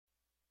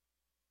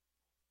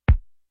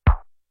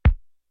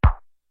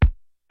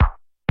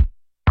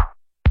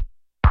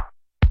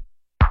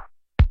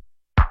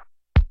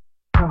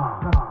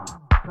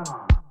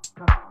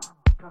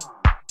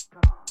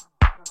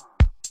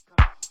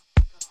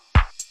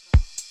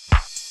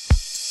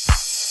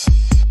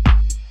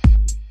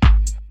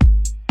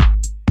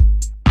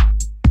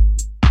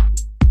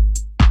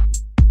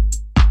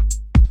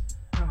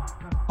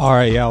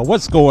Alright, y'all,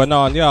 what's going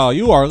on, y'all?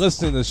 You are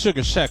listening to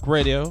Sugar Shack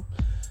Radio.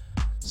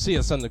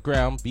 CS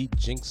Underground,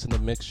 B.Jinx in the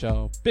mix,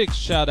 y'all. Big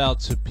shout out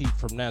to Pete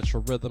from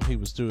Natural Rhythm. He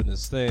was doing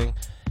his thing.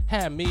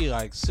 Had me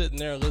like sitting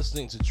there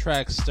listening to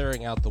tracks,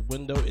 staring out the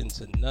window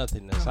into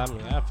nothingness. I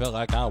mean, I felt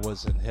like I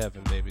was in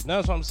heaven, baby.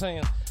 That's what I'm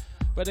saying.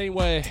 But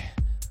anyway,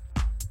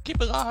 keep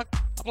it locked.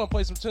 I'm going to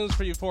play some tunes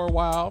for you for a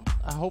while.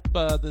 I hope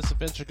this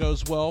adventure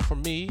goes well for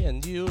me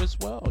and you as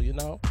well, you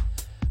know.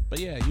 But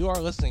yeah, you are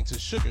listening to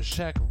Sugar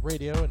Shack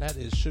Radio, and that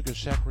is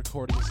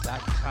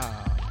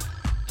SugarShackRecordings.com.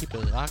 Keep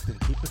it locked and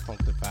keep it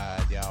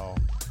funkified, y'all.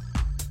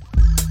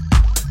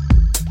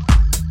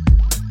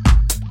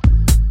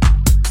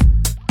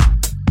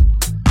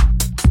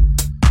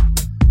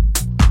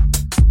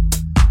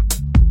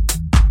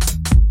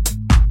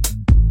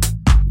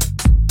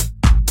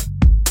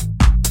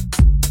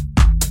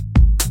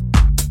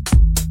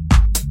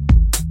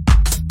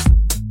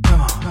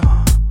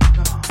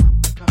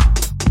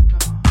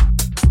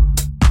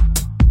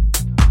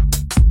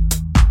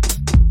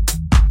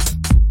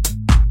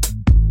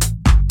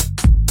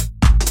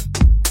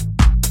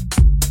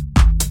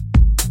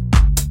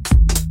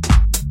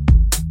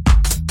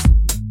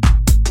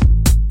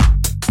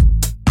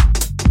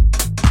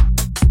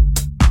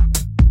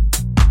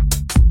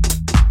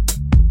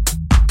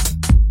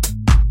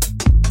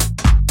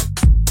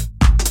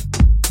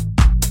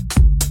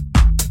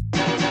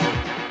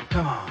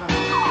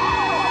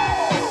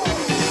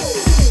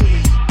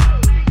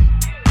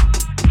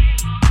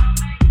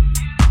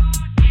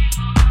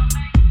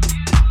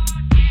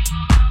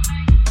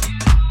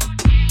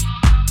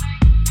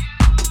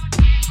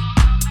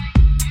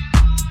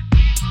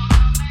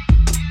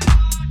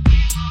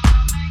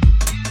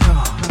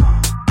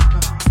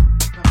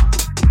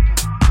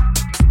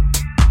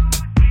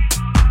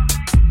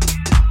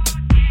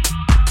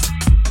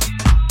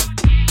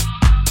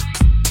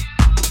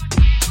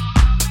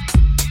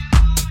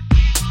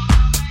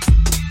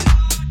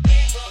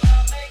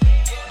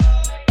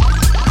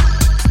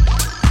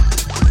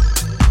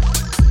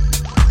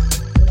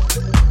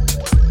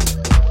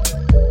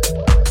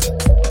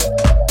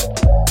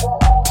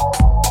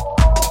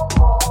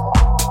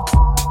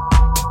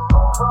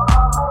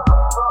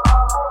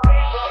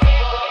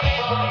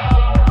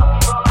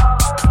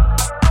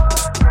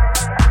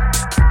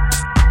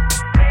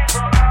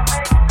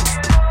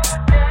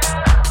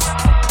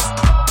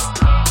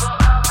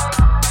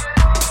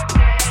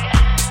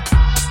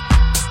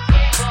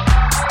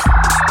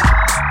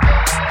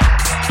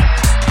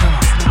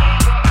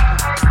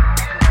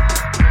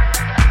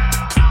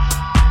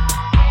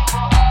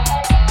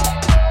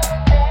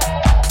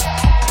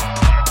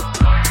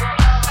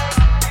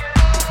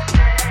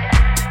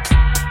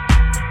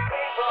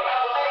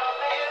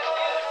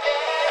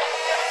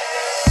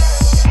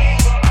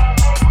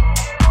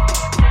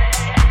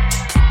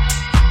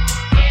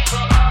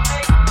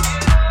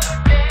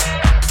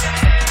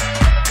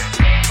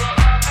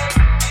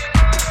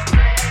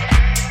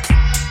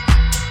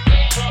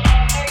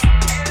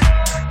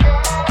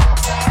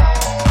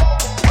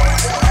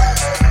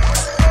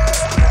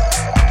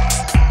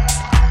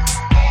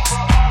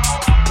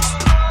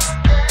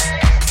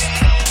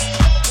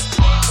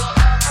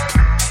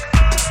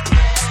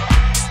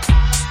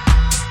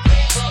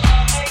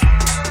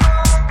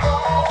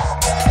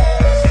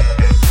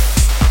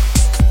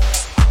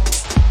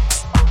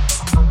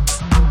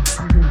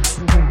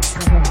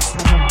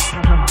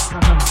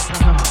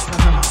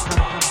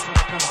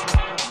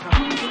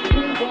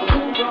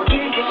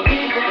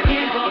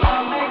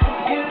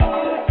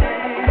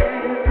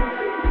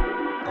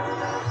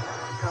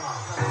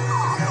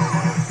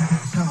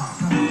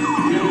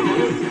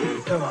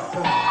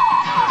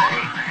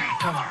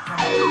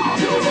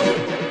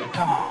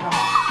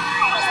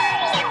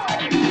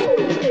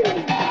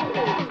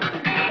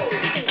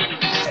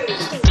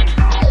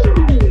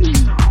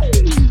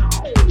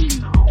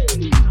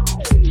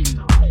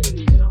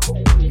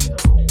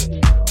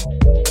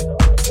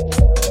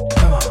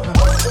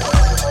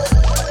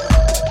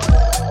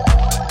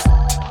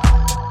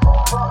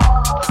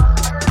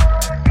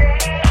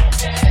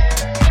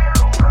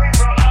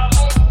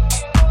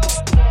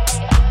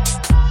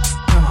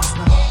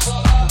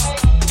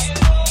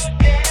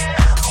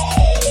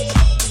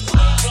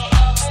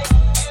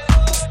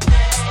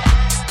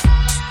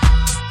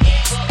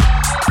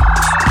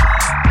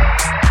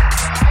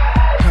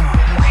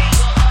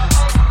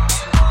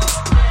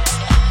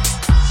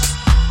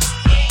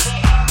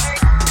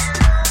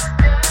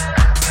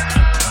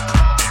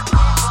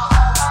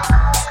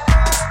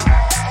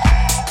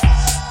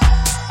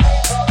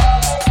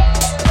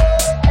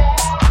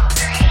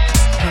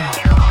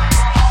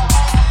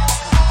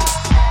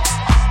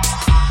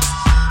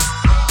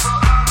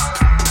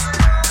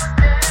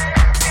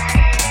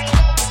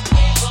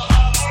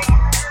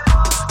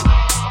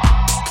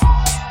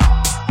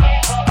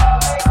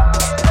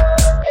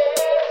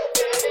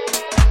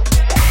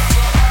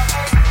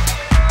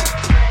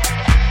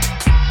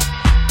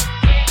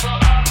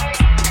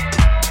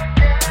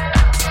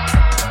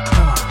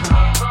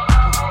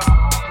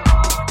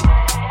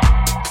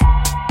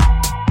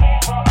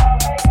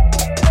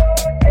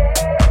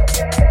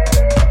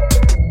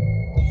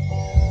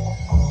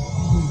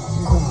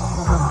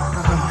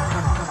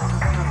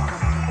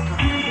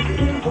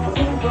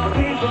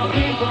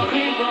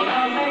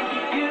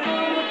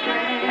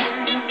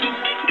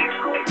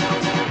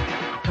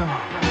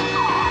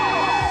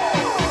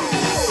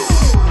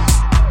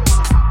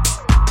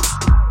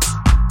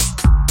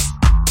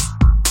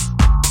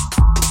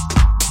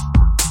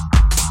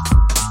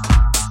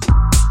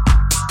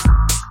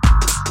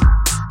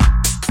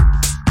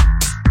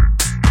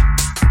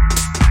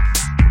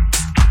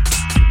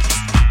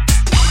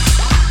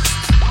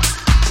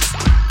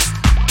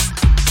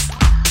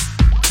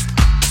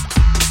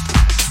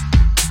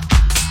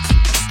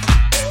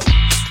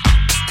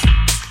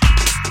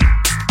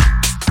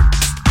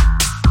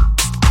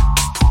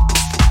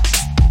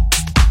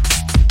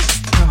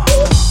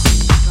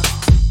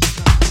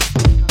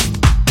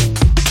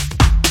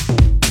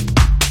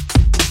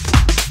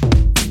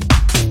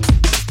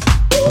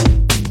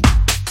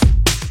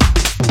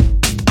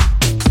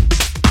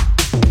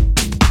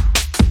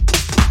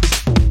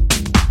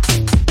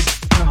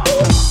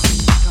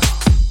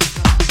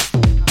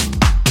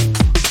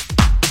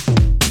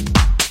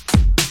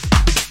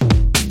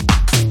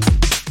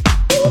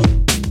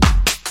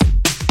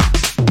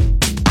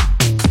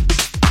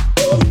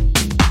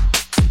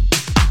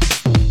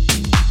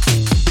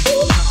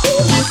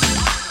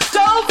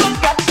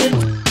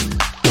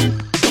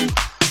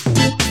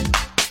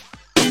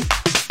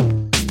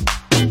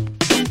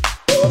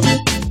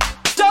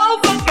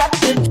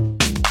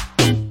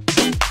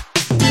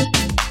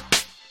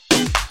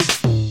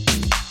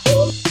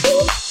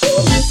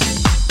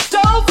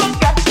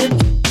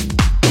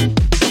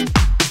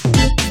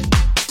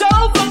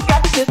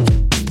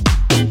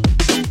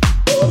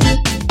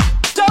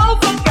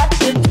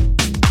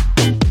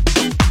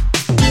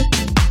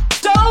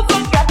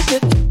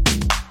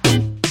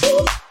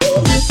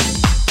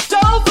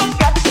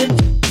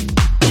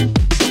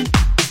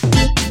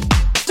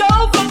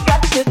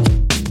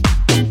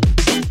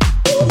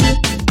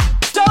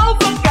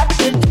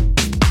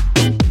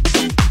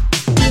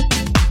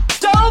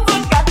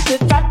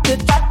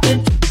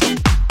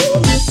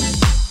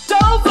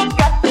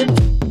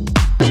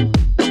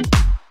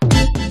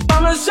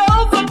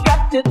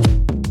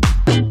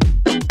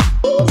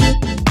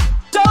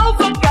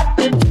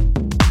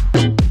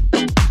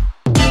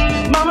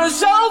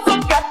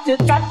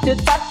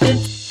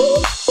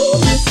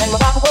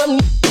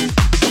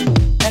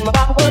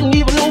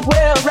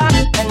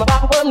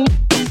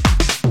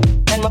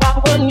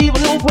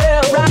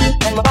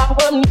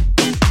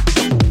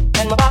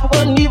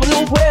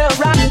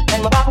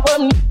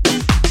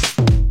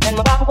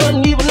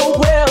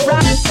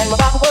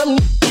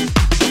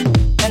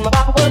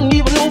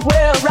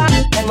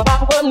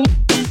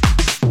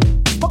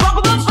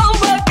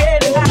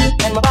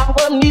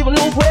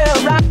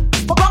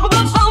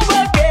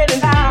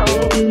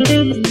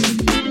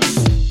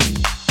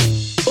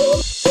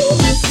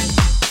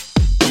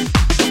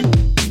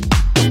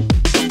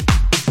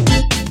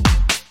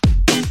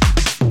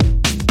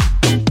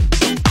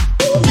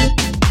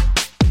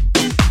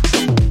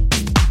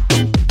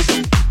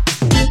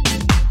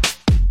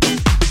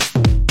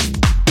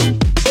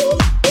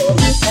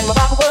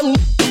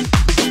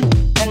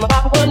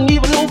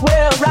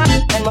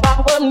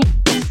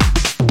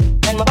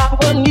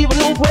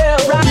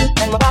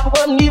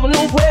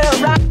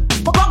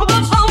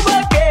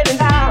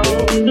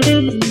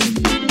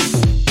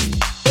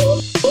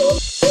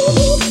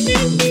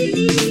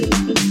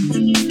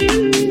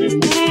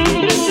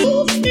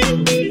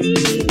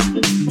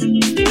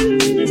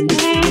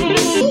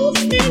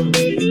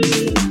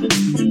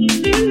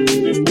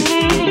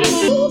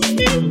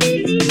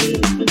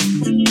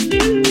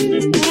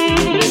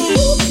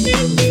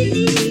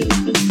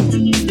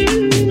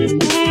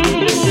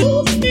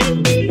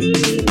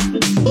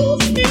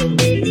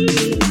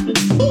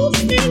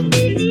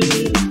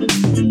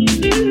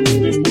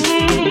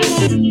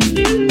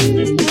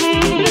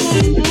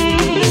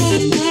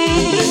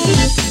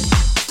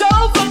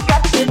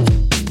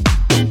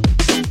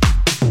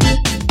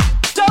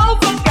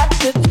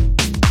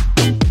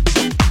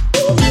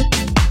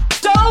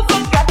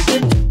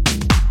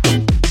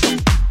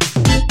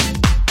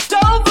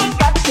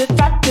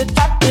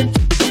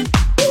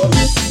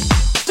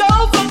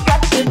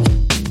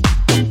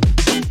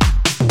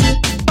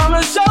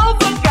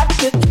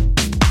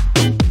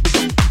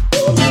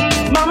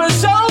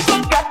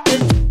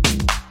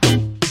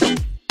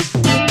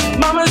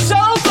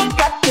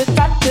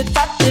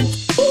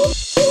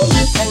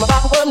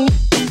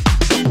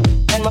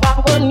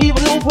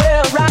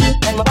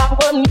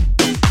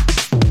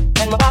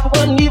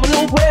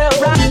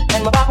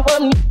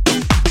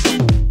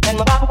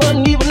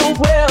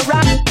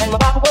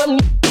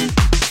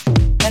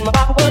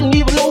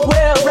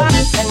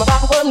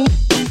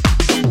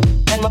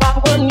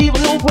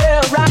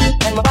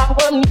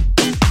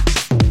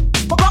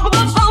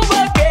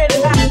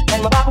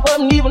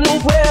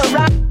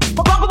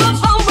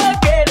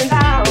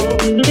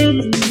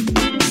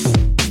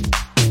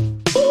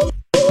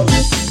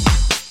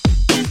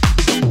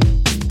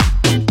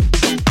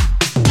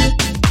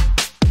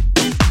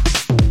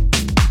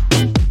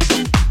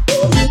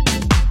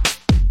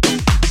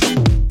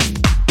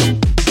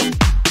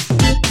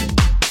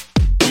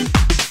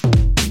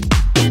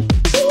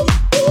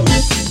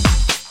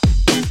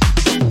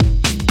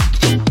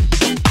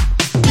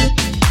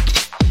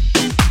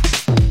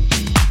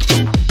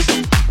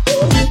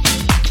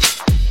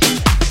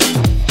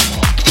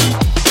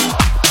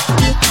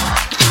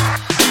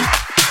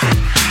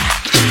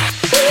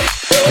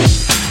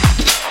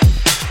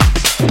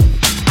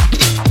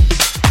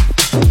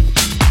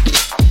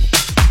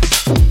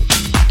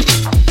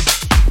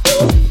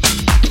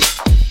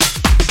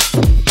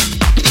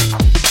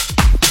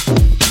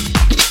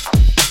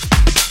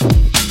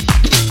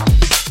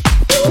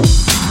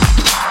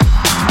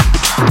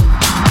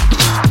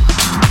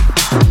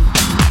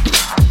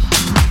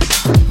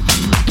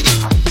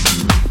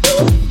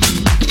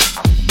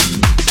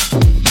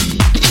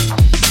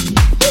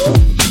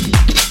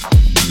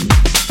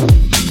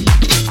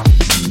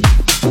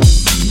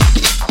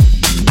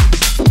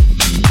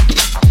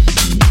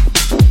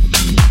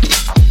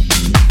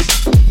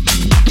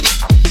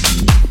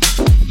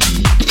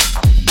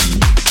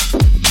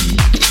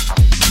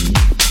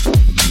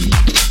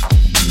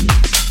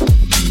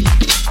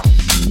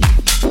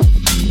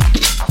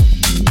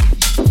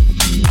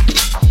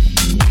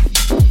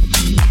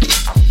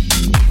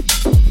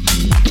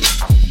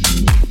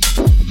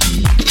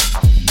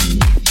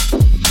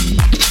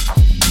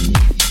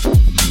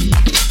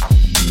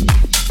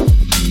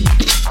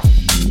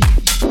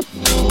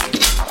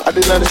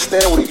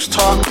 understand what he was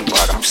talking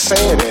about. I'm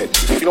saying that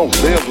if you don't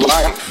live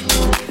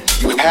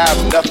life, you have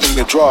nothing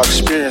to draw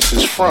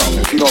experiences from.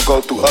 If you don't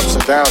go through ups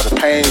and downs and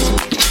pains and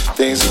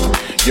things,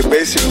 you're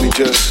basically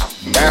just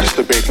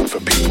masturbating for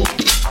people.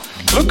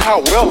 Look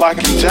how well I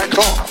can jack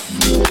off.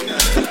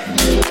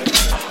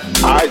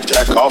 I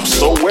jack off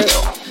so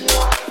well.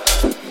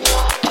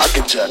 I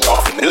can jack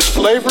off in this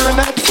flavor and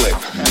that flavor.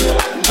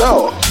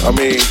 No, I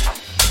mean,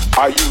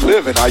 are you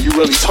living? Are you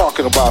really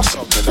talking about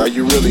something? Are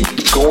you really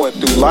going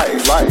through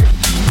life?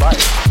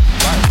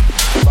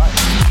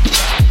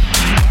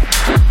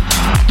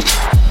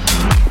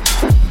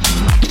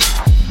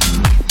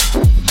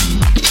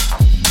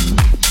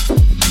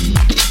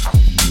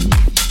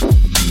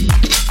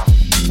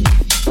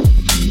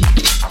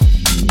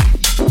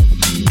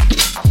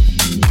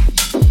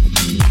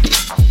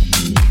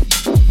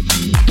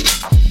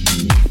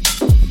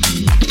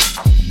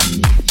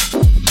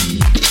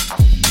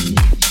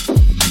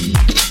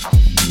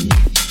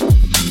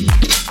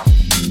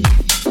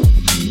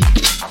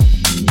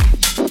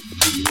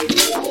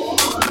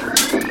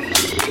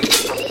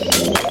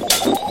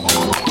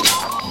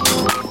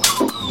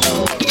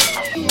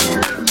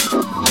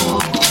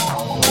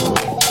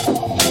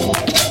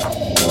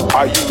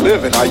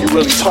 living? Are you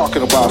really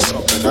talking about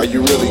something? Are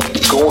you really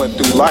going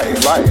through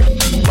life?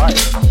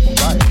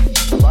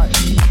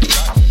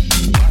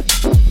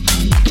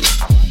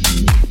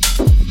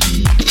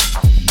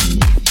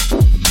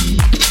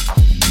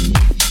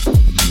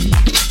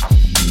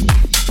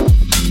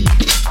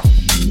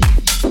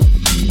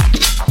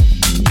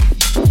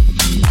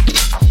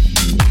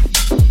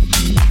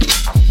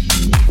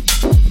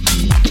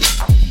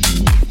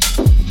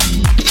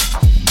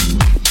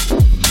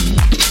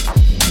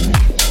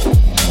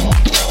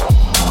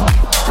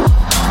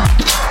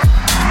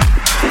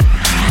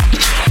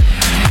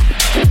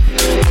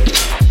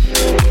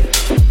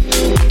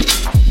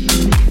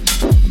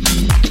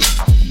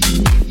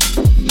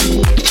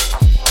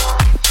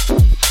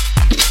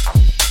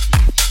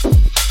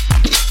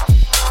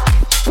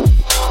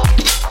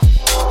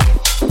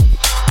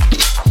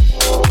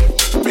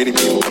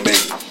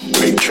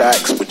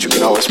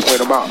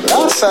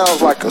 That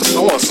sounds like a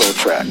so-and-so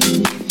track.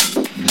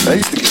 I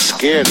used to get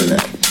scared of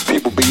that.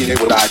 People being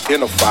able to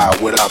identify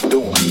what I'm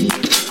doing.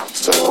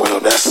 So, well,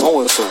 that's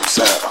so-and-so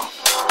sound.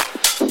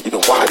 You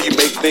know, why do you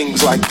make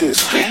things like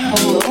this? I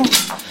don't know.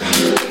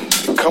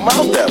 They come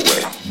out that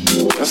way.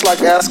 It's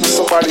like asking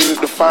somebody to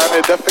define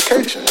their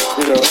defecation.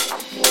 You know,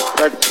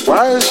 like,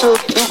 why is your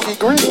dookie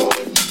green?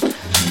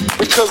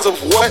 Because of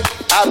what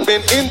I've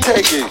been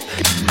intaking.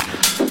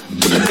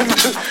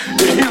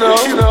 you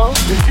know.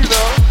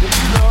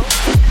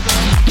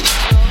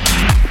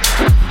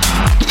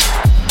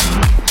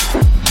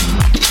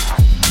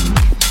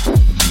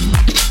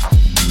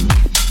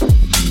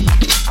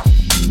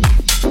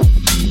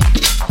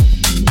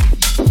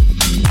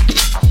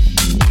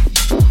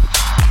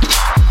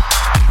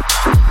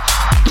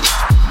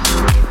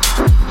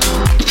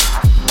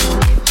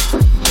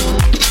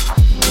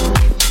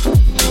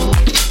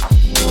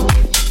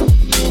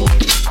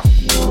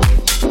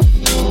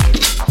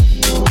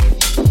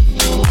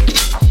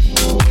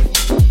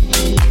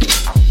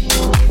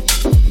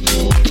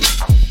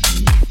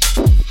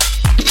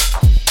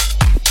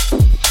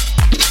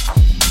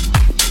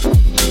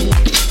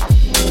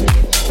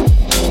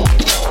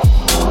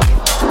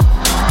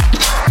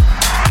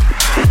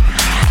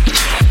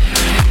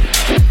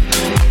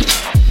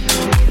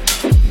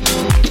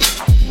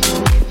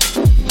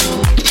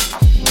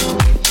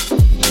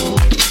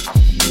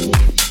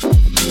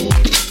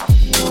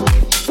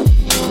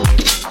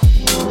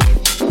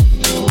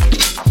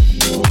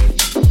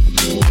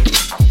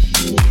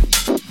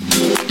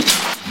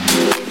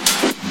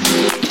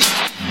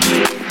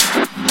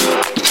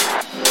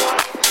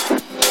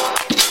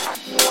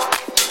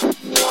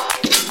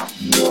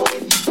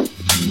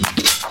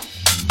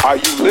 Are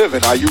you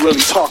living? Are you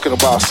really talking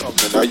about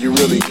something? Are you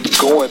really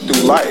going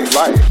through life?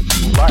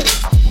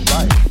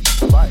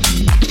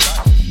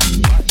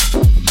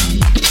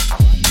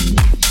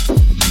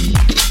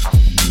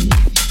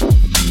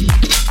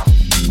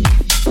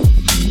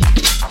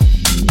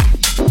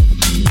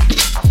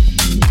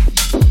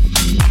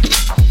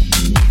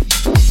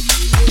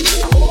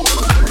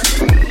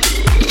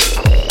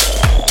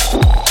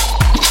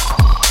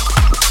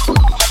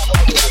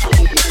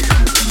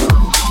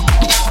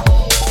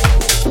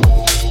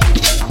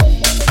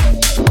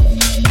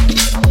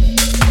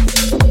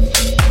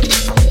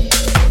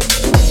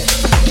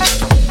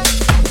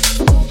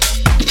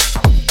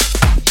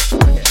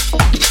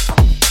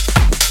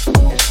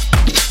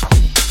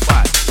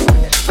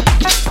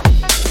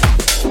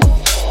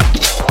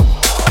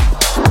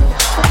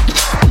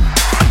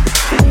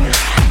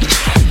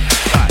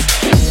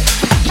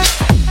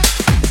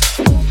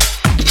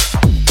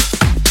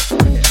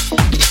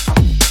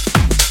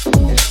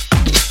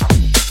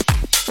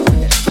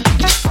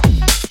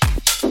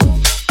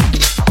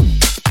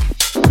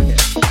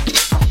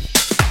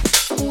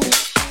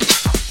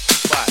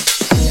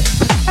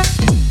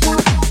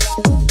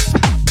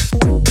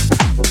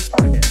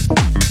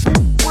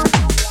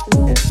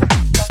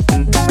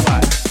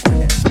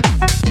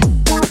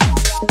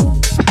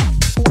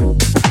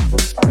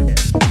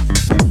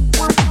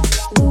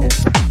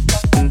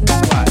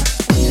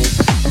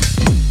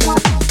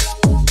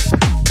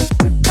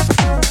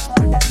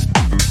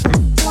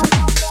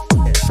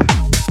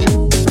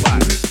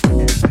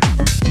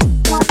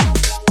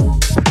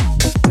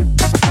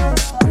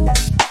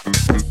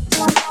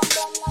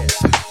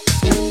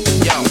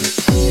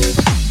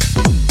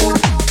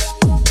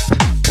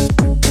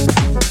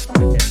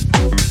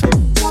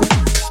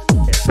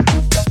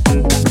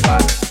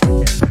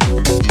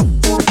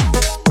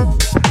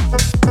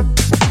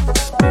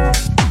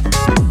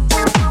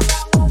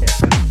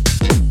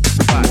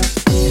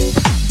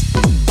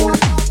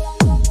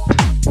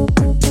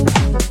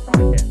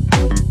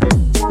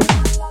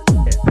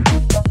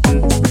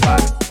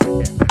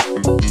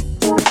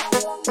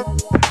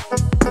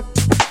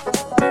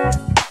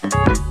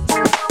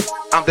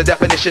 I'm the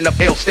definition of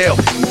ill still.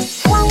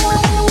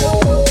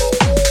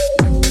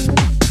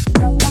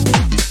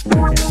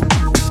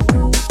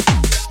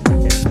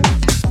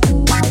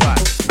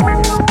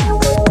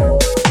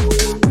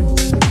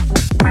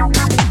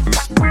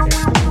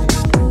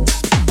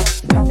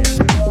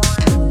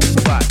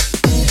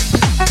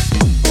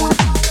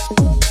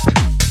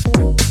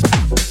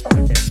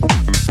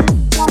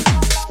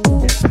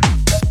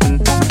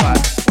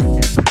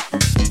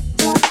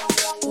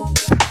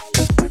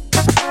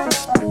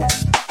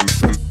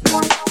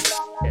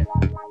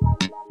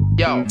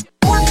 Yo.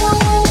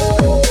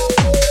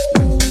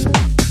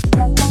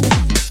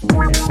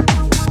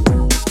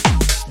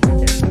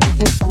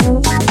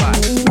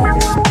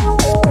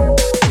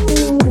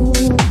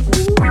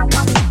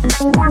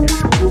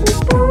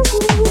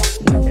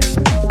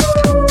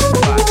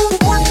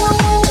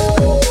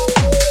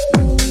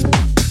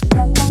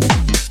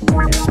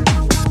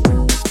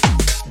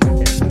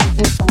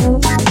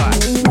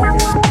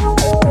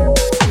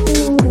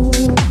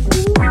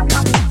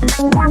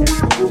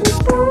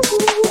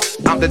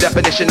 I'm the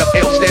definition of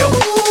ill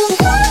still.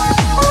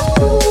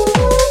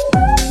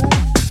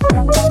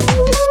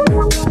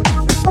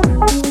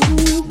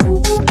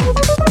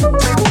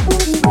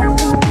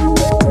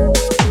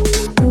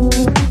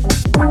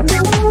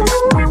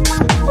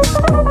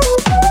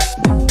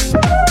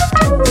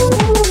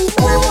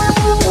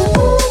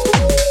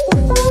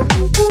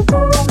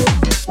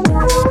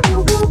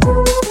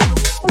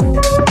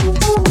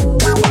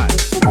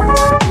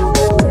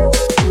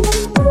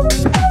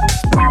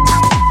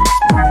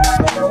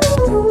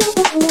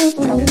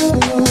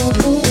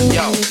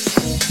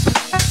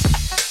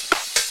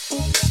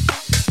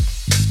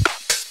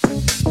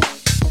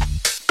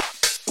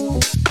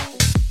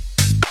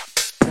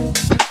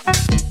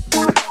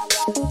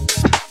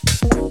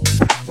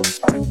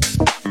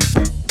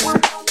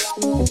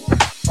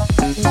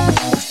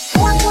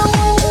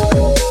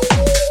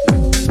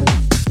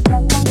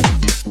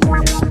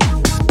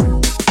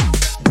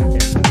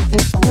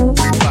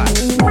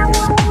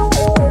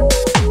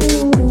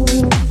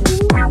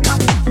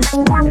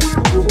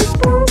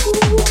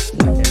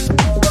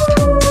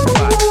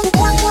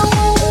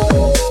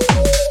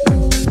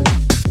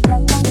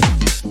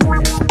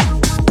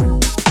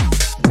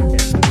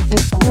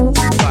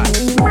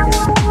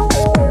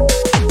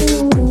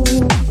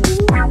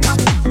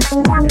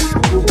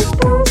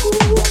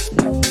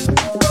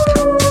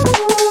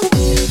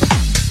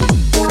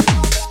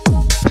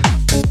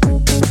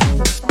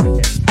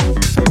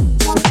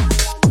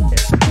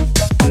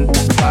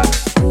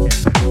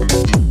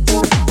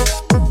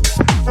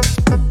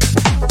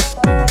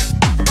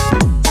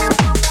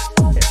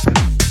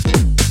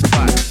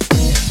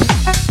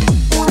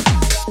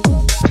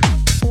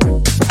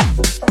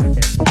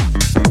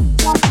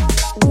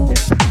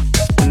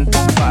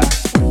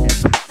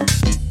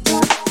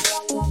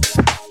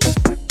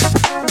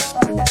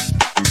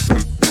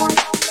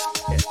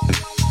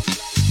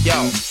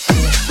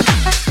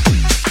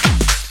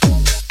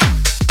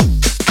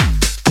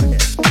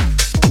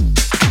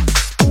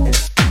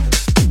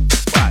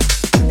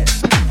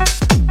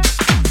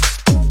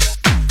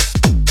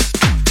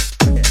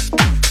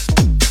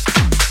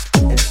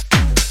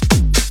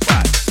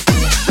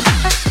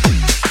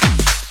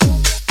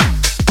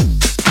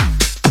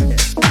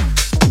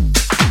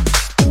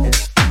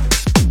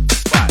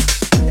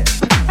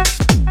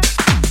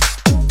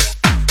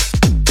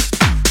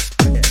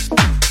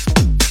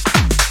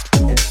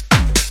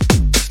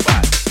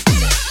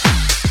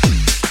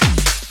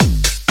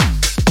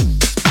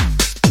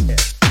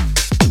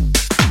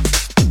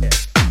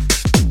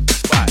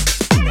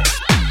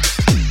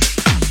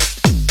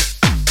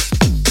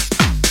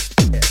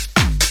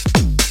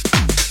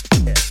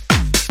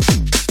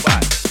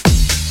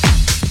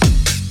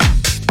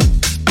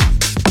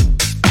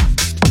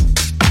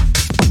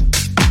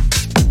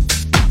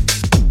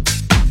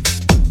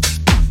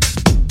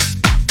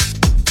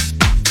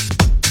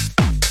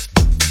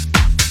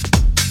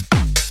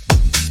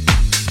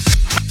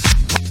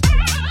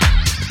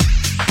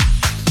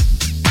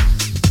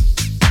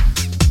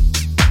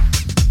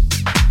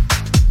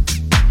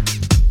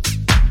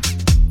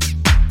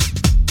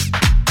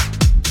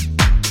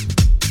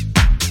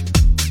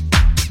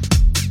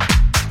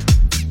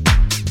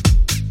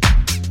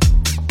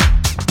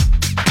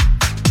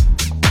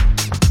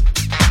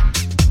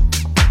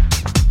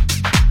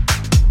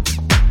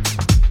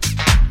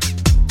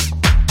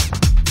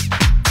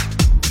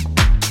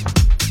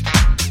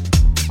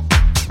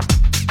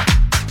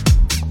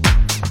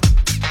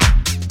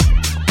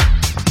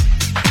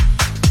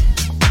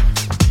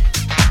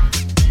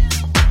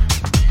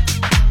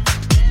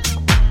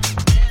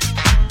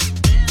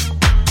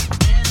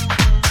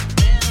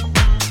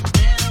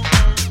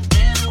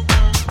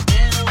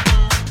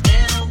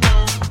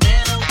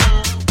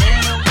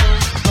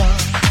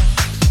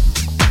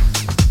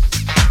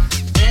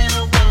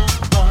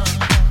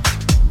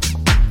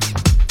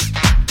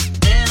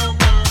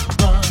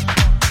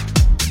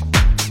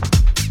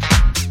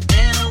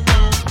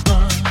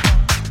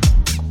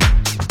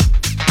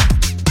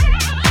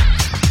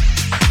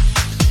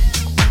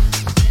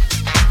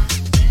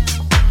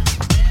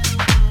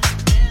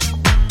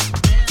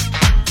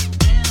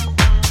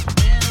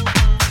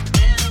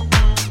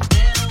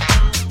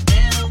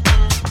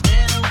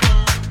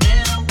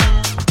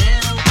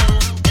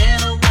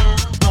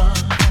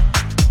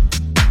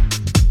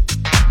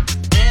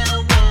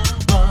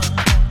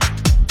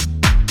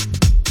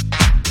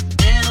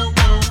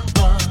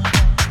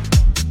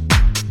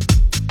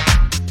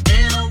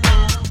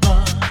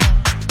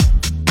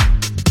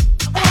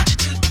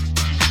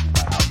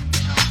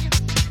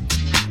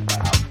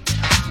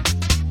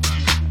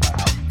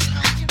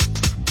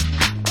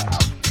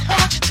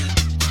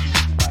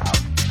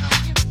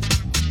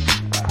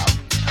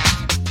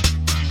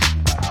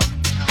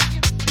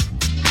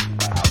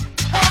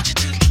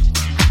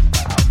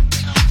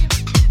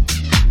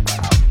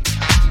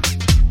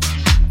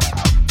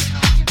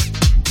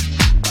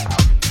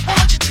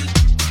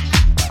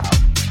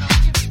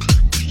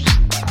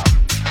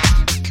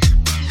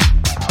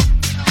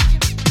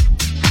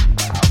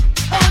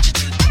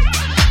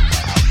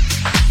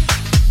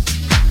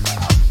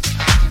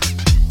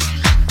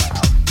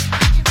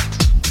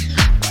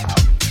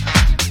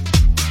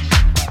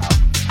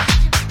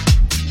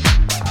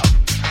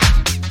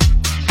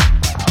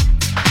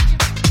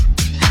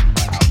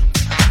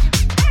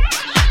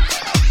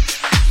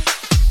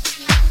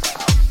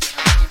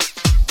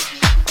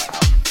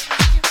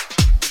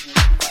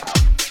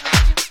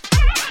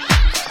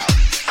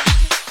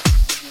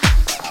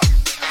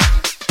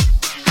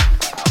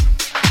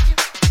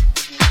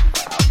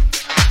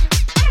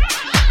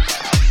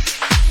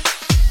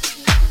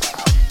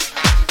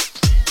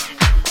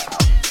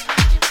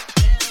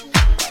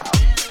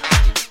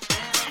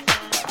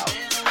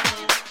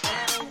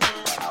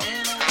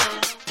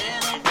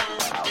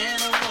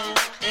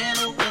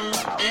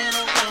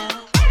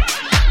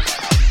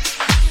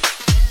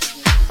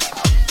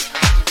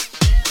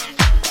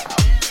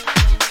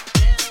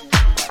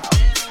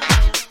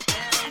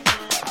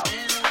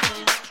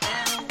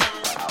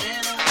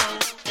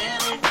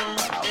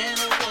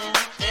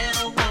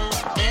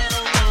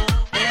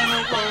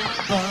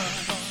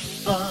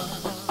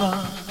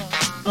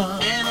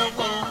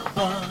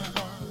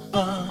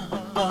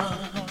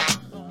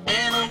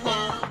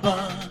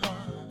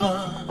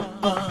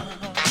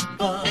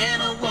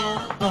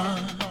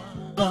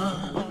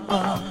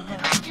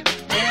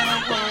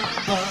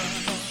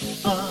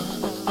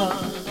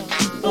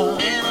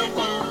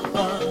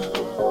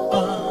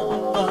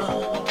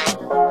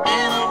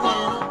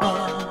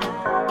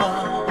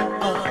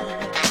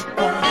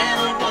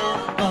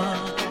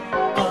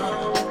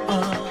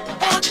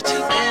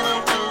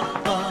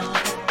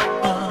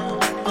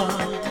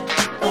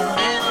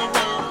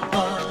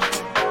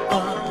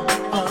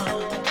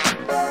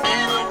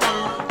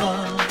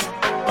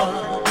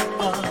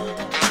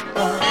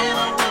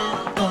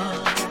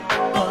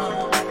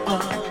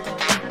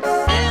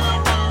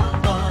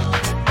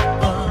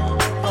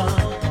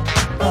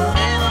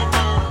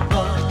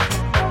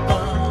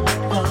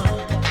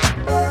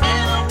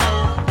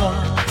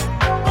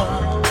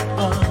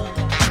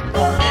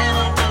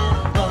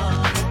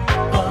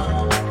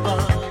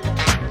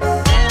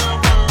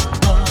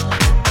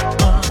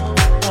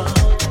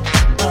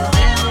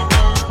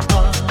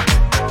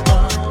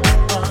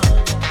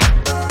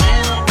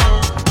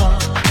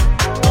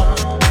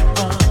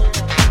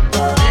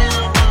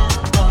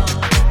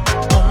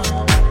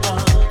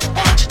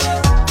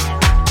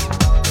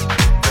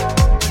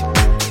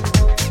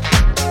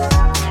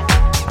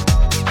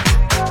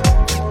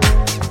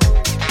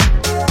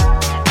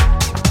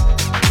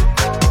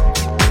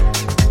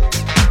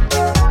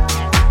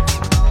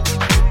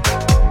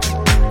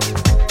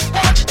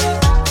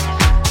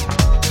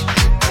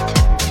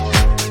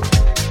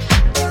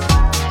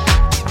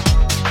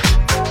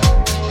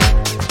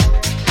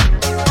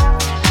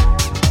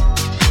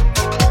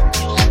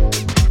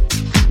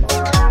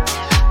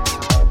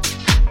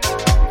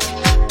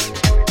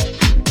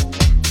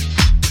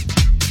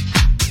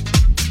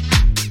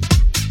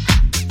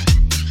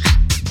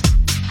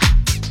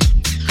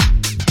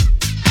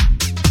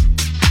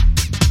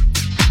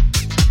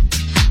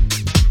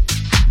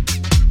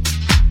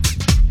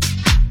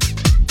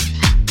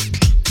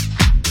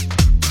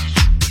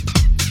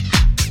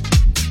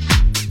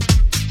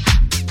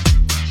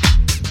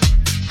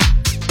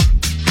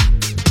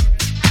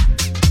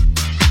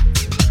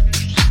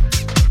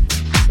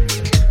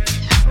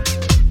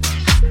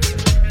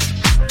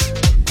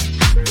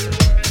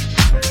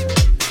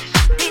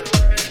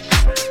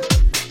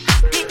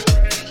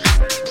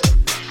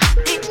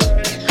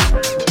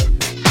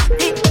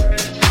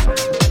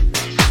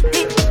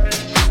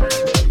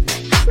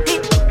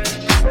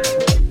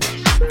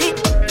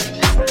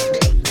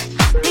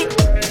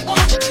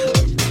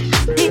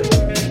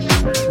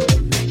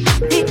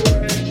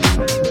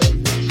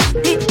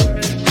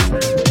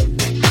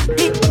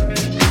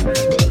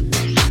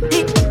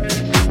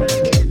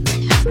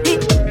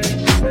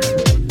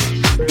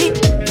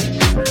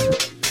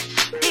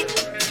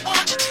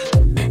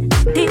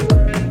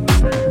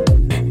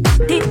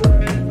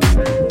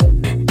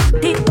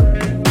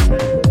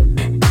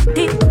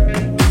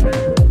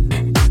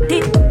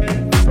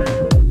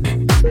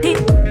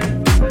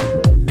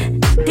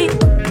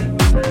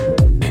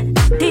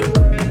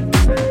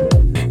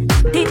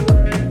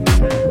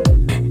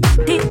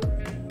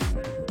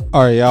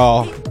 All right,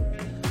 y'all.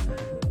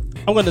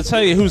 I'm going to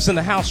tell you who's in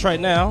the house right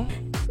now.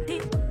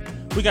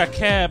 We got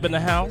Cab in the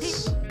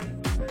house.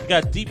 We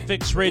got Deep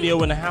Fix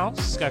Radio in the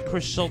house. Got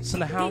Chris Schultz in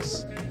the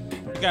house.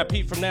 We got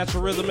Pete from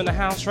Natural Rhythm in the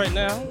house right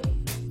now.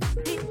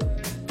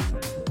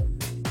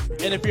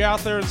 And if you're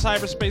out there in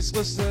cyberspace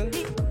listening,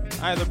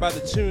 either by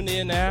the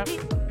TuneIn app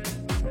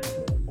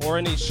or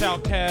any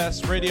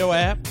Shoutcast radio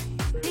app,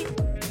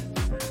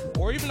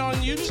 or even on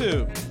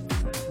YouTube,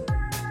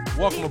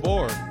 welcome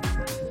aboard.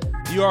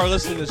 You are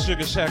listening to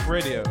Sugar Shack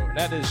Radio.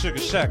 That is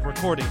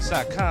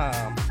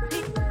SugarShackRecordings.com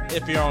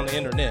if you're on the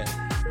internet.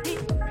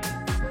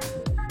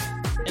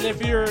 And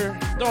if you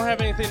don't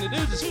have anything to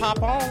do, just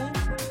pop on.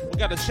 We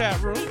got a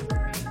chat room.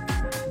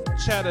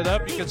 Chat it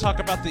up. You can talk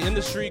about the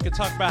industry. You can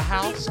talk about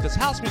house, because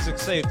house music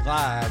saved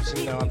lives,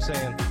 you know what I'm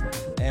saying?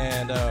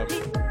 And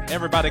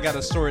everybody got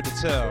a story to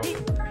tell.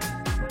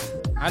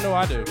 I know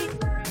I do.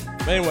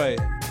 But anyway,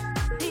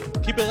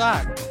 keep it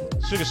locked.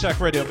 Sugar Shack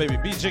Radio, baby.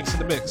 B.Jinx in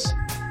the mix.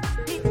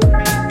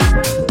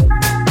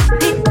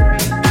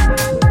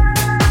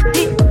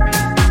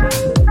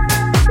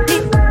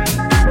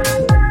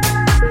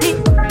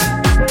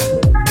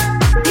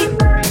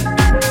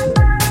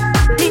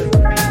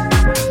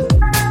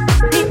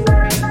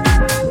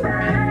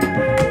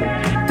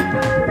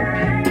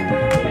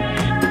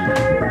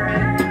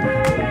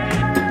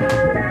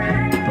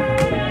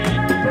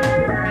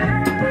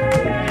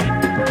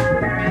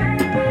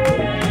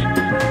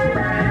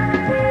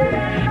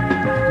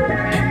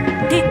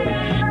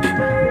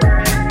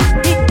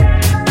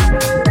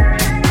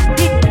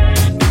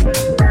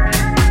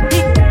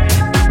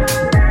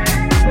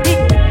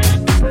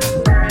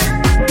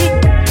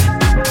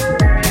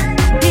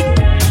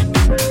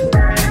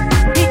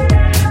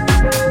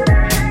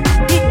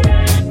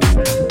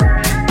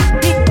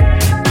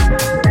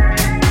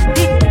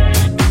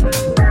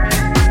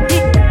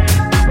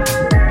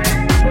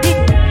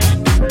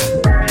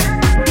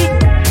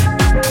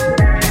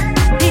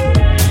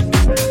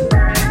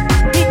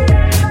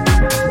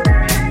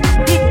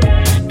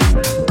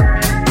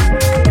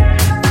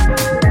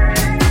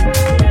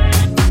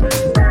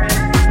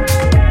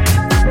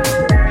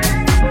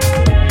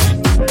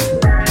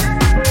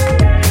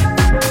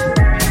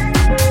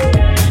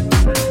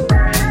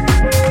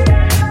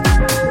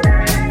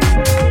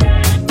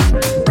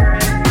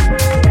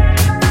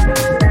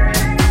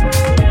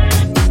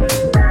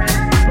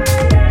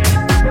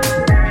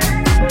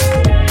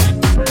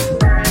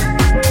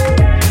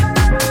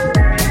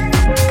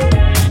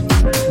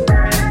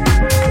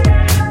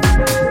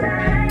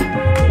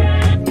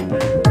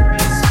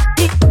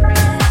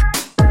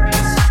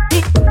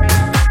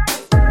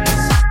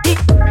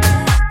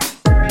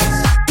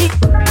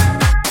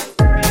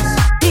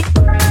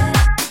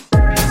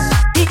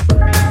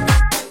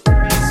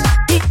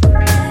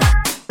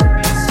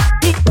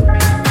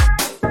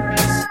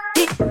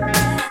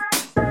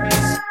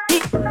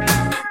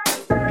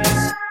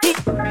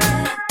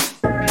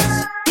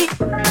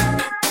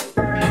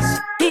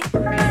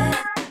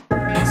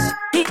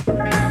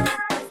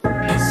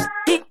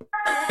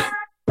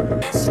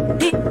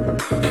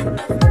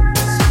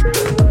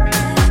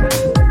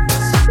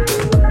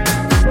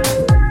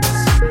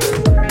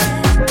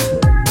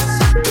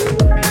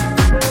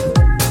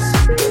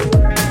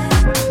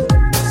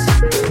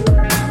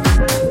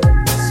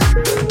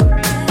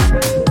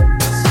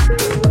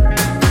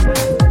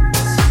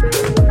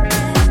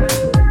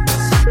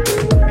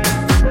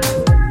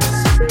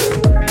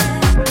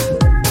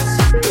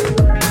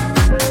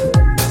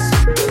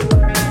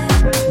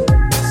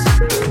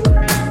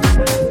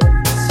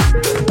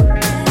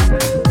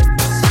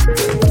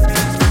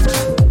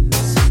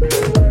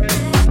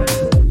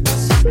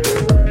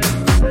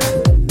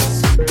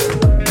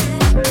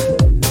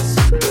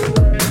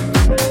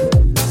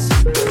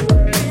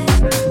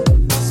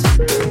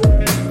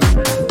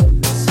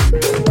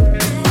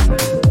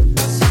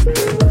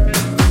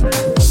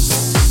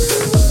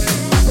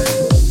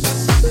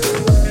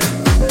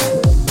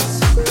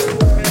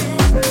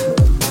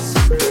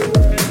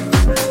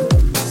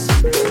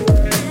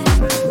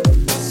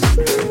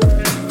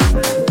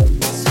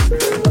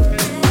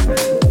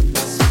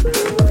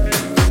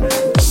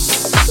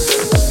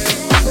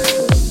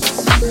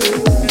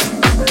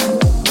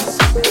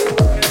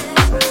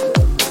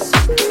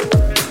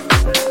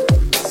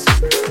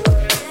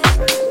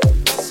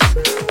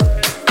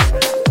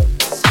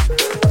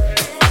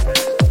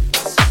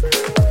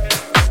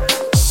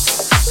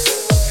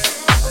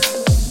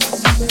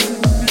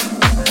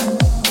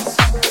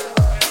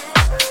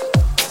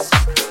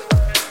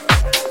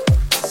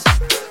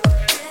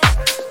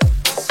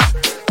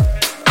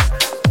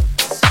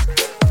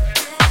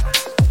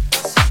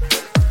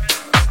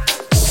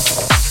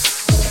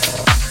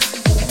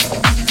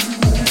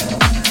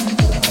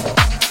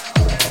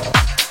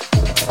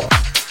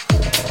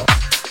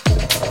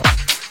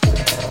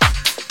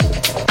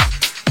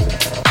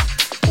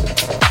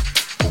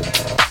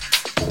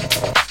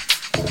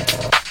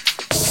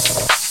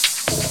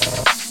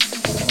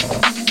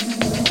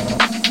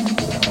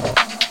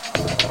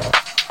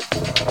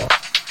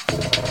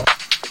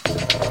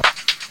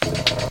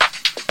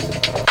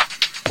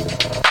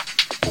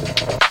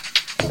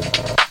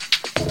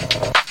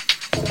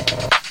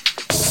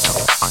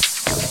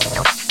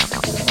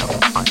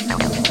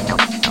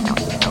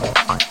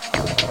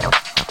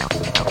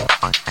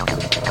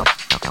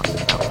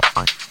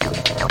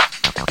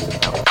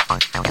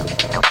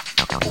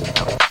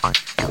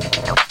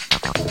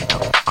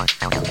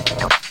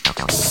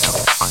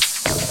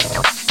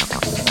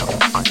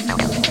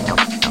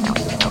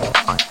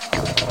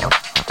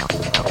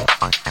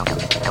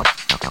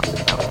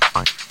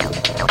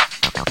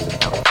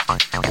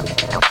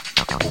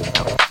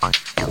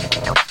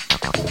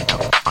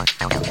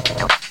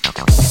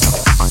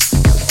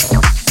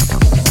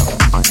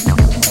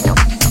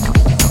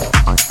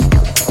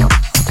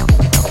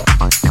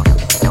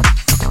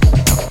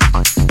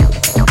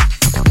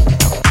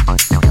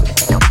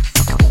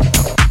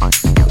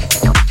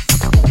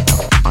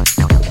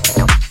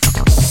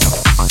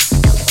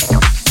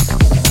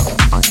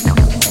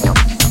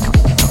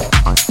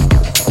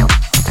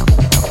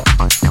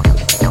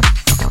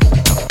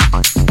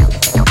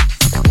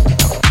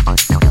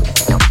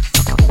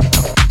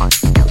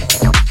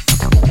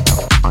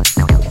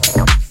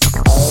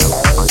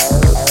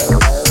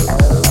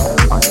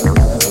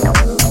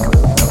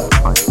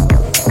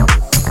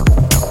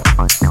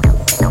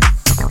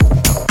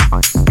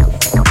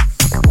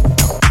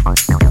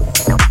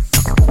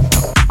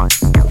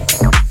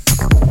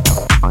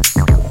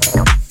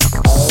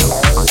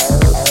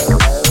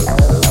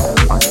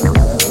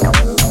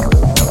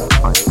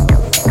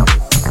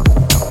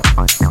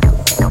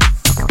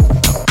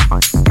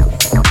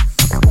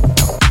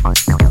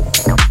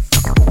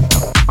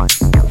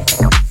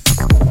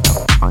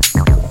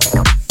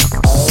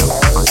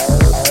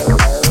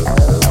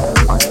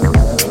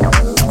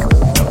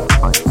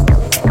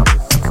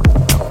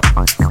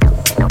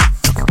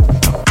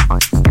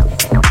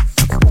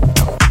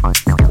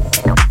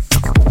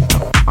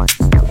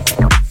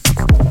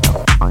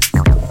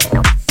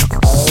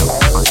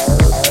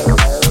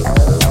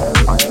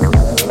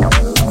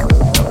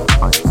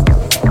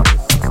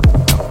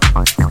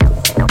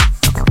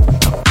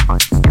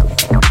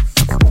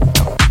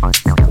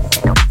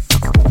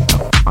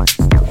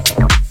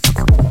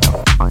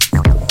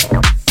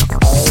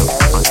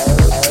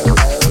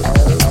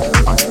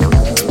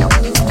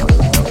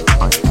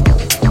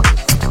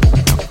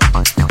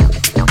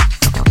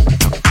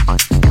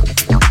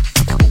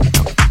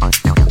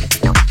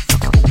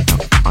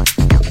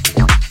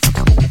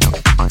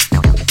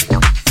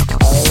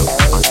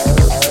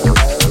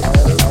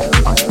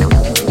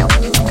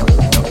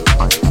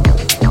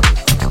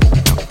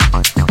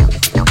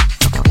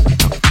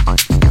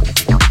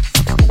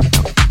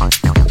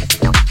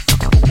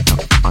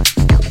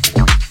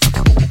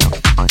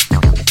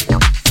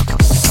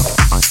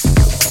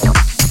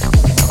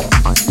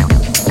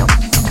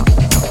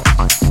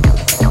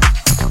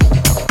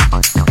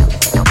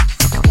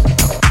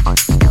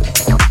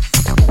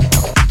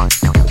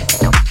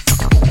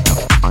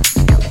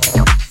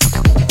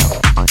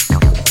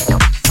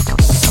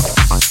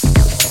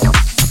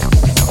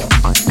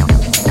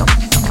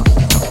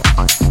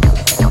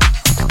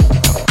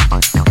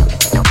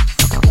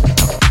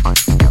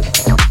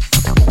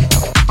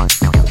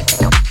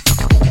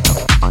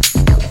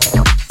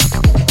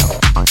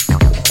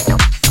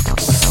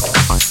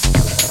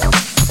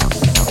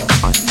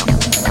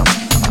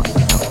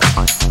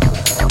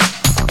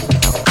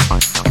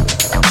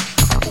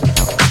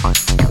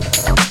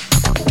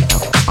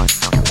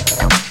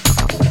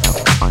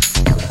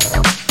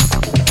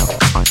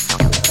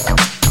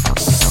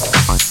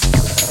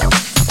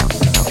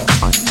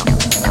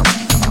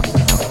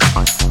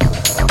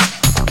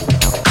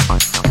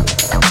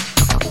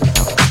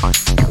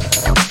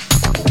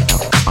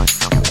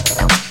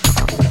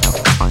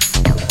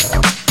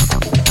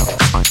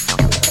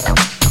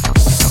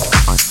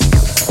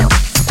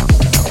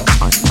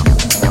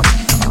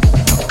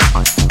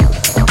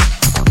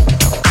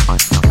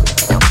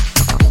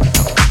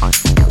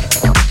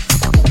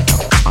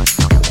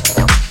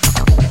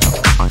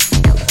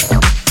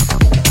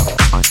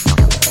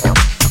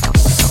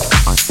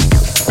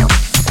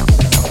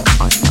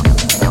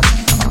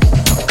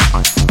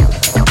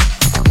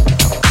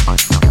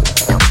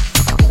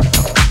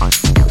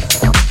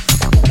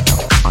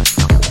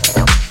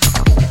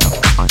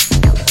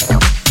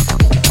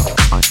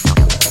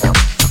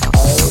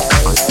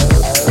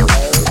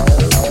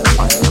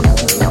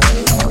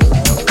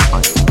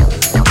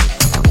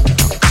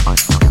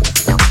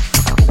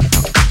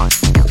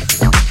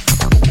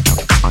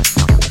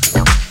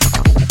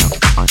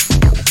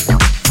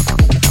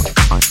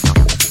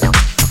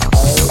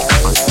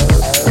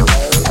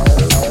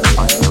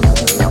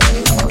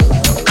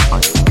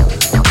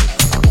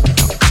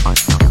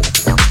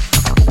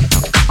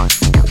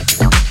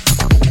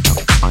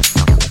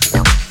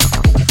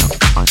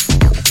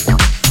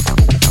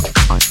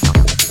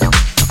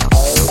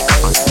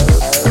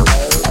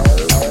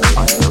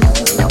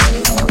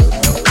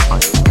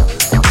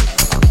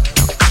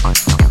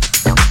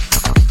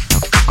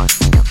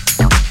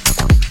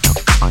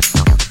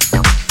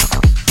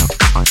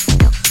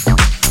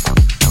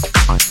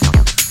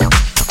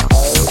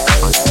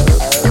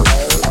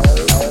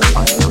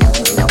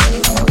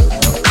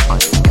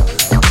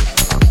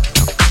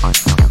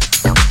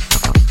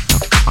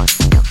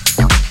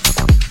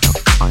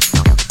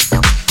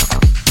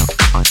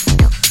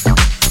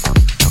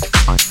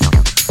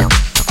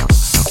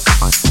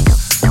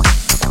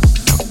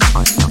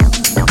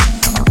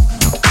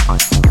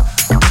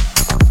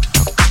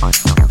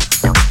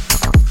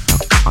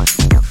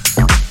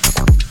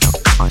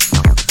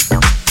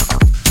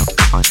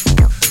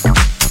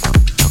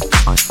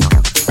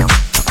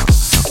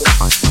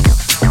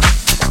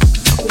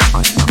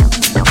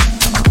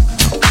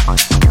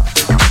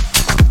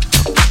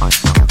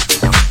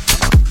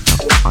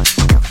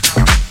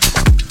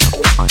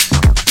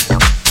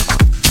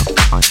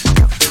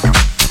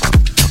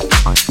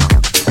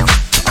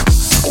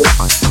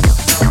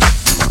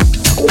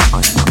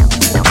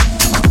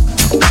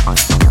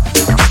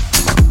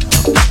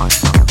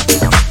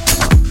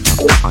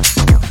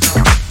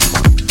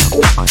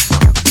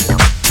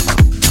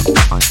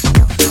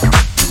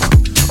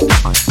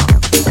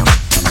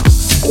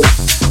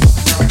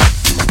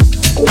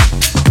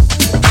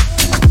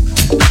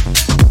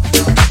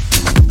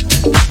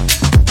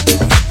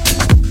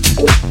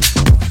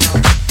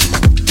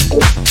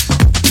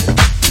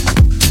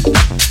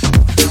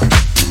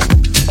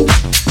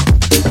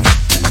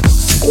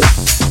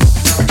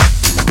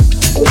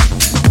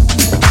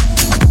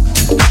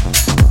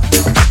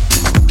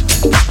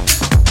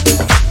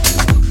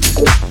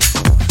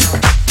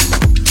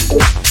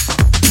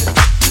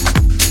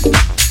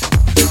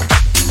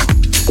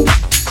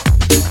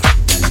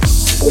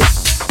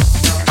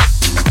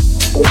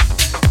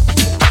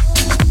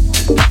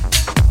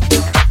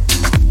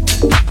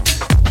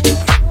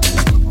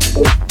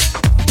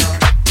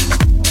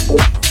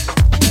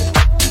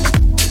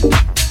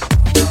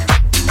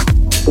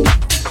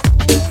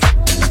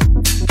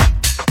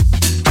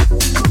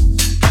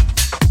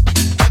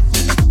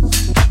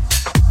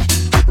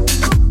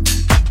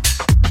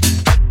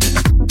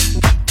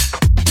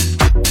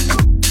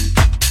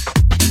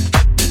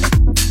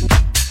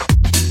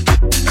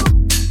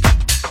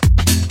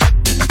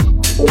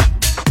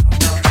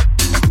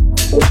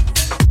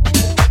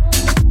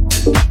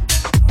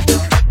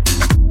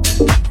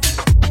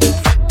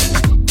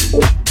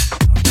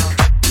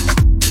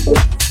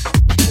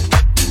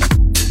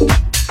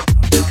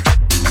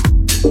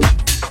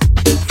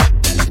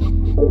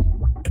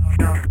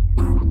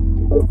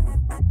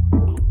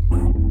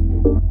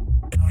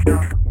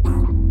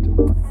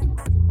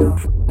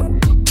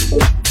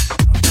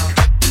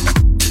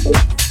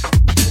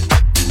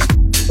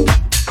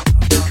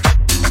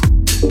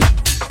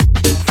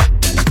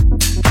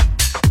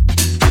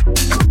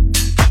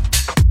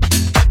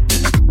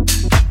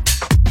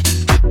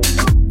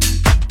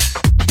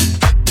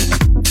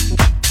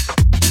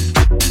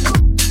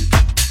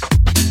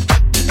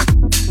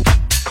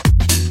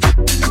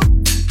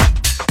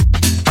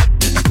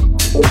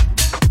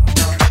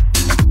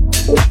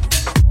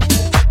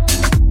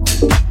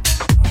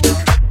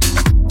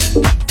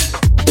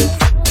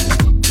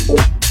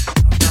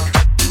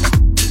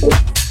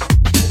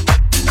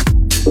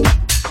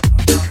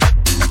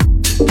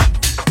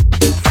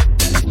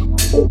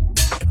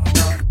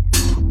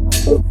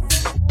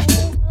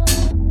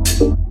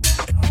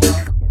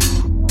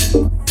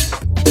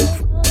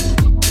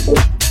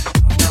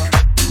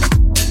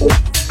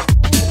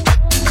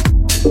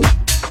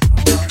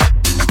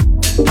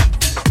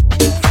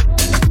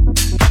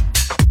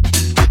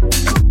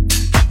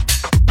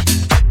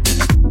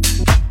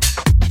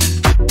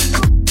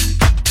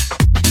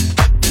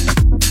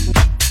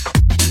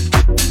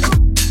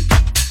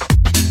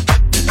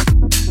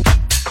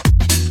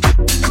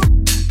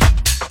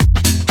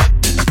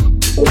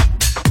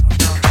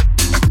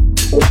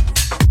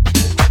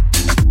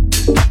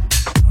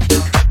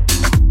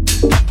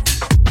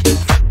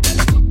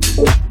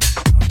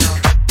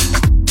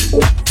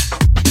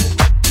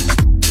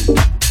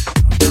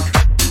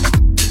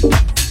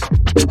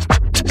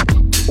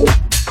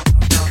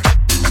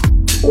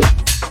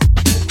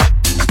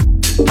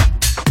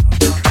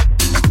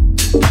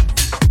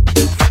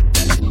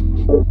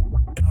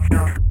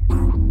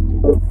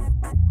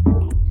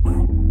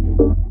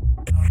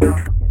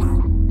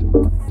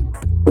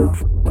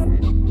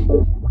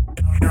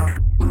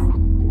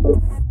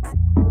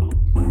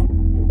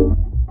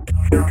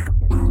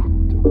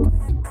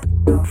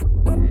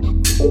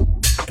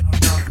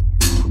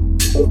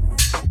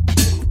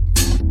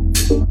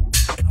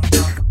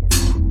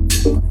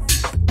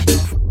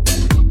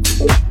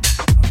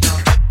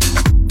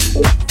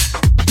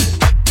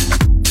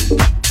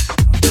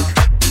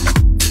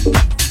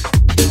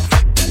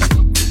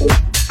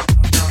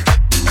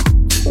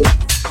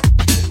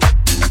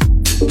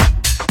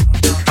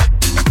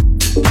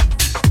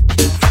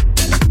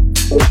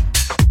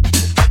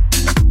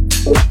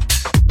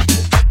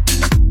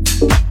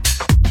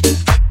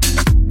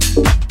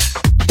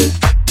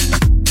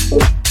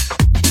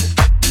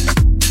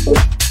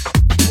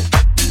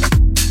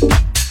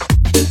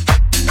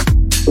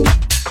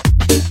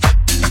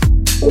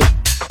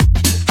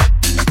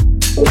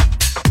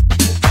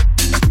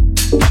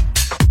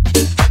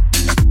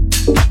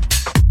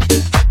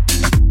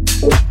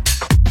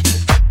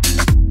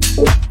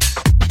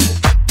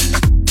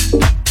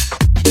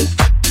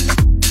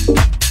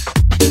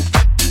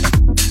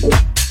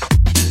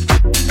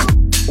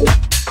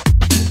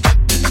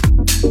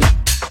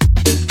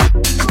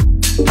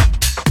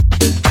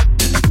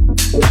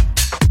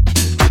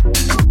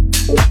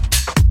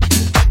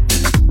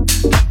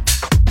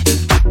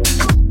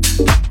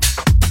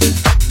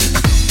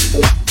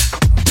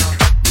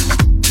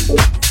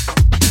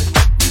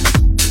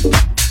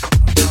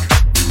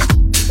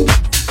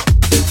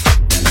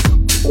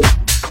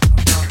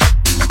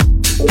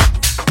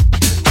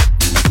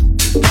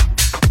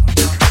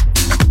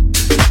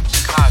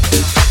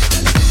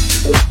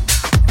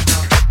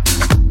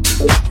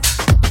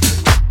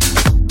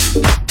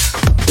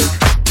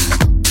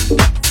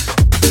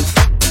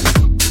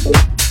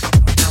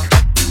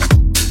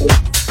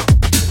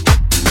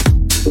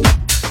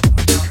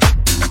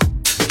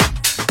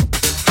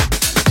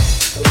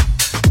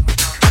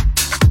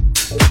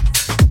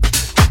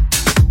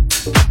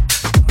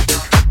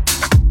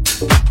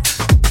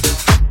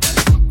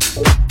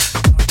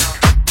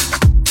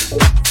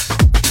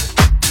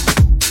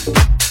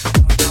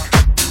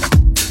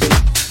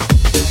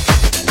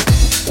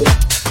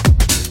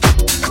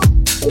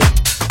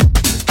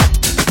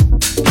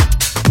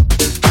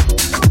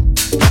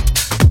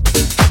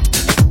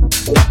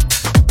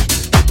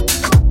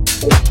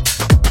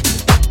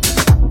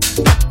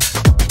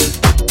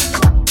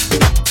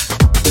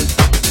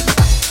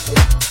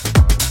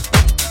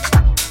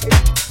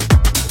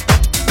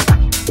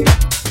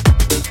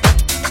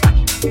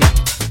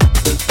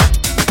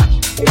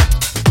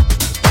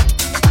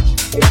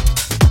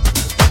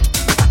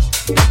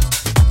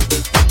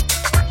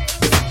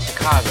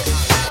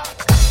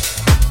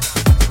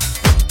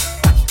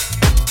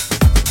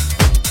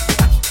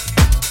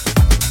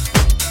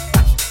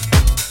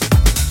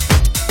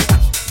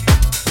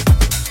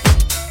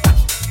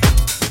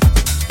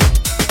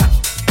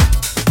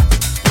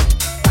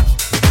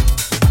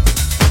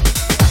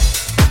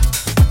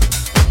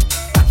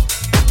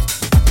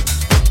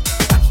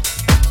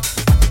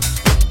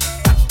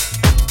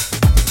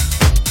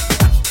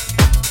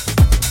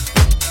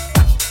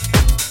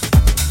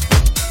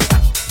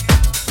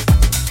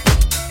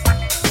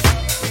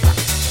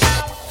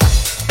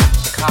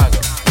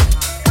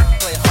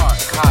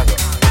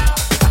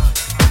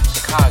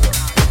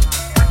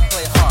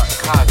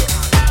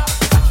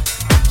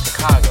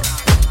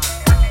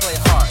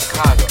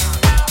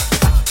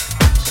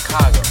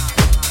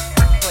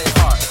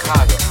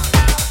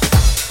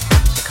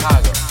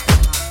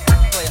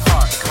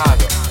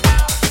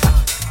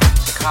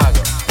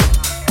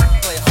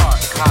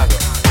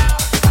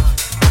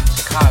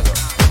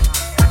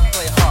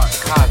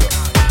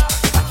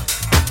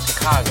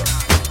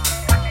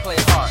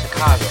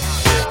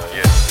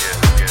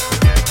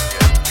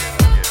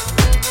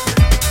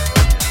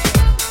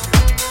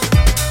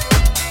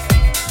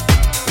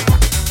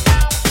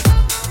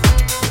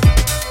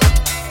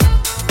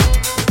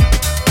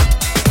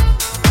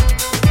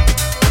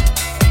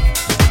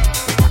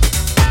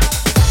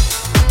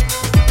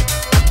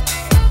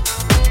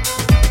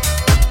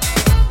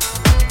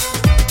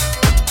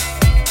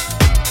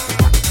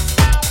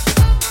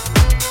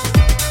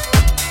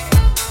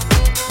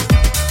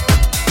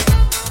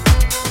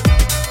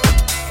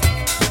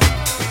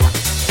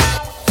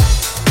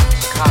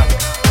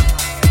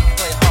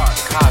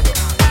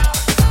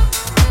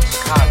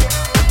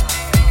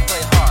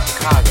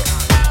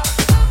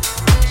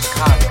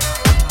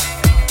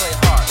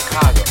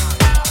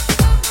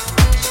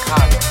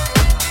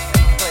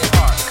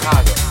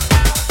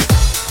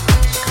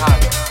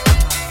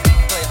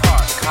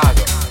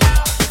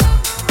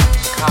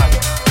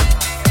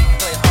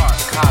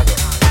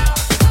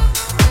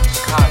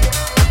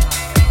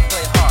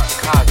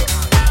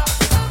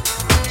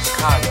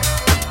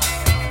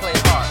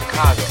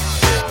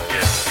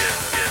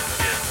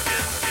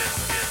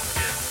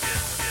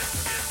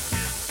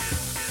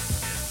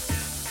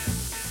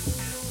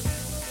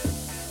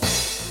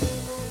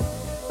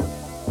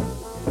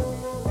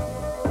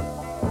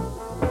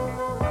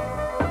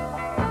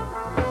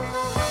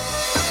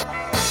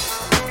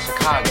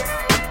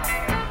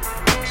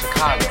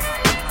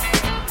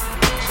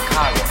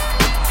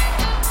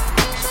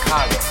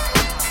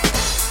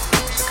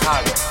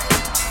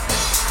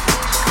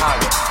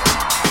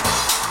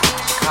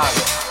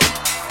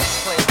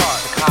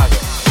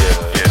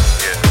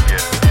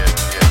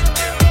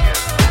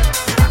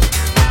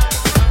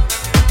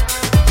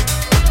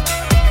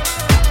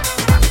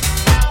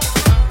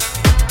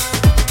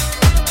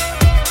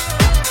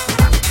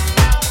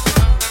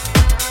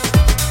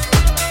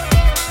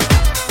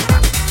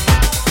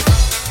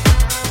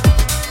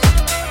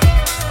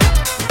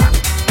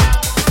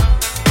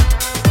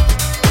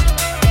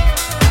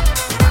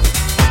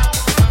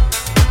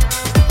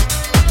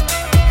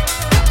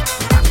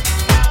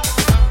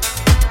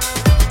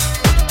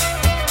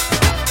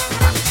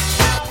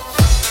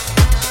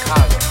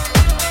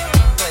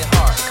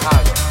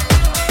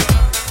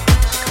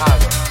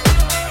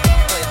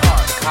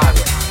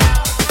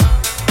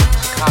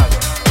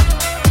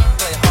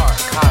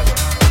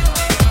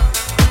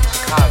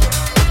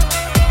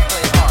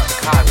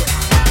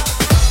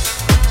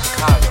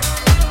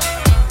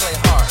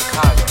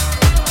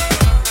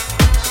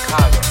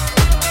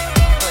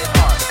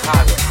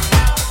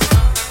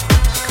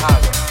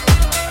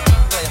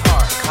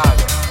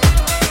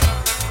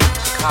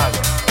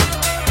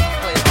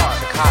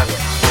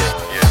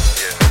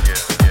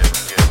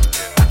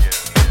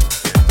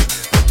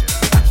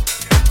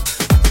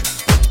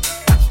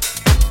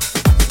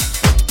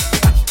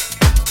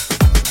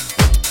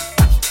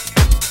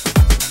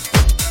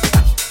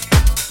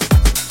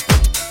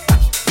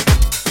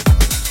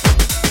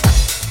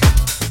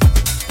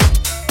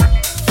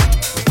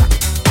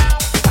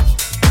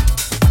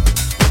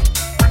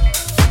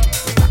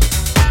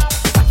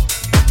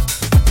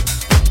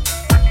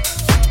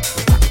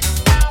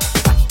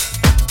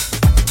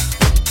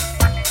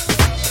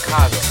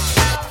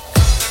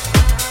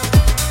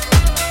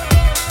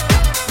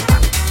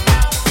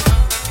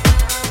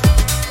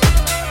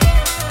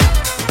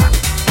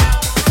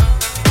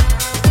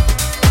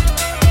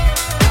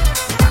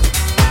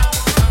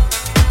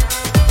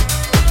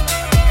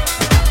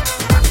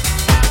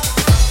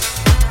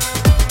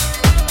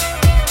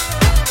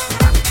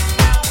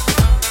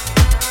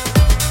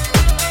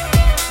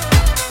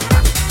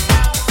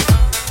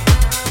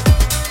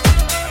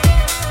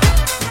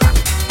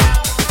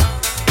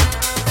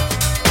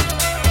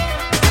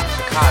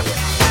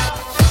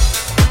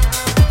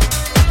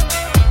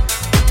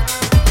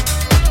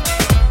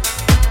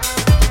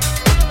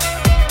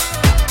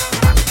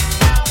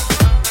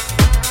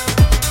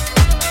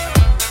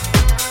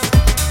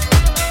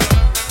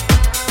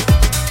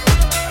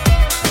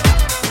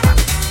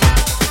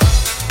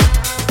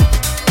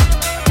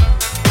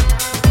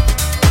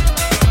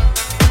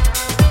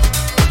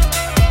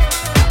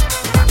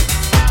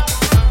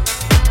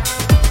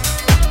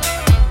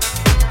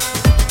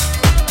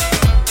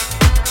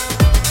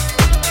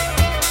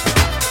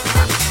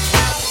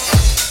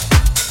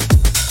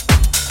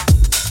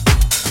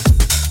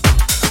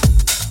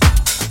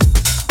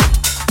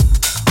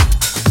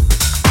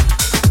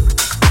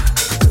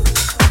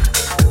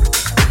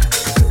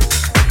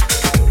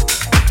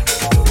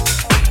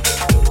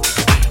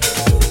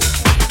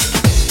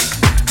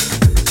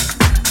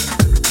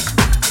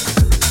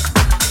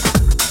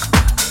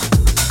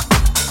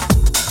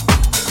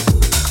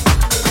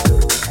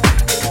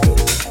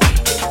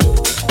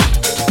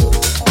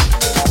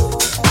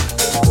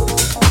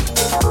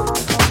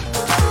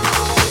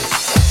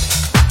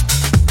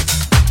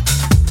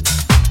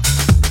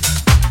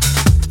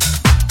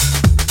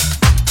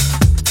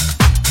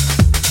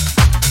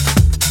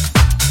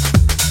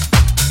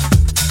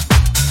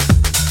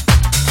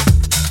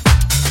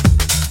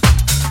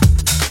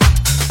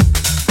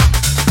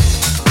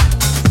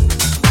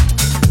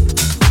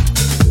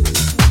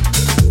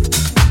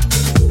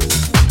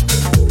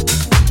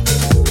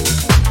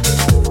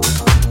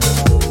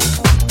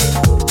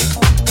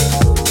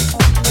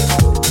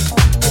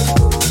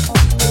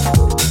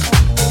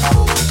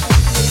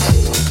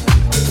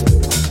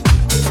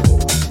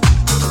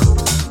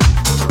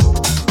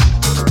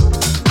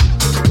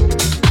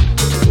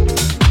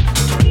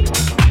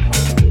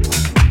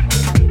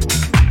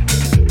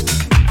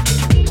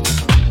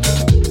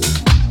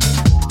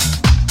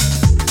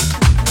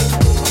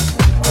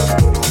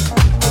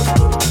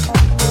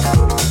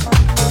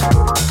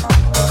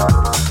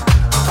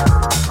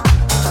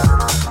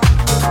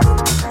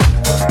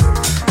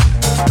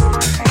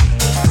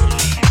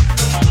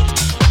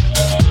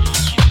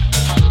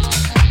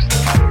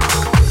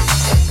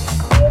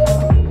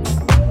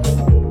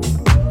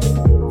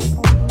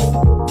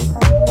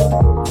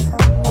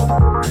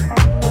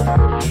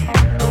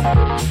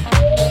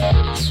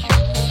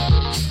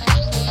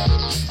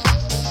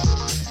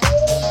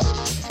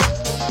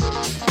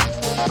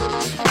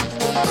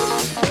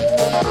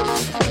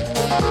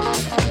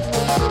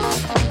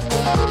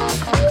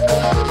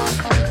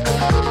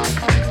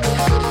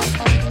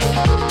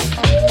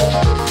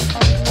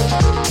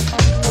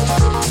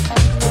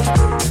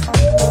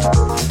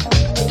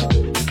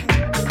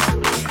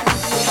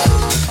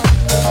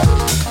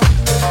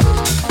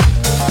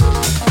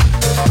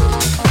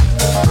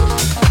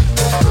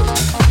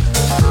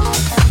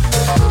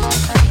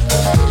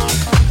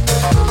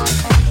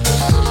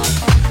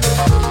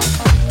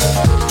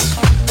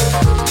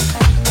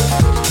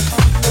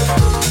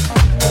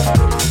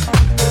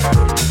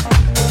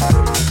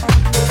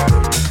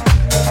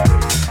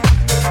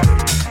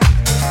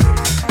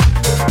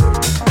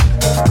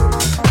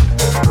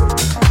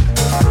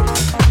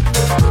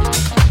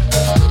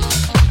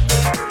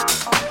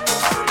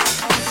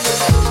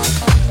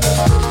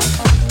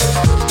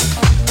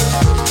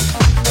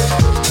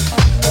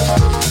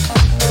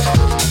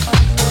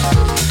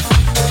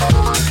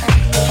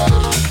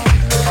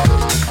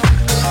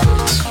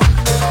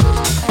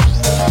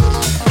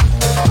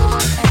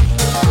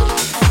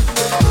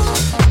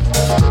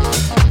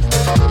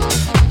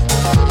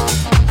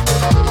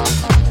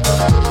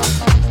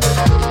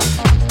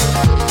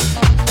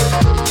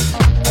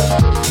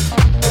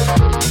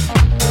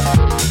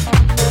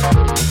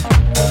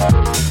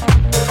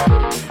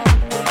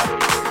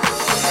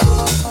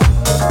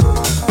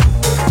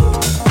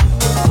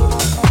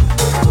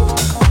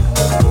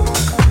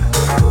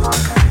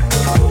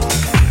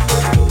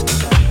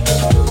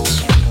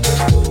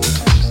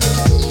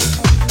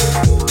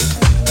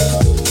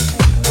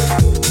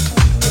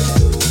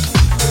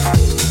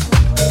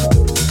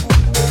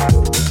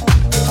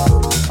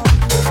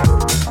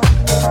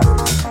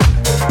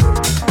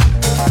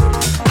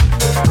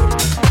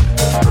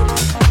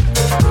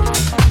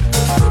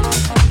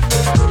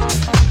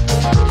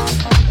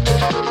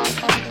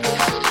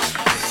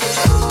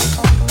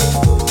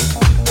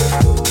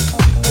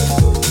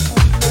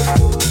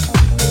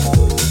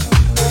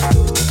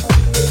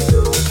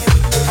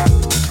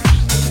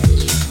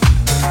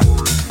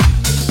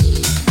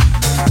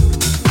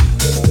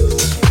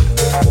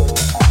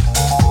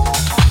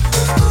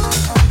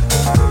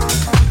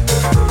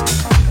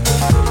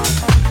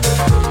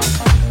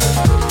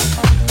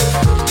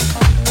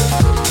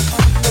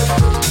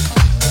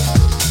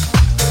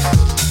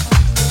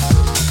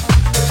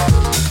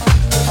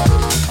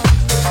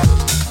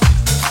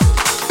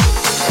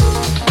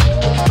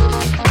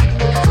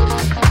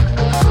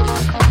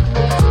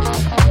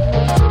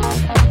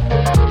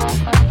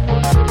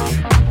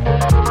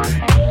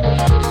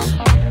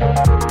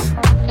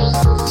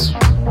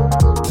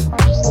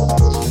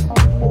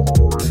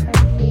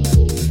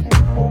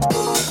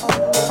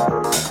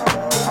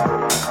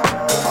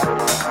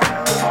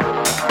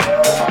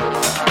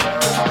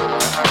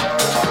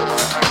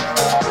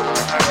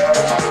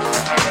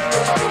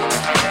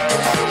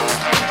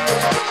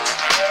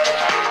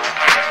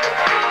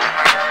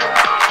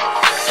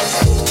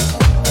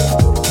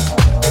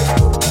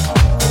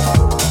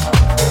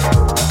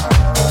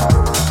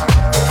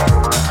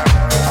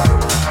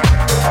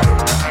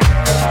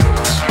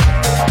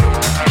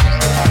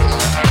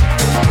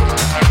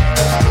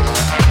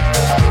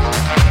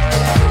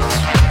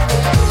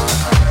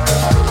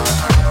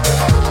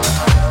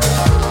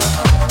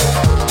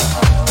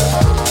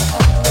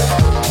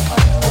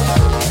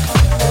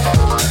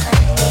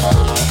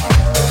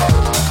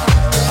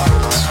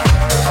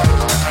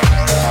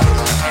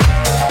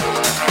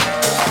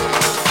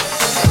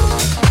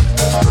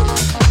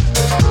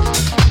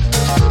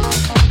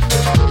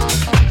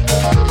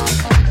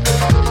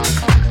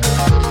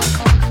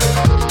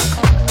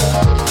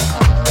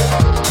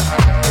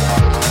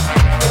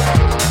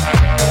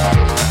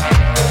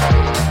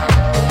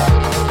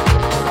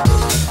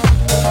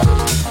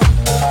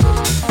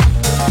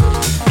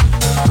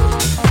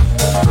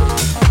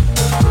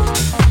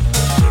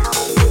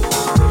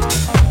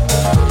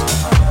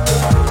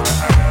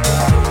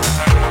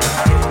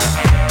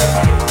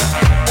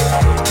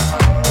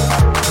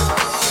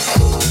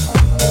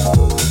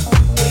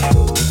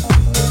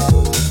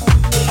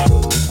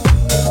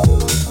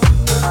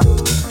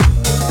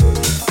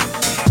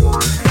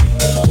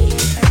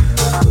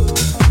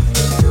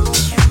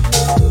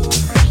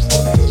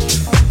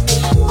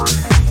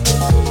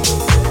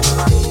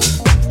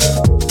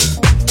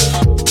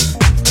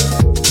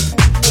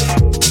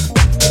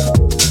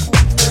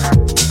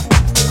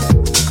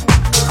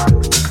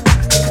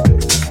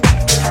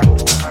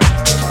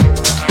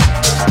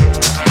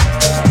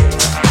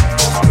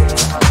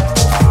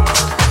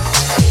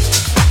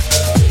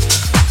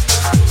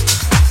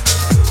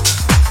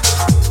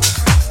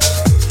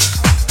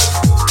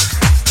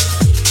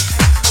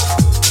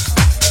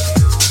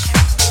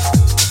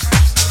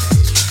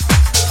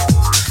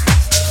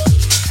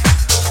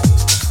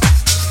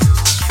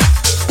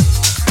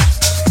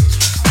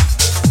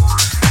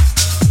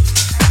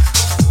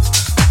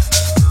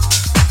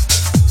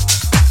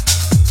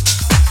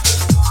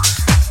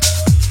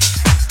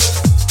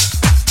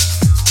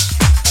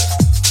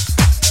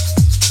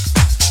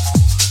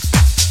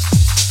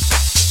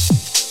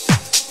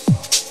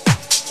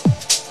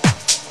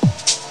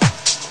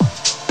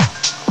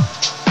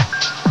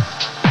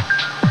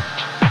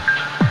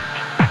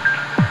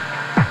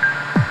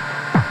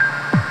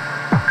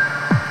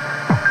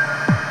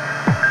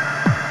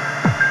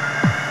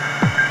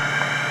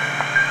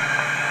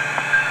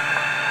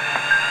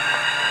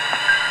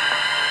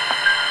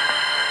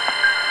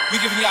 We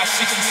giving y'all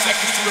 60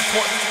 seconds to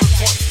report.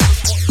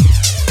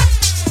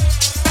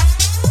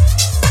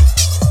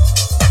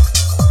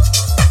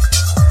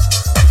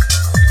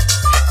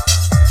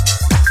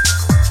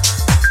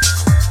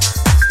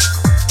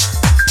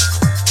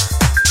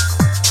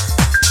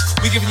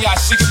 We giving y'all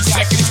 60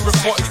 seconds to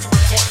report.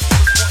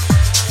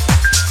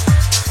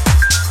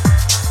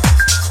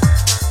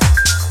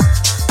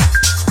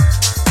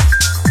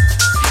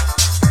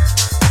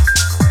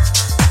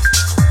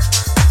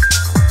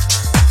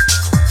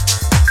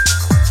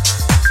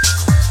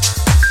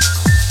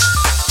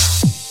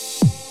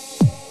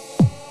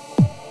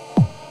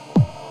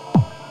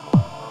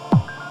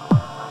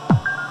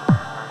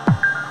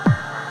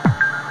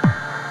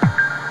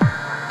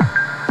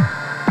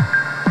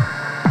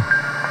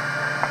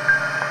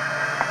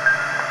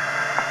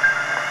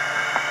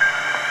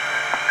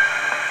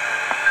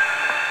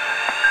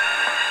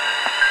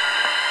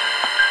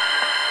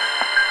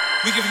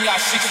 We giving y'all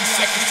 60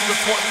 seconds to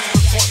report.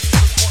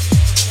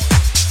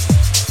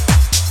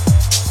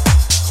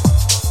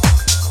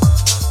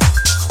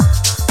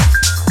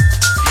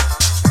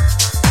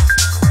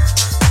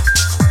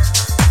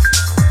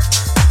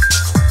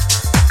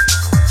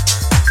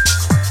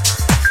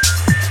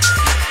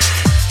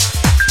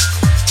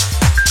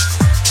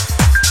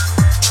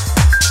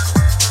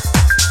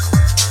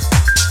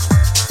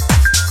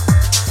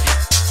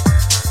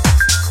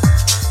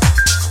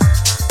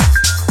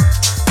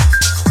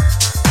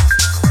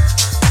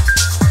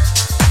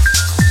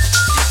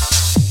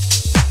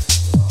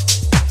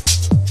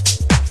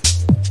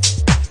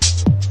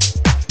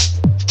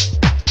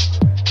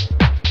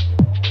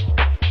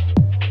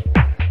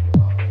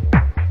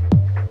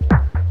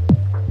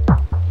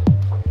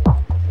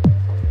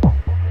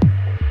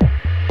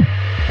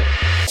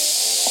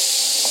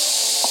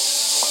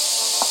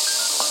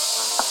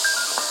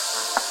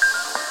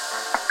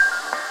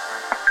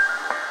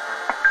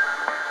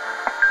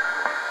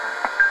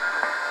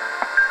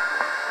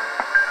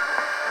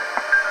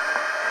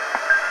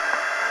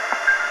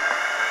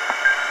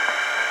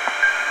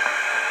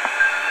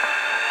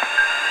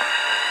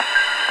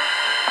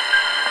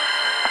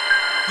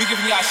 We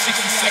giving y'all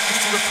 60 seconds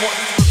to report.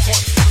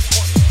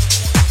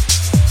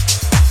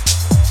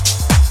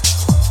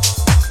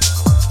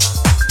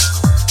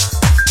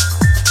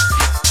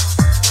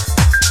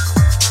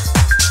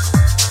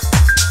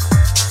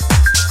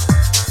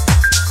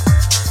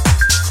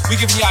 We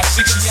giving y'all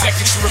 60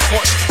 seconds to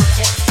report.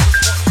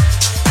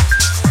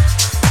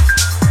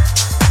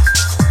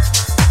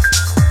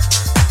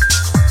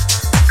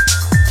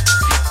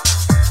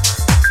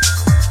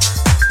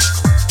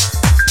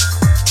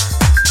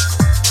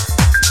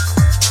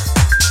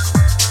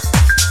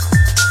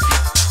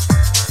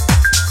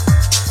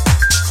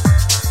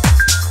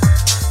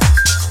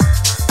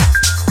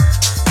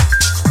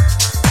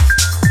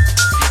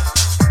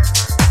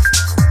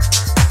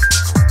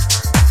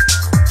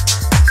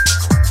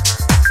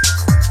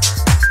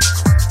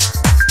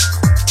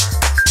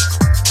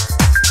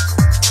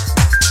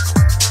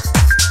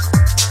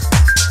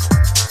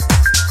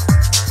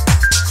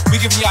 We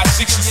giving y'all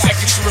 60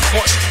 seconds to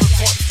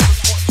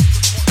report.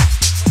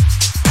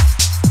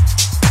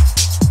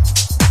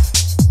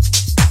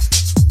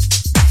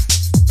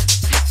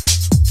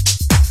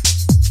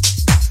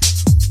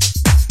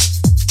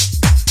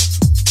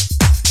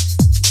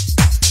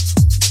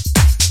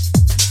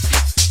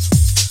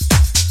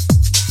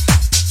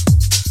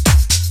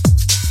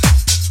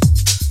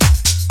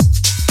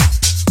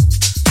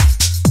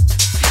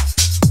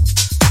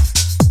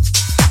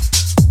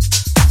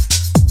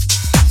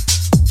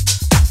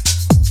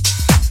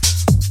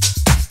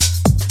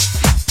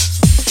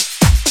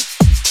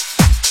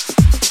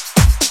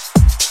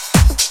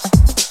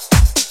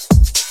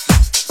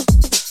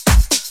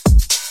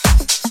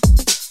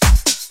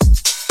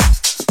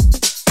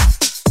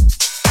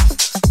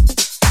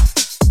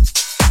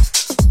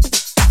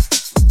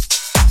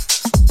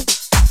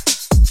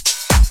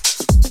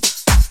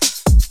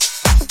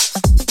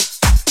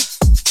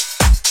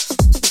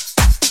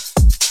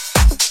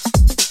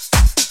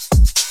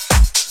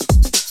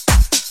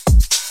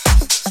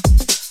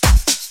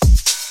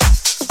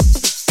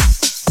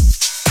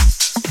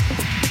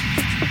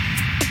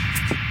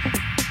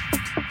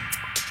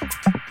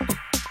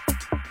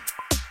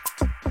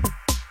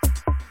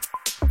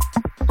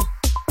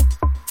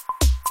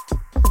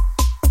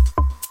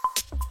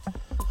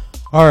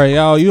 All right,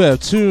 y'all, you have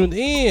tuned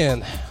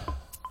in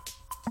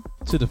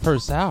to the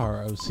first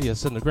hour of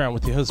CS Underground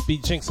with your host,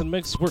 B.Jinx and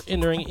Mix. We're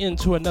entering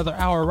into another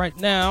hour right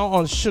now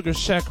on Sugar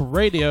Shack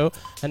Radio,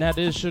 and that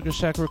is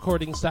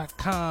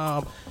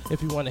sugarShackRecordings.com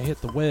if you want to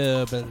hit the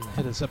web and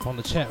hit us up on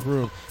the chat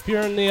room. If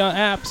you're in the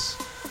apps,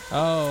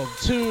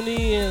 tune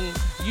in,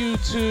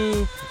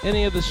 YouTube,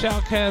 any of the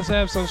Shoutcast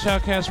apps on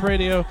Shoutcast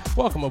Radio,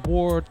 welcome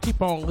aboard.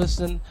 Keep on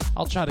listening.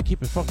 I'll try to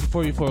keep it funky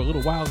for you for a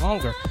little while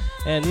longer.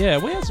 And yeah,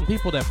 we had some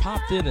people that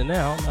popped in and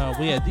out.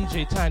 We had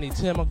DJ Tiny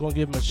Tim. I'm going to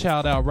give him a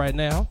shout out right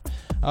now.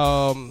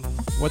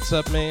 What's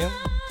up, man?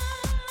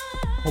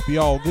 Hope you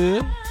all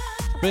good.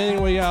 But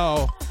anyway,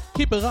 y'all,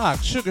 keep it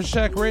locked. Sugar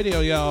Shack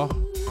Radio, y'all.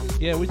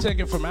 Yeah, we take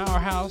it from our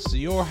house to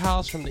your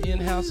house, from the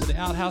in-house to the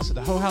outhouse to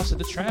the whole house to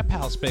the trap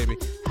house, baby.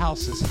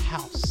 House is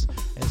house.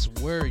 It's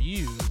where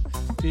you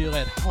feel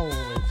at home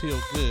and feel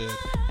good.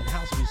 And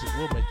house music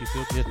will make you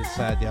feel good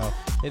inside, y'all.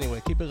 Anyway,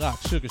 keep it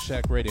locked. Sugar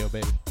Shack Radio,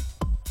 baby.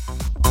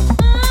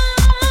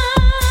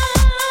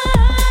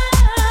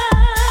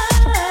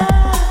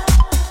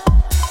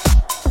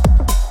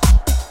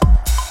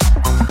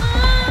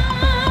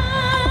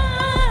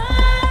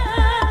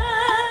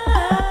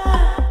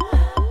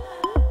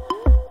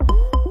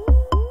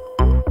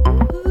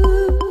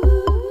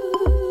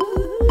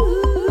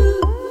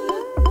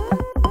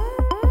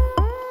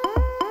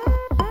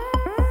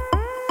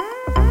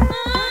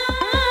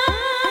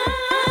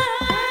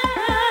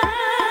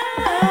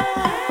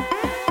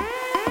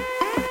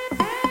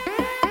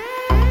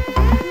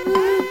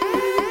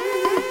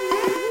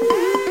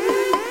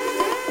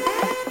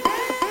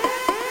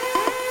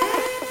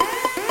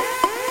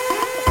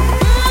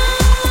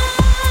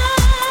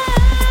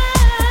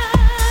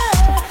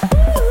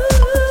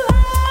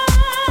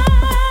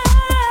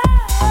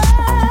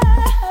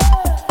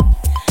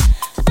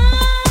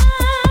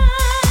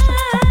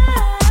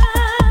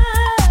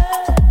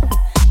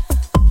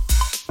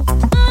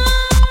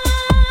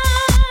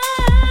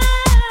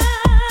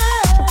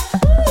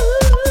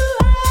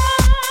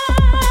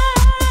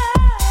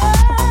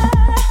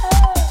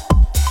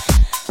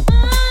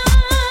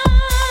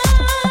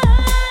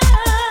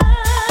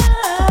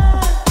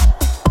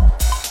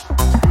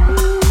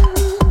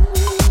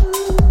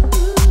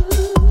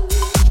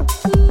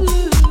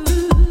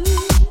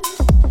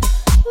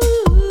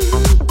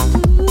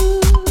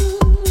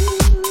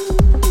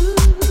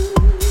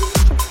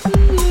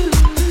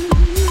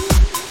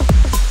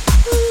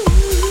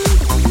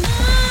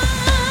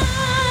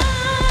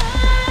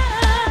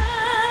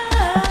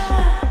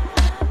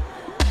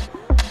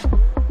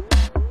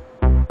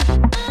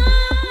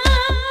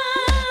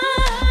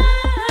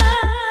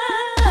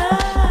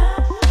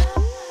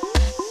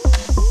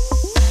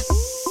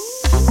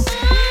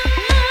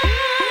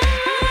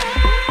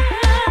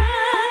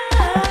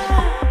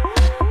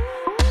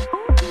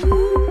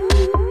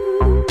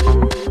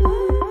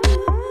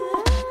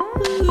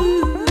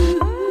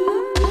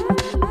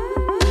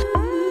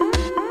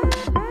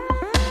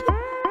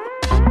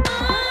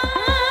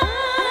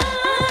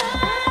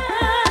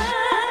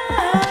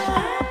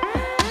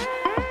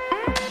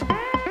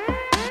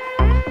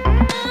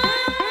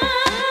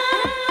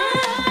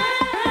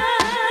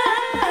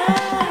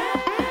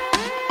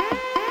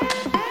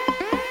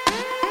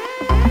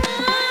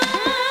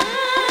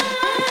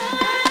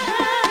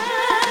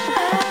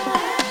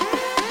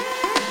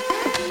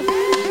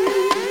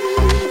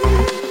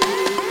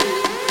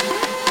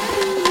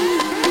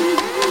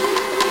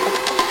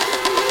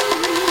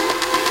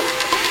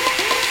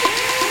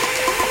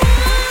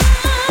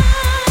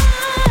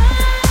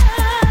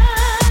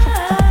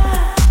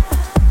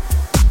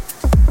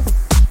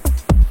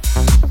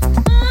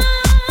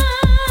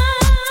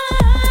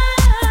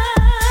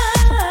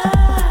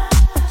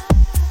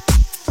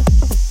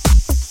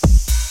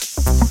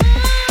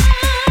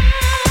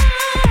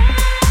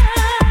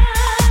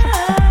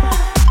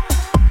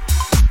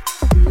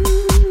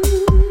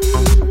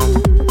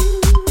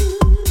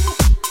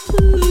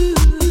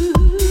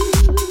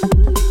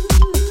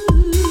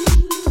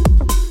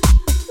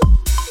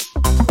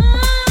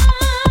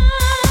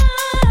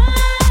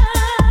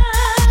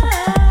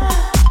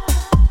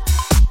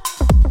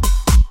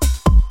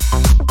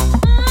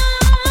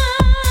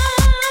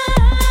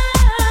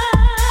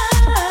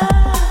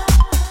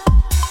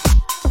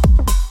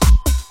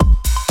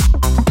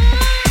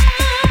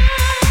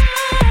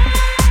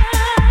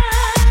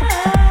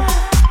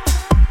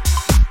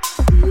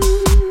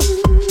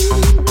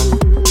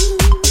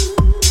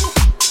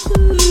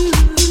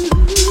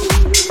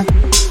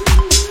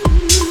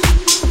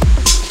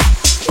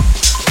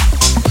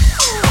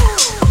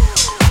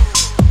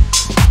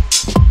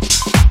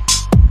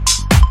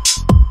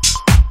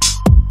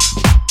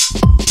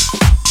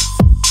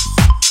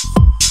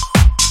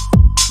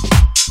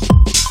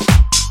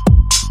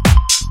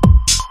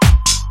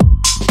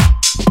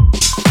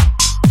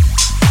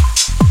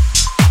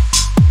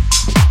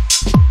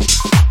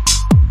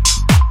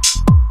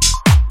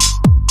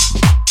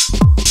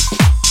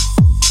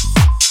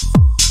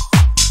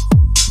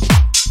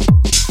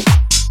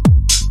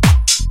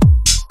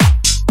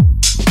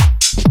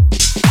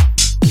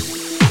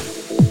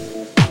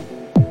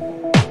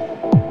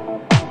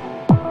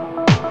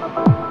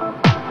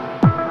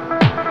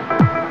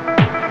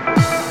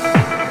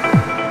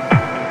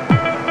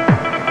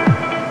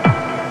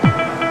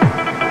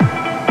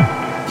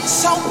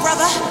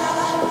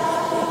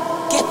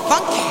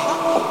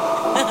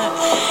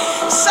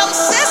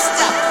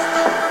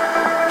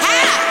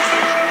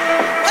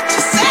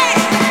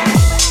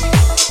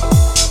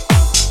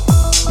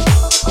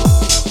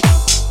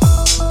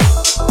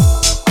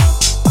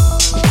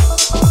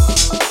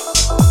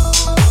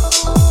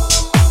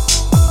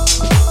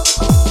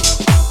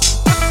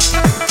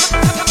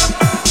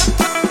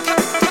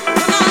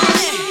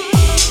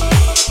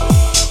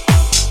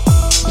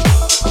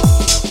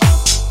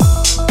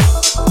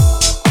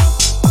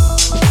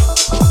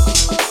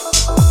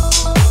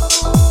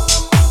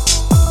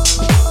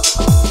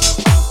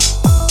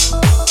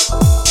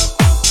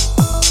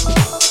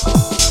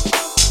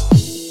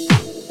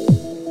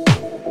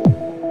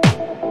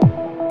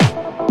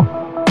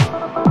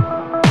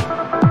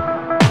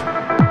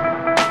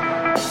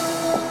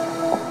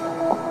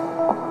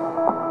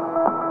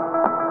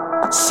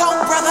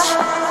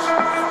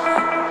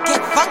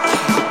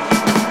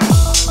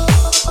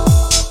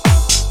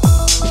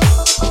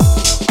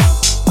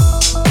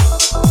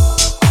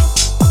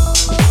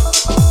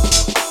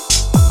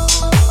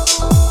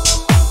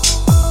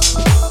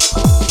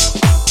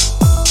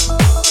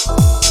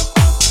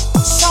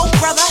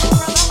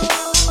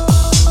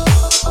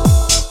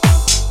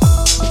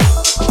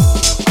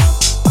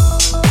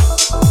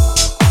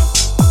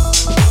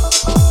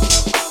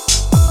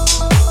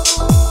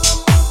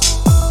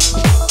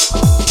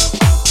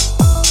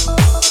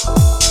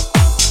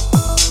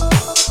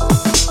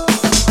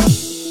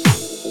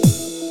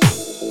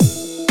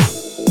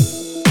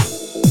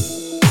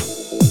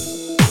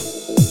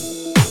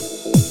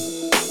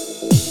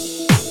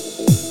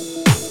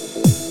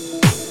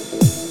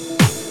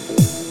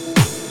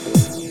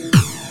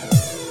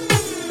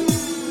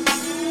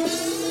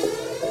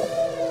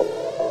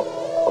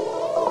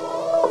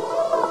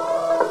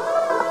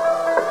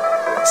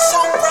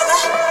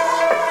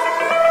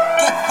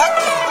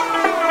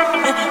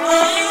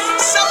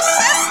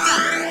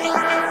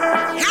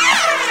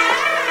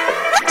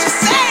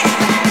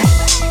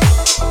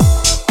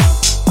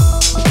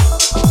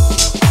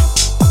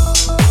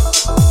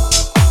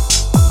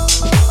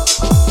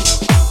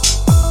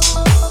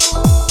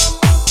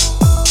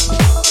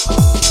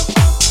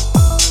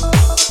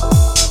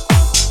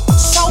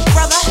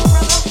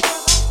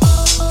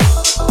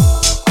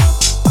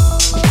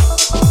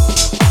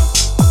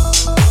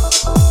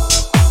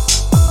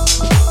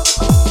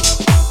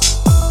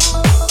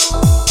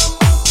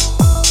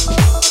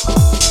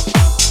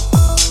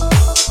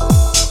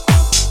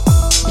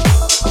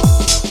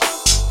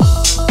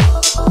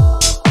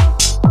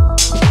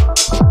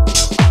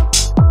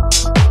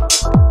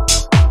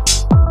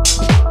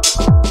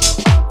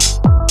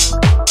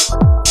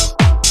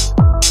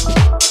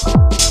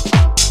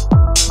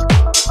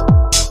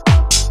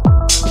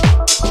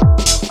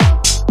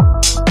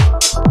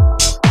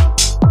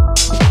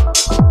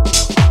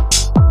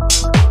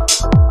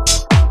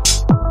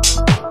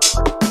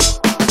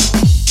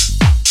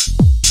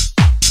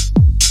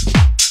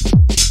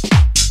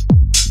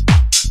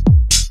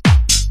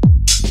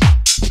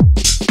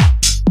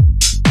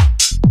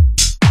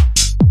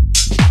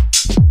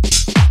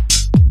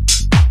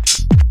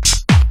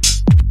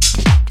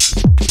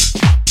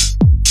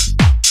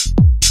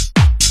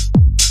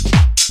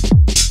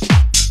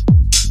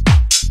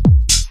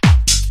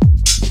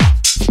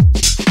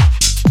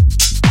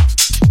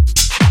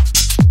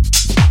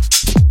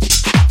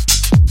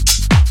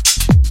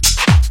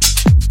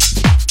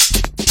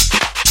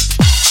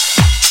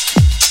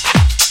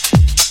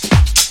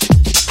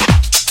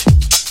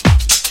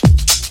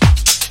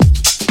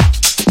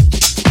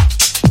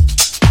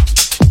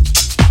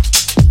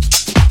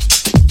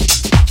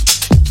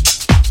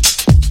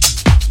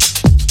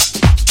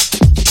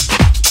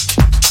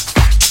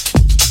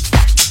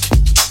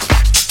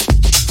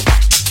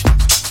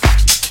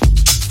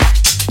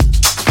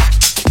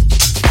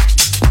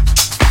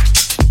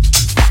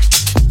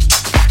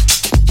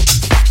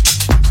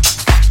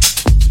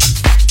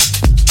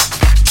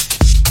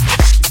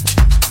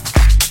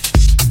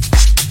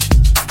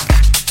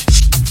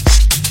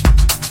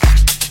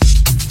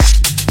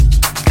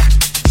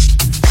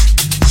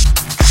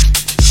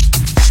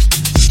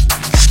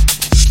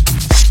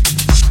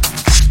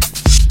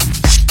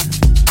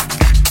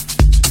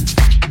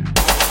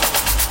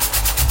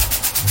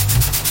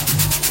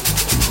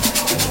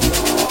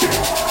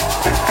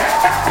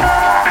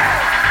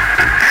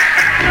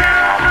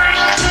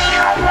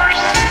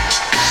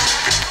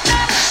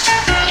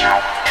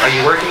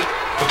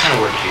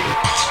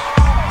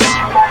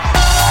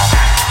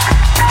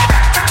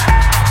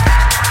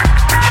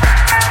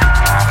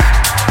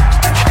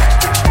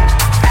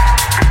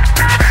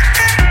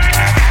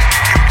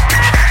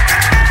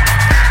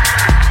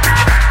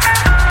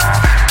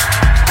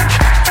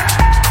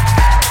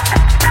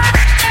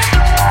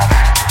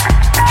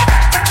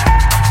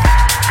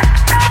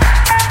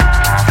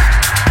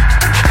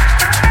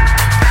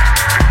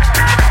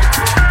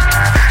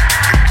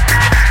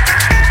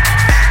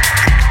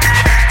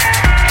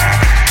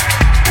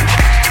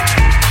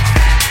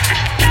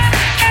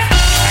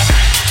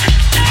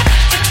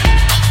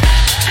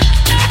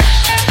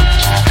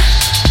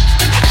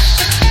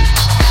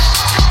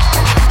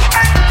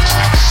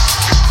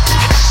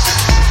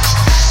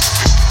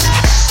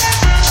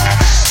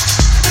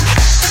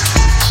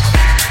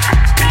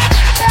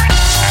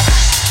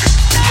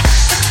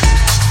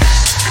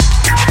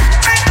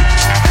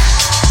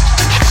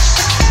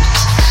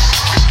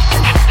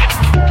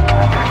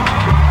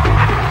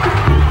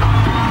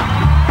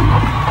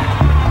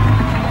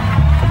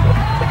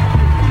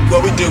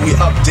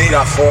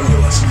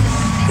 formulas.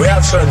 We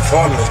have certain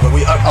formulas, but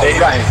we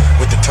update it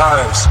with the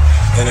times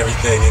and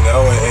everything, you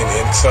know.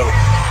 And so,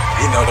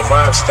 you know, the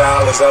rhyme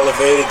style is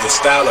elevated, the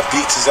style of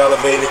beats is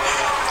elevated,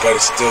 but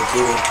it's still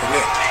good and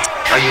connect.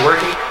 Are you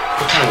working?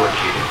 What kind of work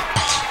do you do?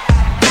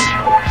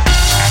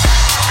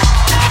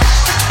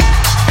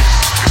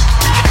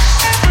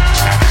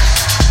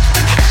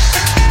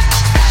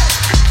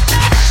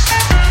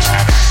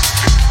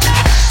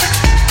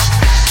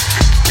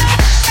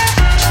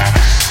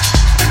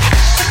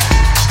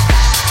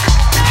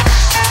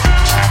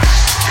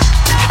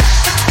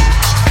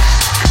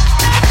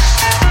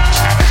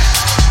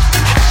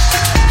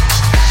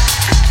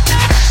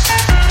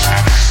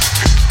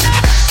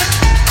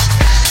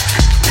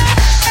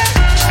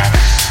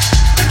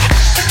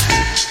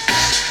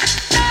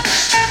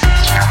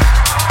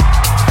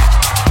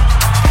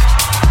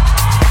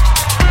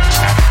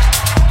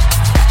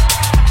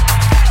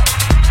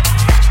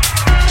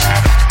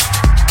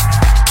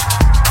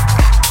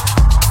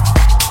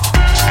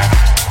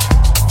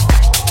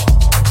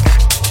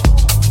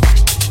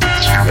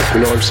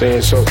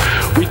 Saying so,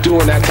 we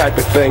doing that type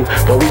of thing,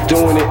 but we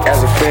doing it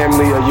as a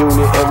family, a unit,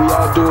 and we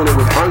all doing it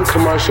with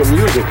uncommercial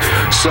music.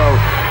 So,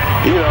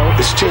 you know,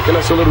 it's taking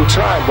us a little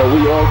time, but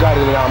we all got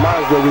it in our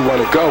minds where we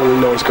want to go. We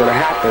know it's going to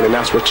happen, and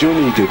that's what you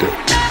need to do.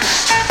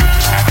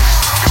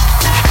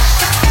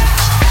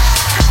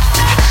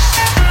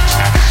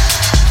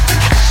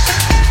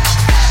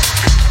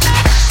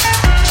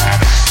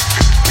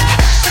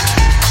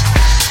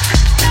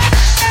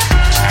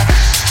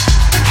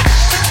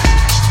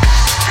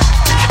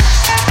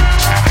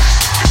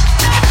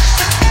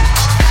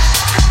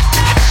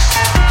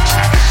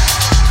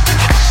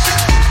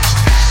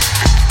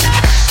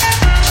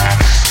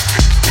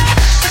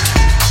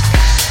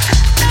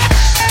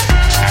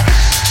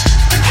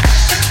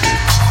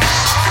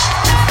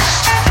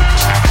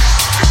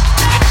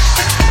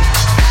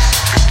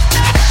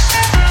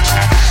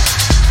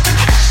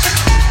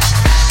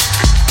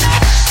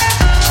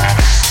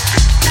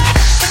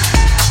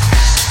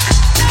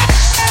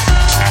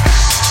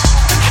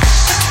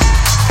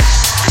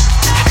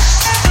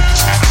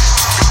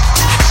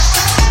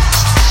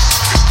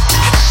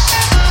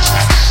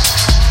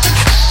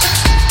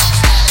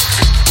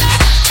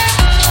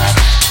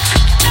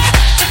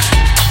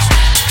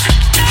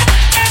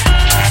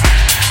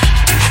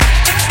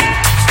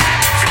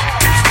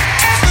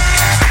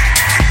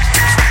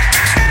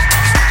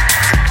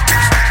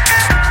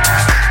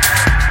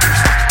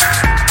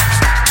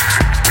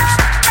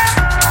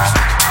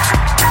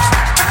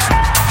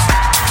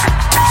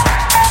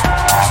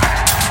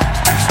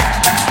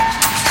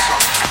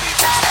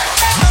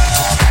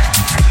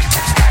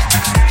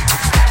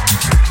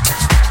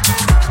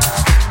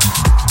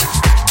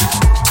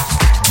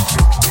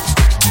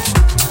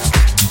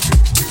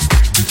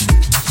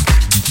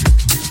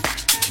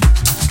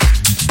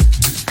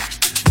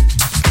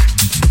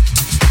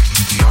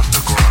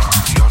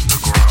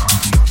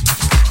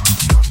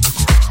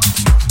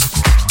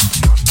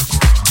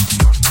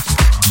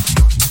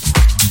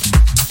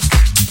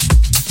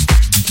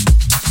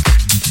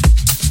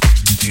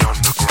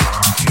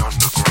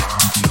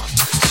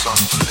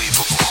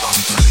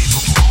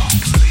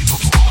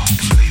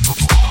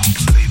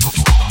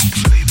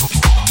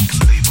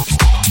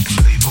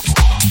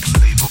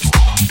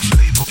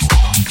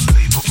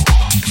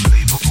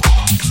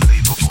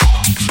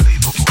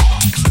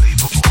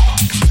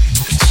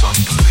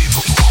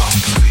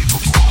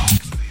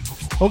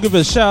 I'll give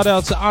a shout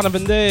out to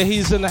Anavinde.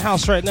 He's in the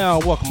house right now.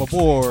 Welcome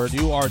aboard.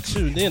 You are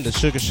tuned in to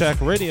Sugar Shack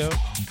Radio.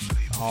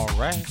 All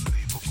right.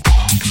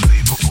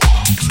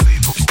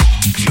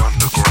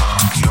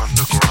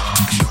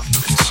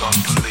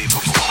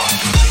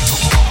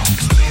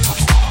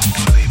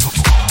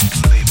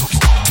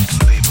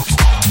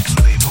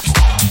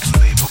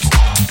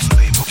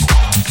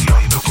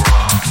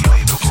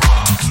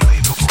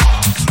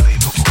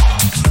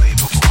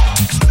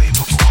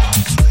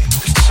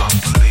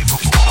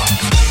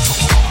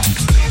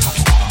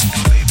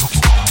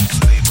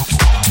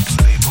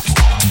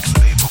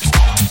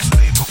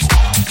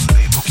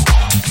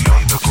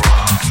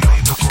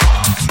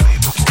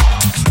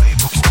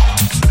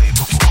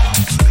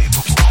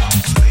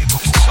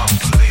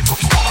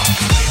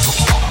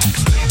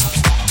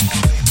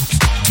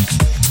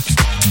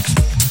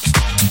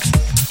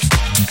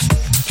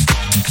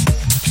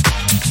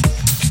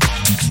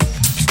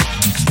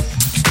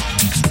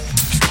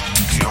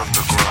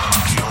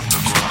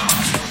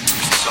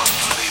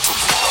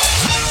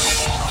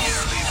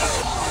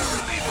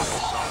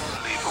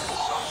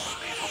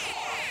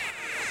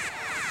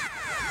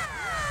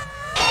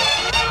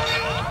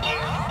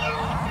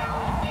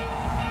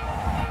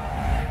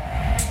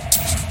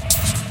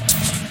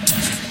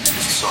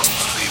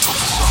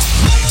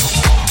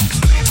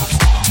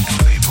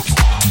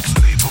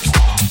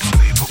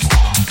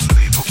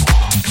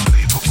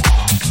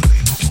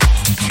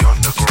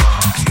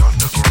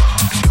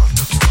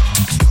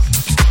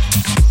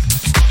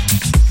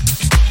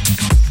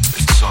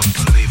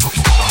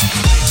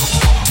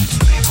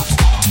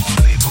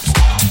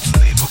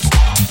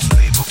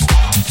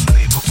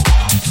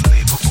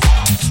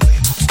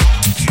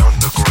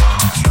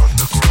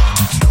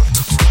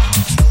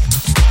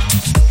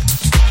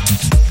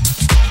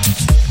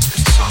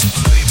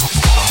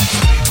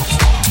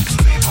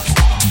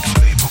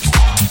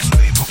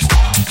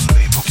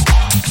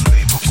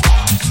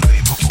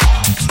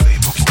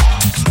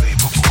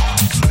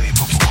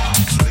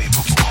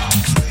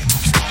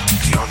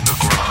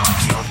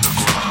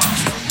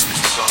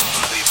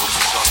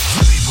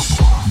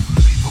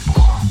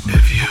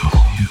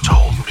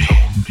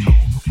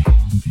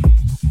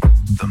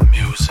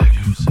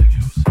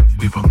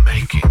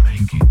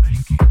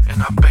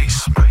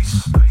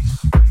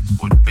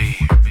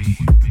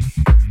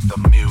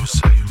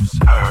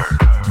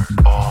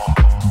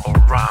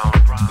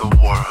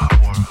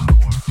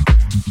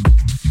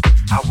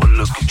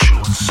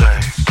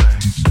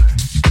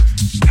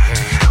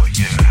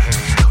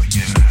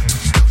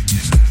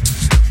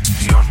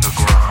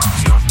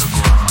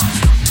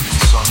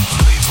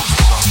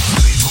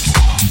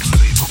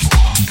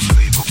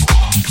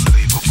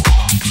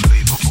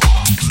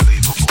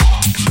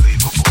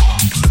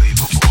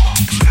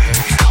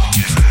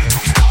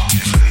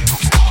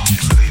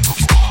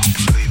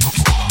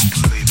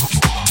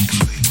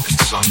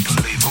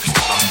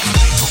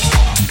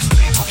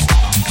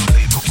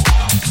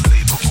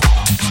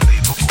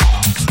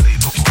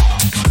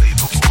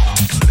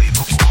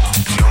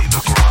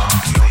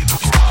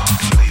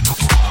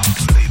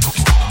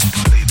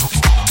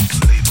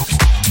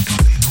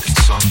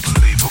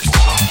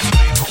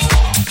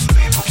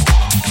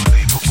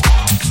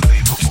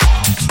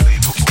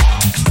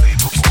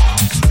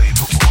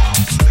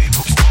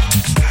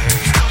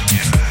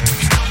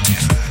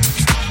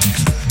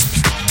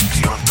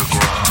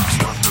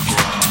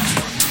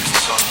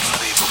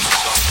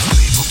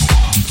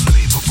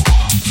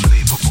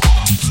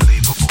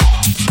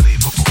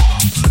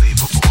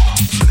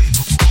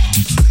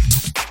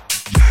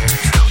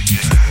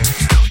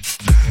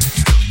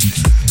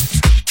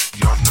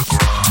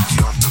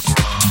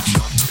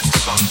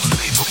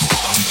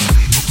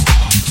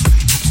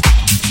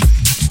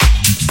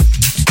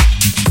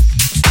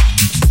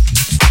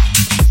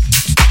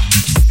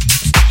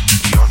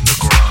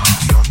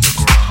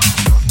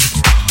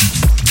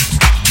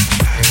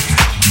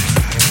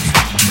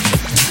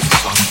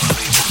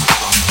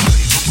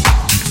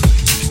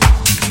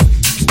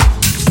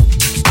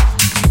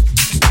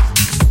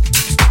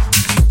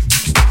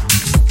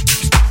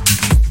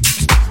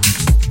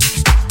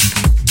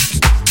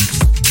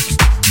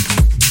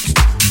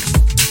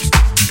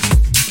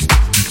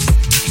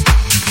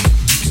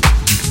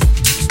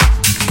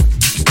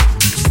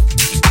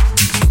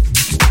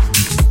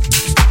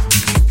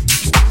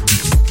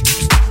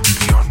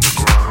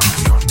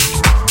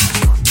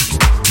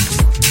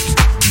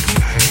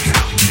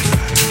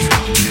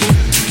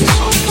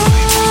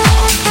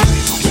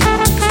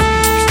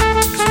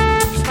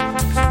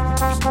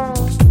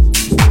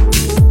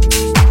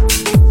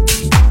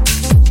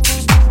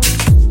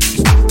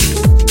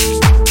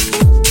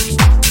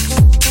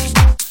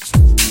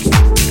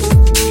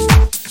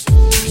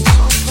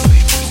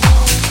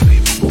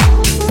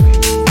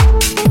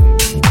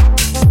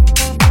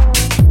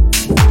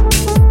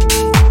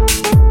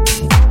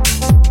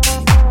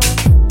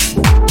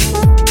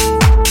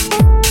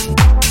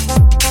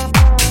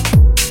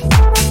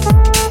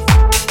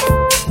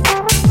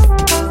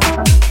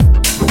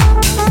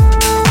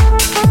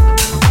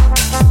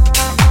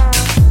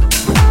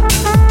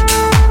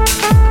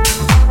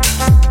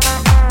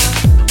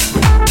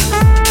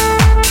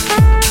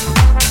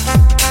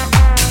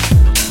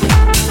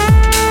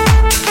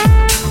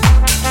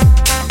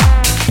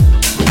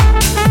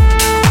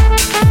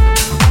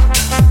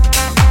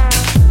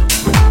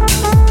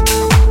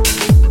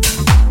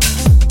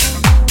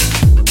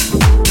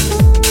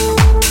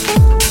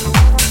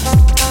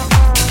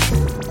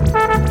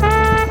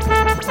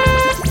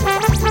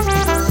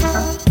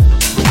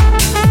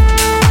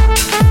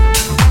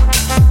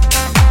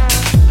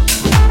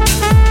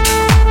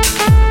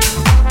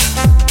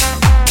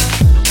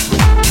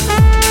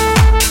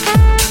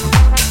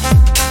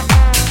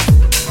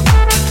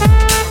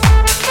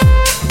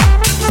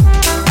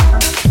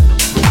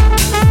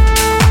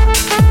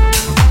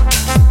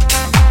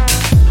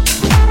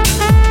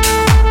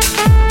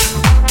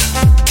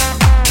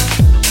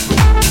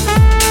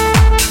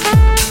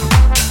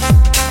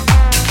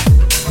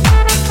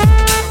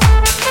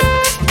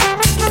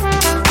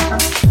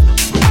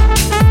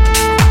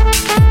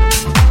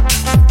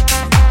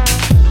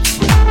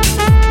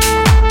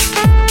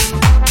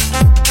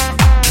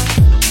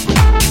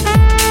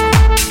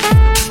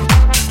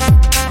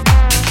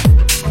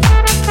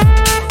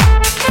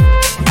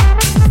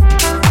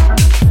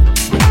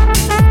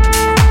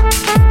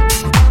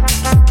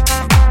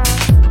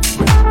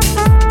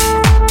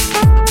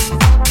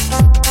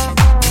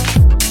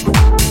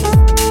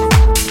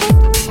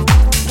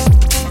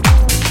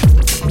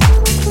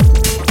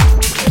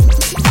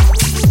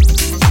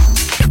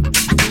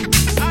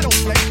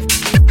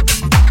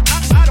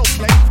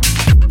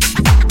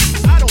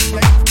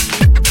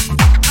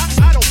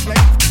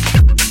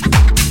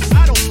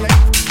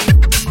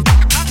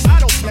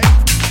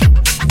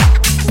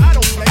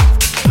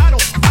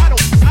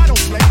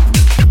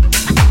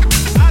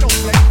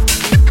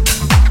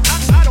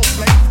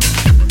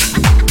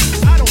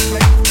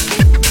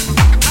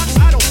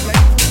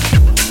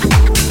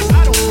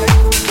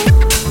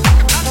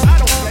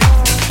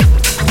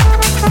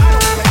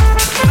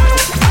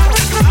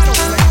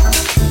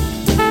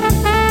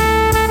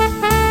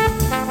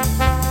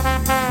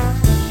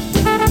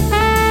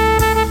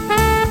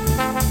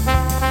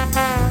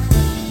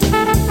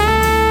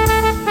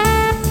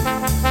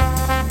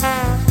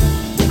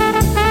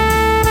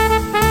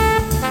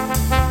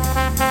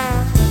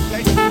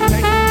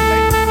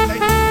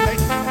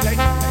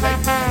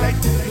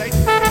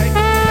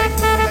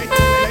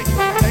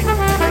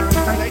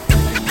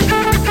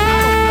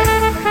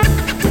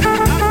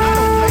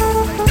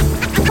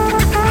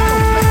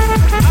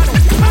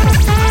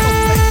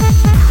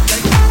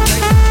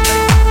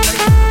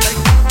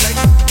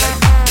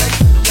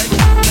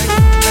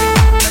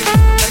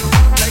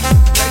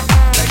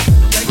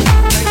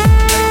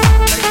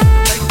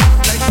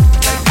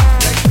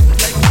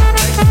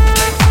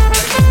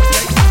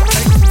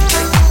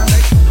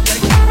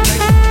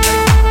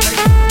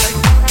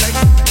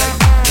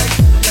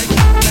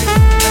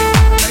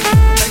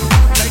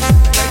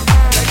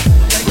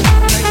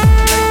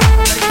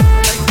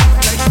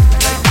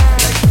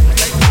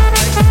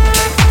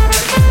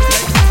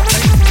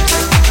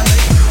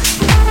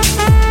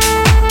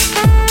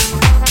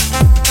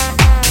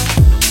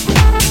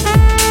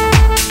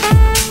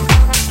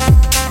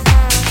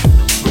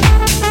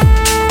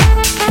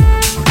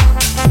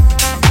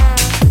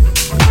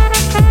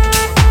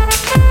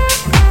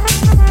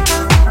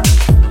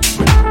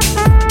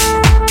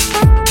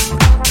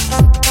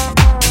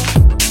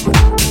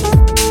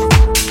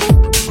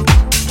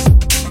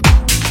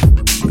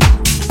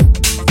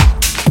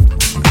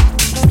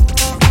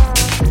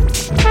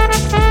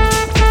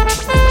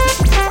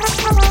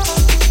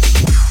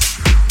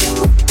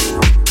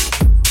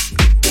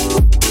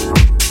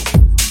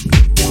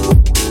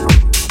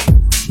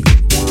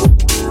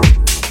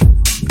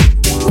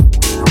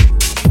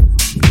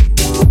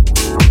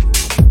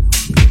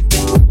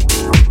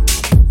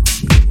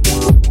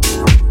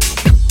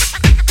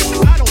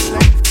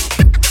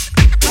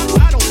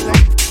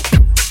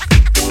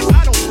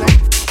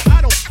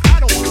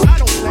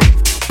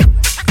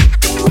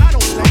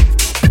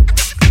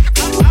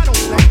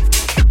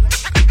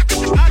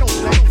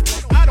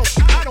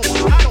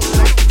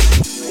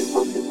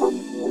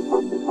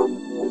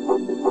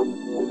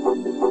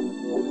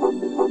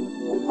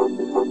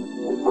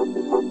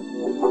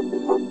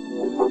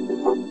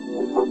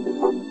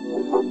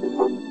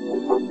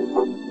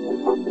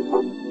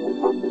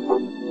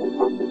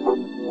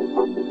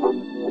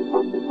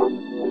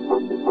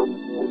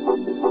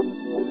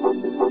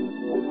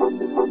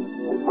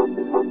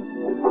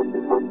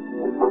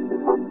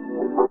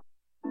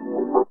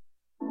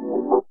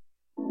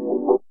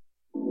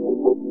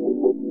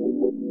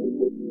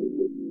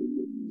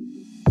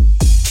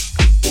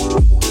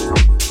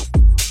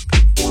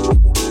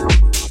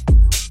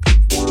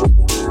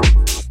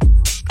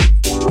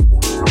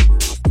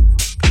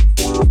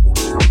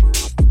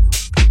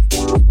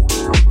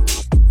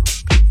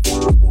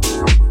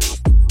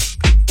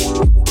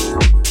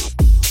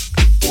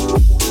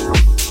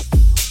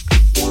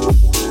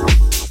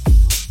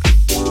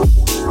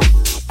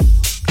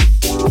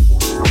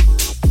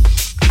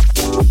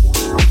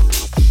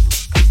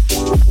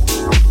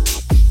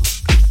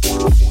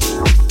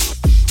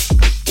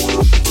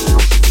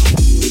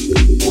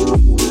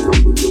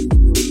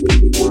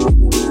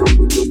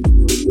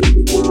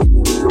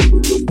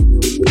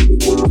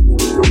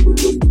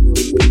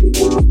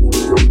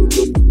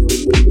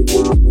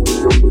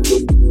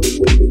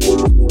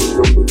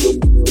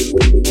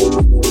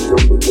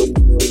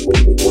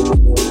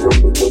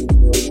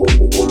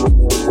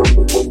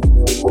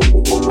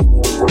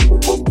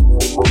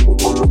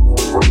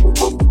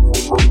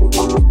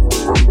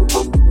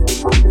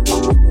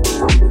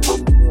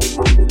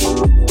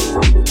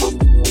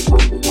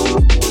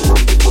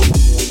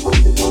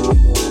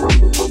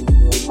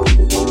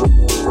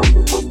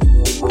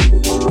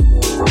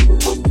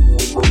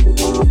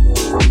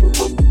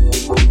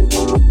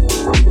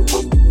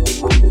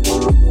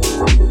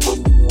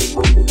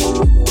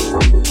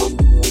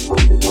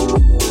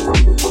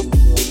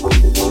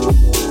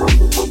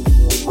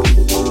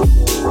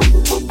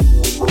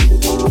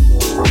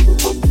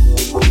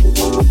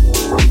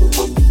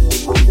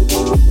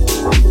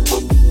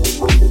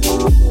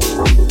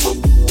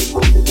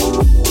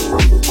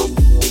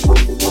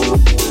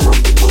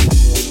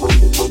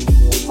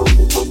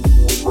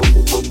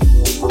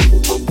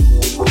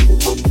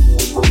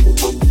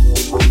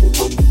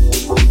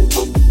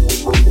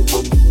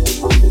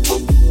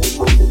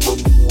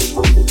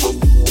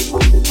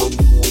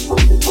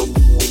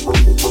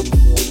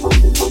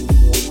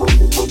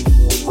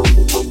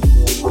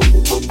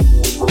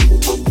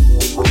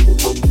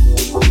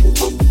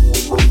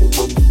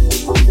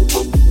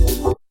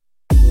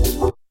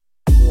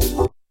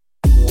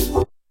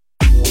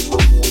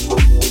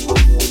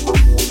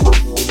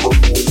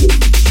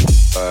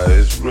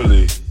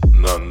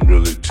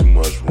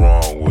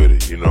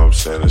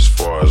 as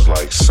far as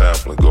like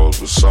sampling goes,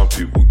 but some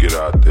people get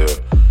out there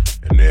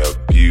and they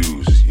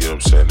abuse, you know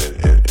what I'm saying,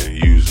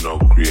 and use no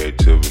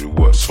creativity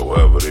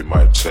whatsoever. They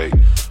might take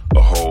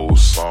a whole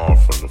song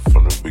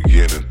from the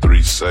beginning,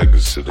 3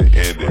 seconds to the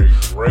ending,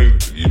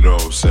 you know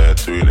what I'm saying,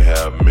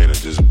 3.5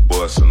 minutes, just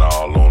busting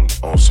all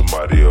on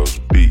somebody else's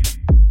beat.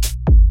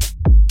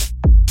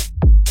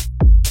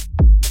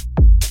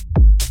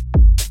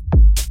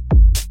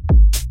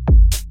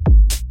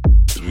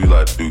 We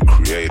like to do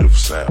creative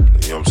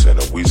sampling, you know what I'm saying?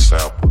 If we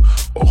sample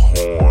a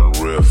horn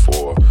riff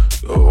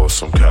or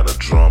some kind of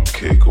drum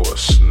kick or a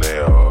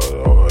snare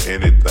or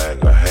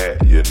anything, a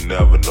hat, you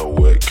never know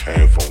where it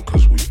came from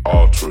because we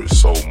alter it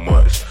so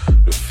much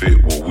to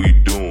fit what we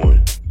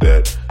doing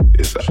that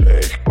it's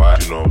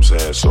you know what I'm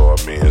saying? So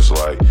I mean, it's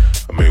like,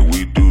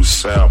 we do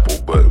sample,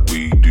 but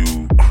we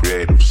do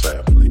creative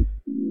sampling.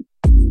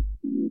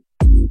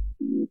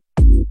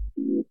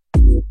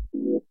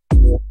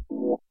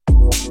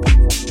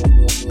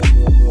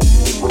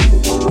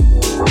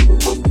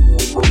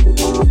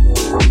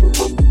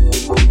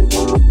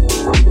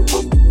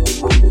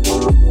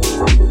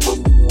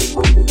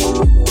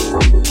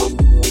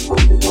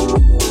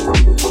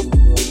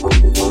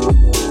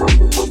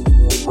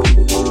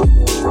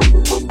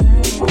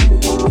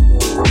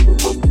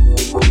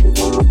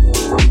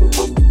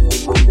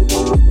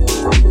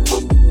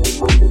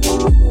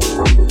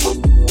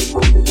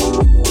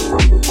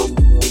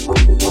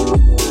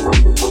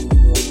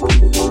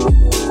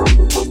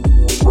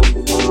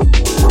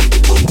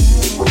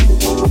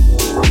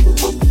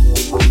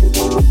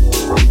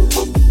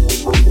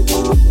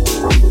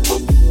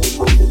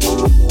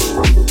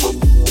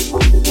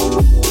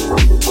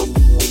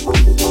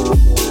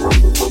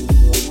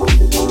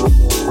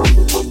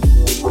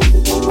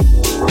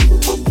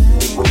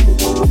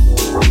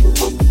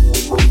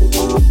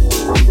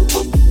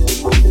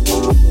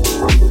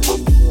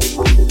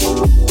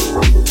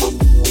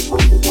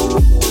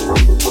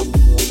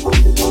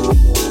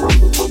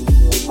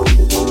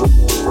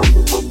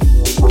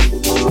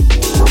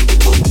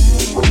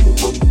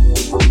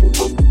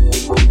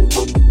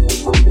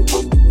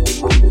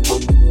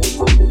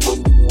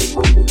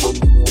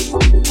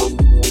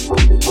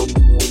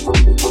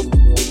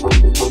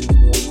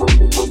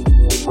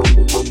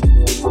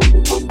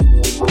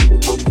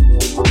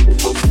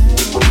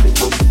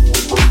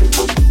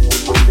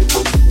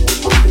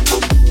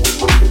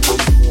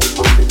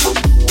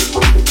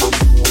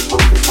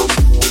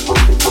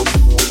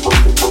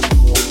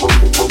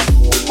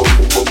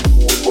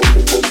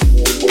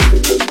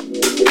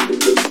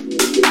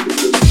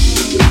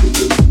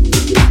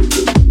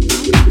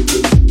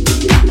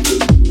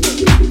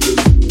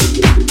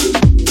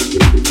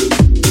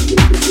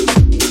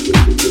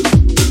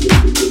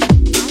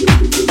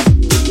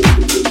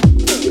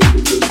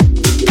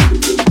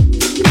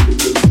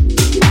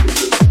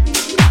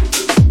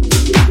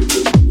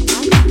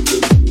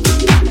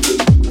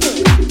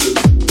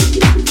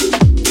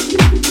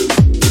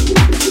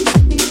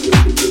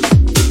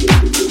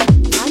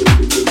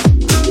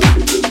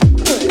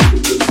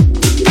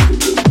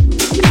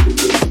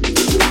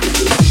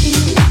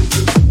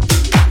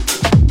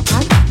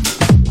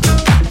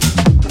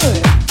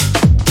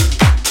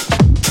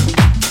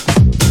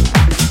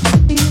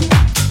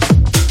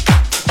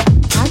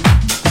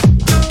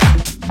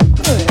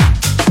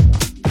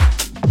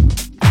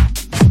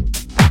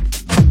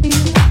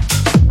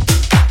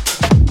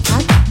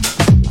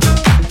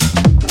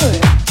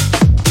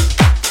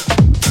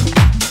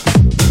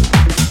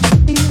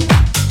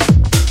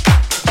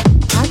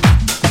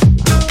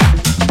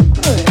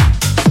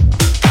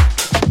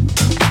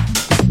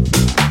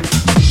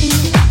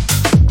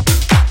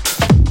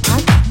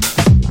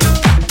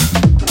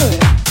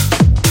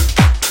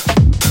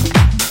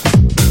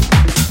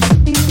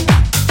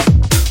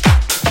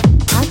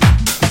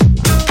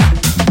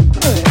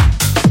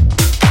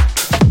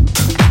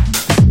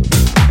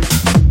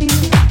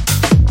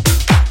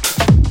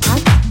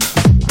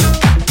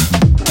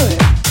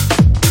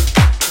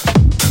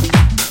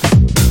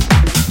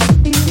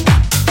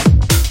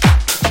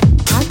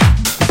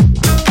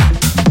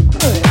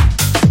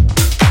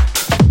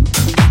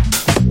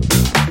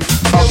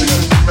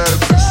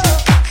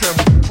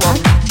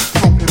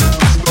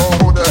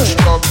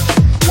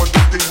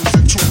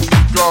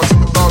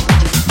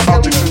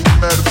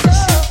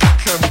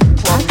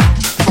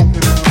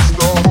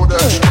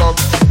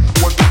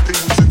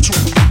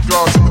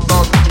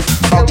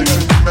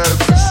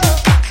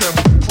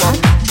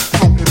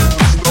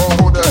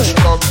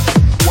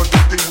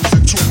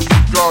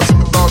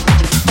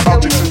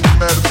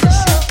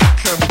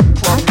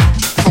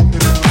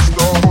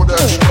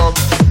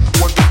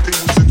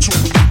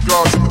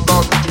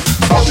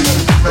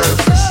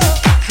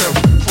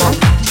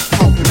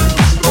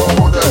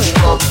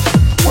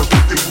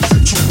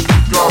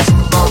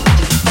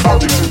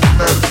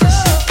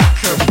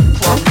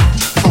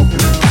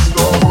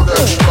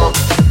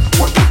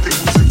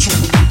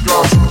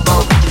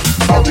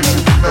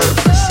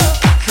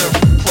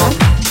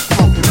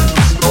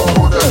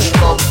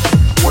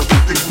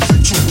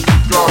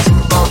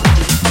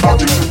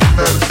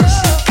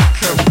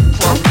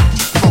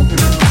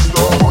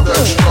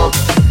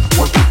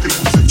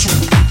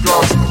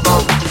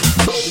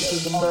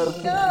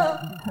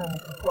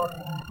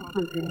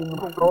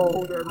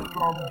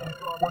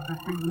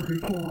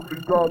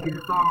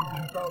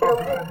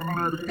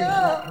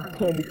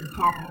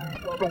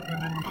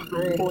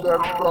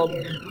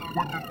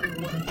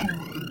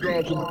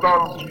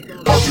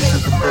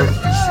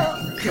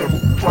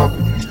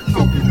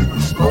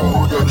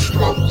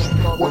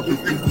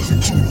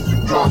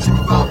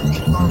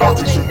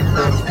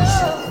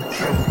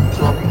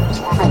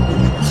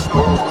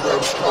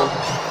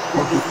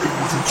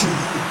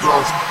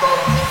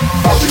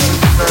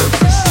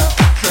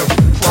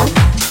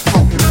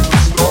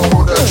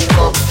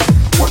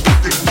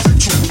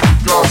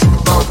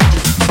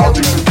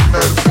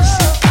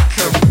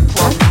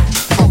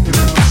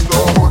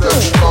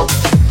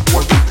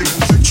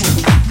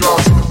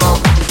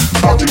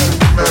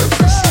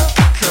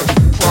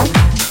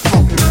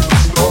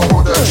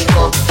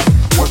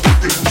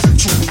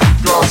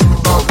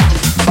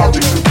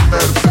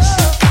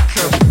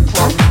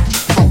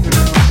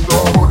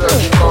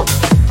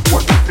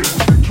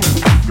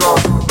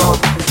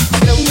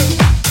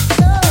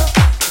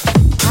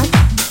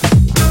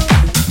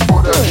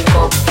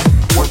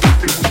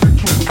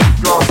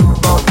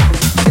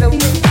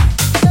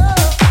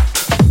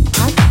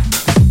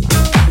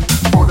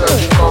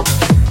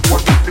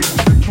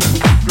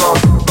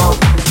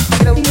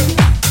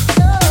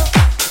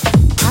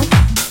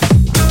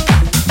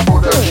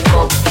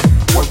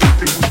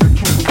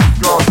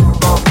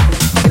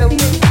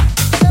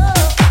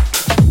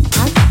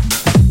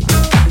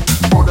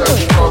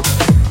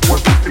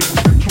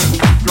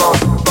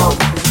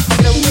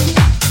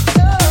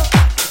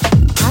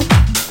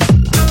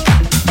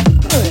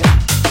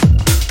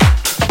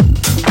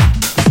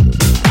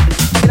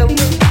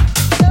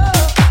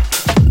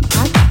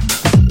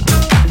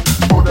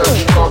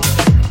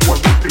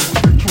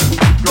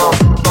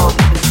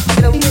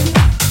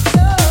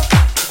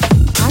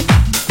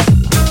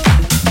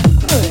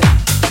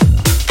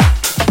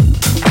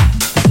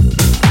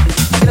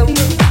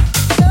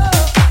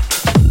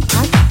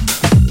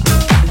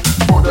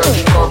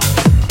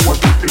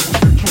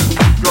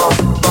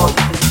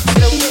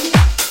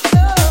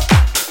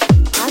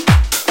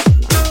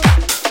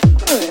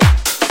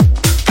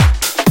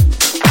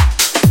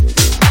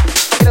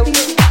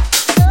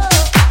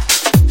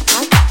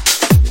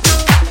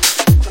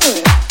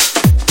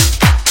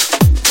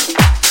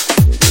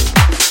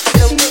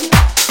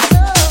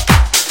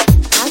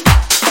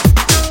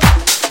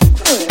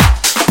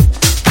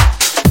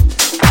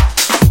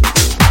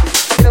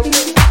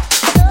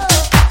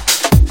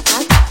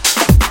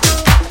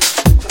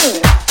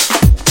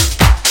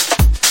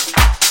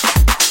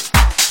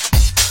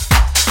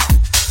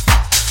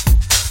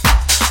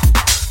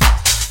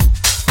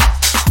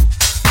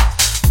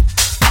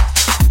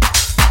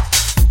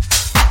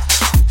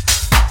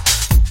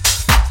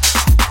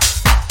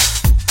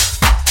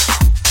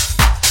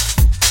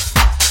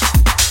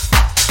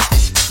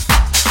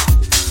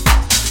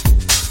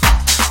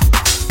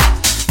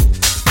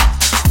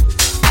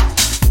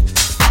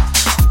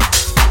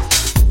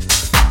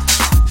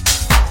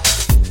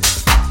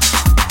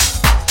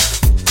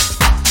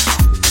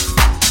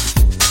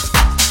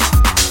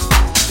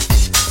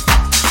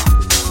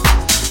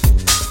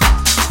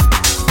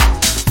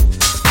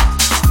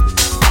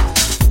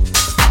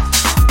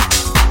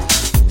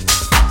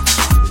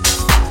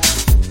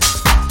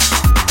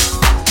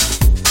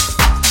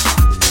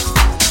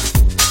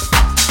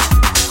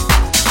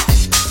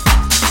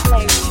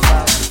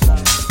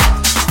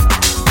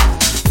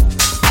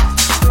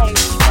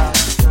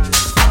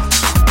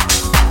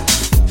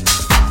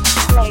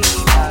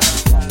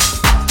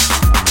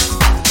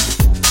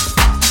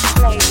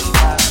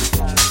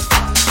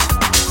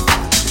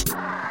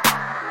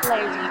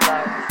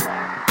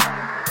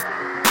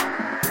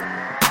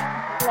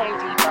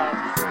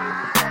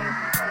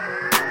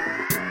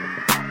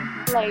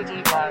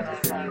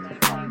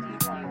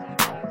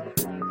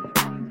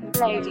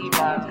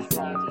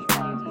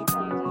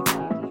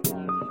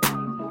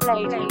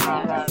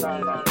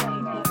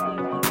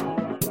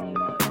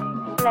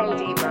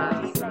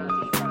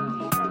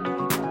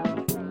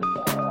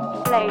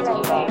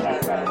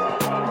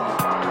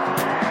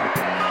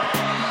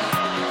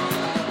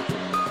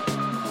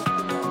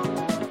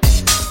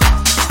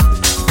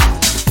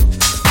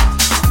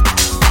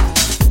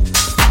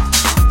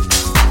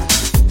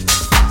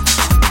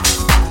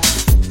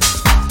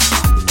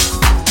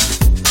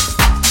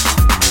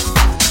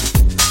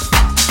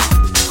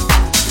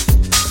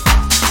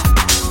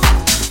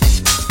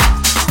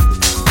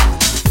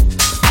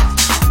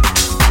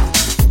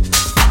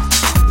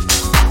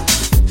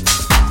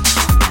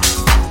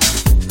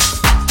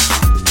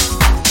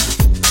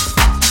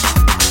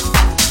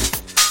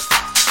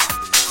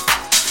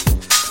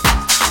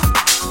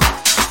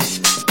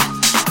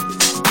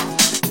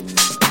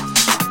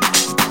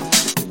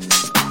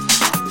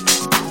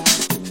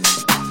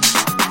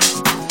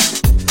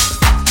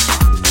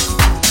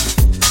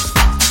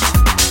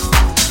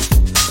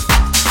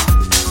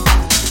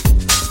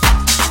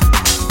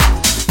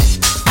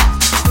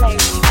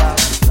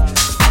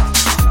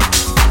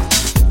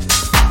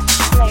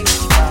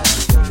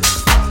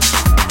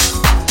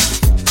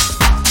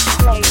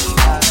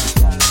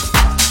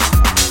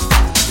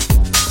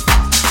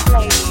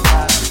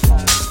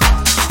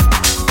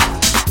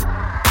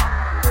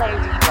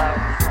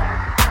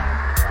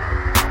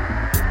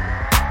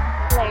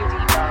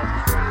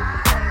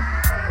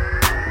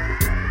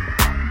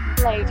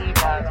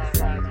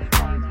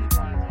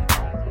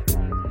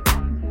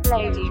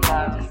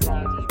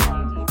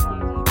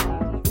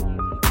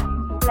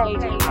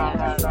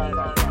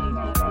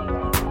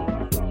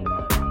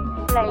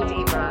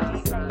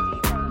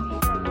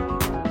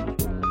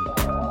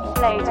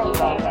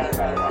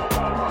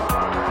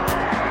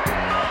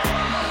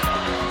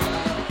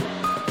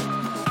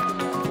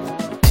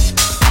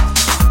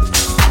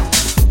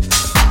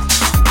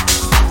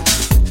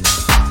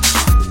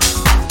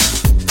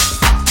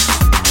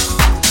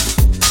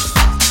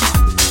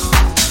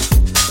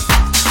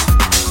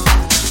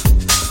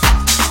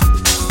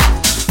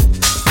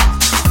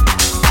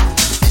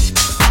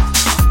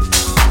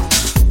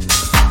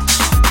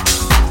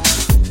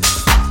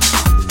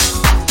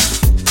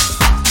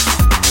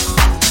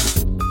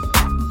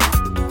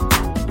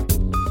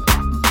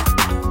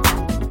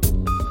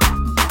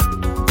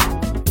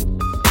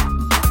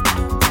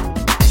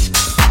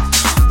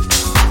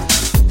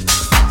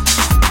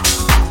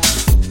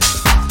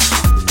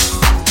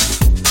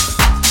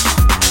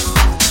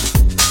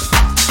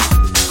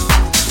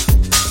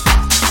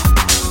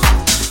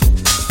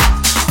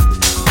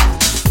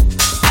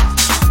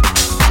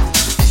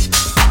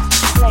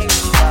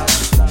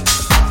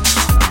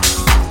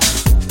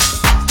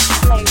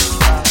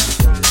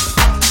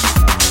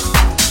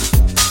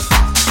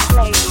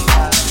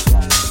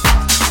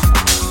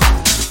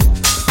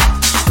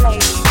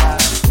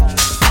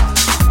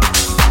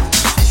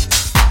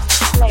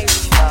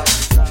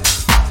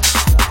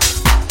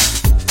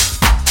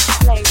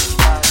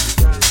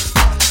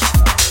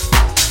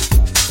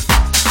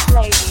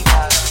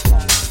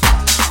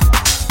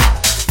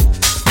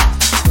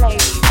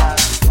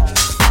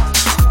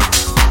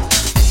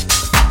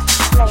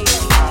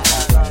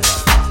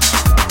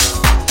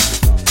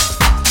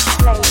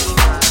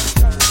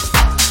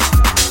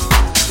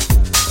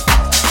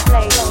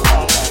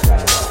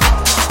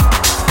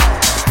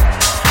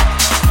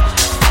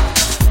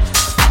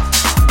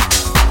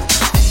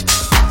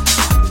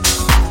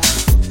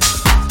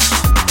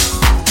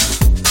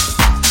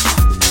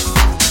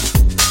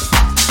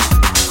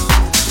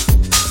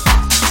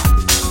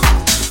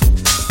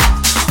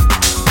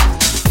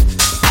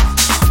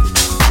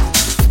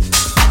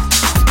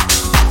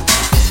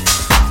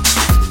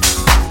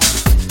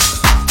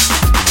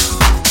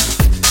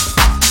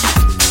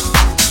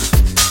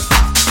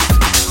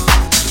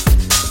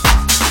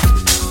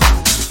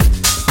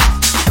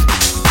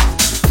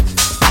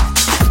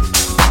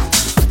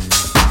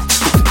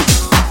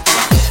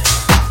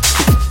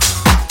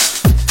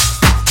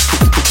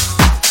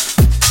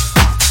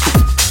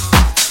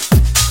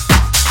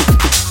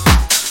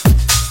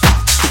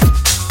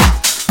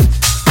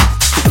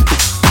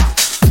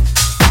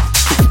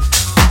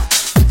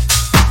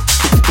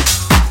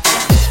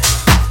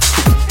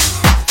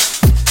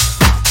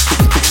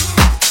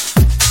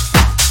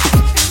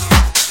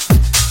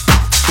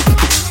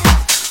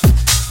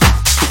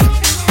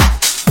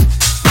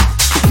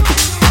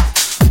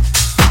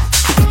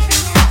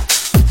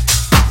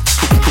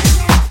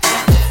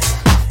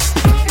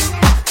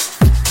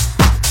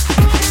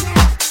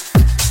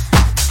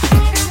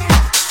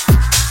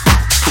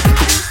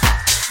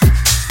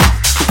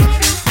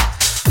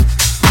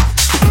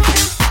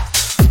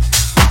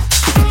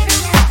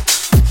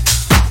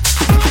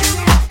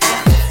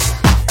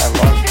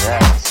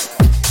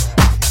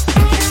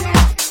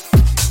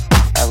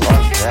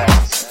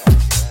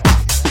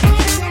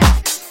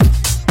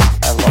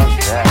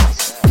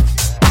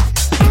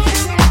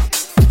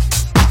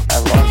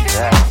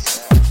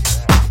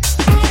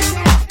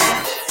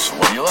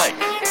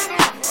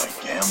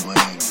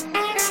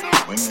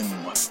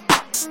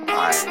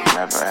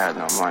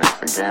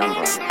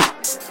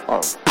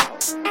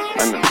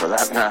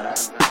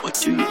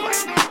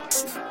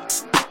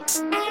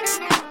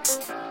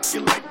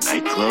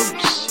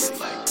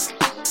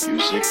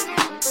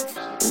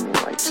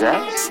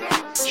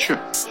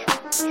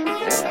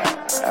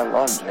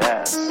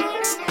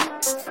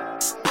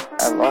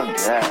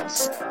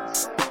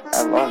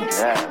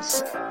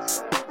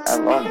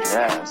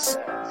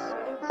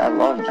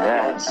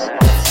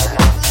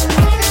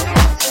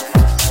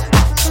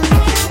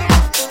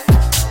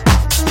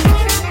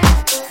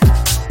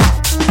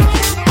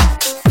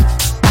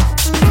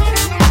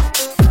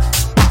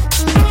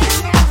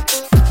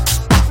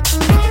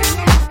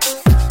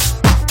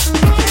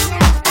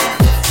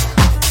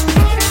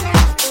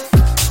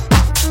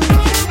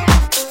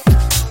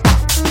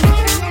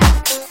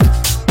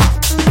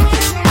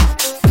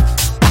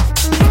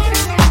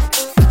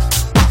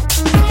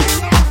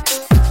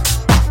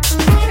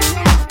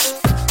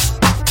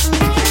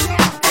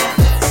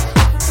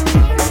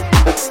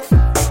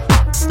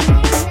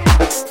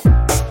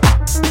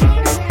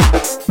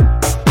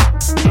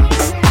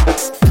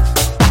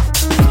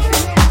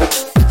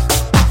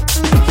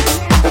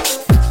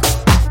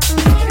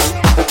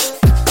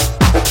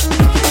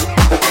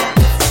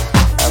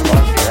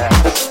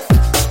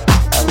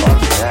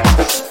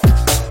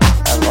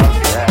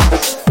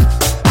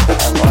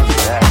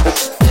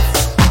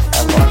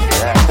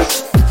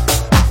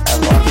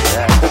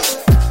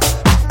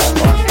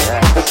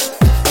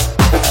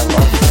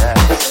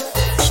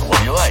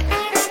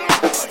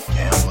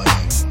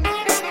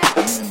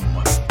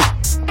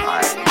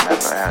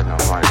 had no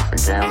money for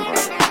damn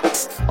body.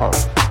 Or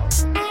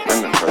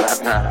women for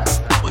that matter.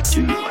 What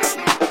do you like?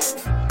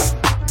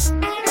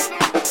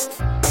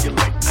 You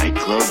like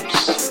nightclubs?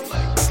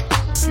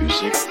 You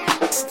like music?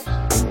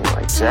 You mean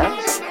like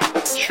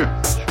jazz? Sure.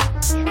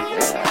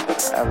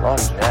 Yeah, I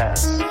love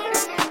jazz.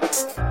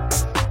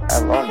 I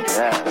love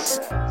jazz.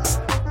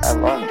 I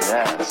love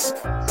jazz.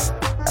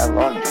 I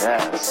love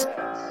jazz.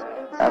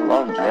 I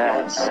love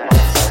jazz.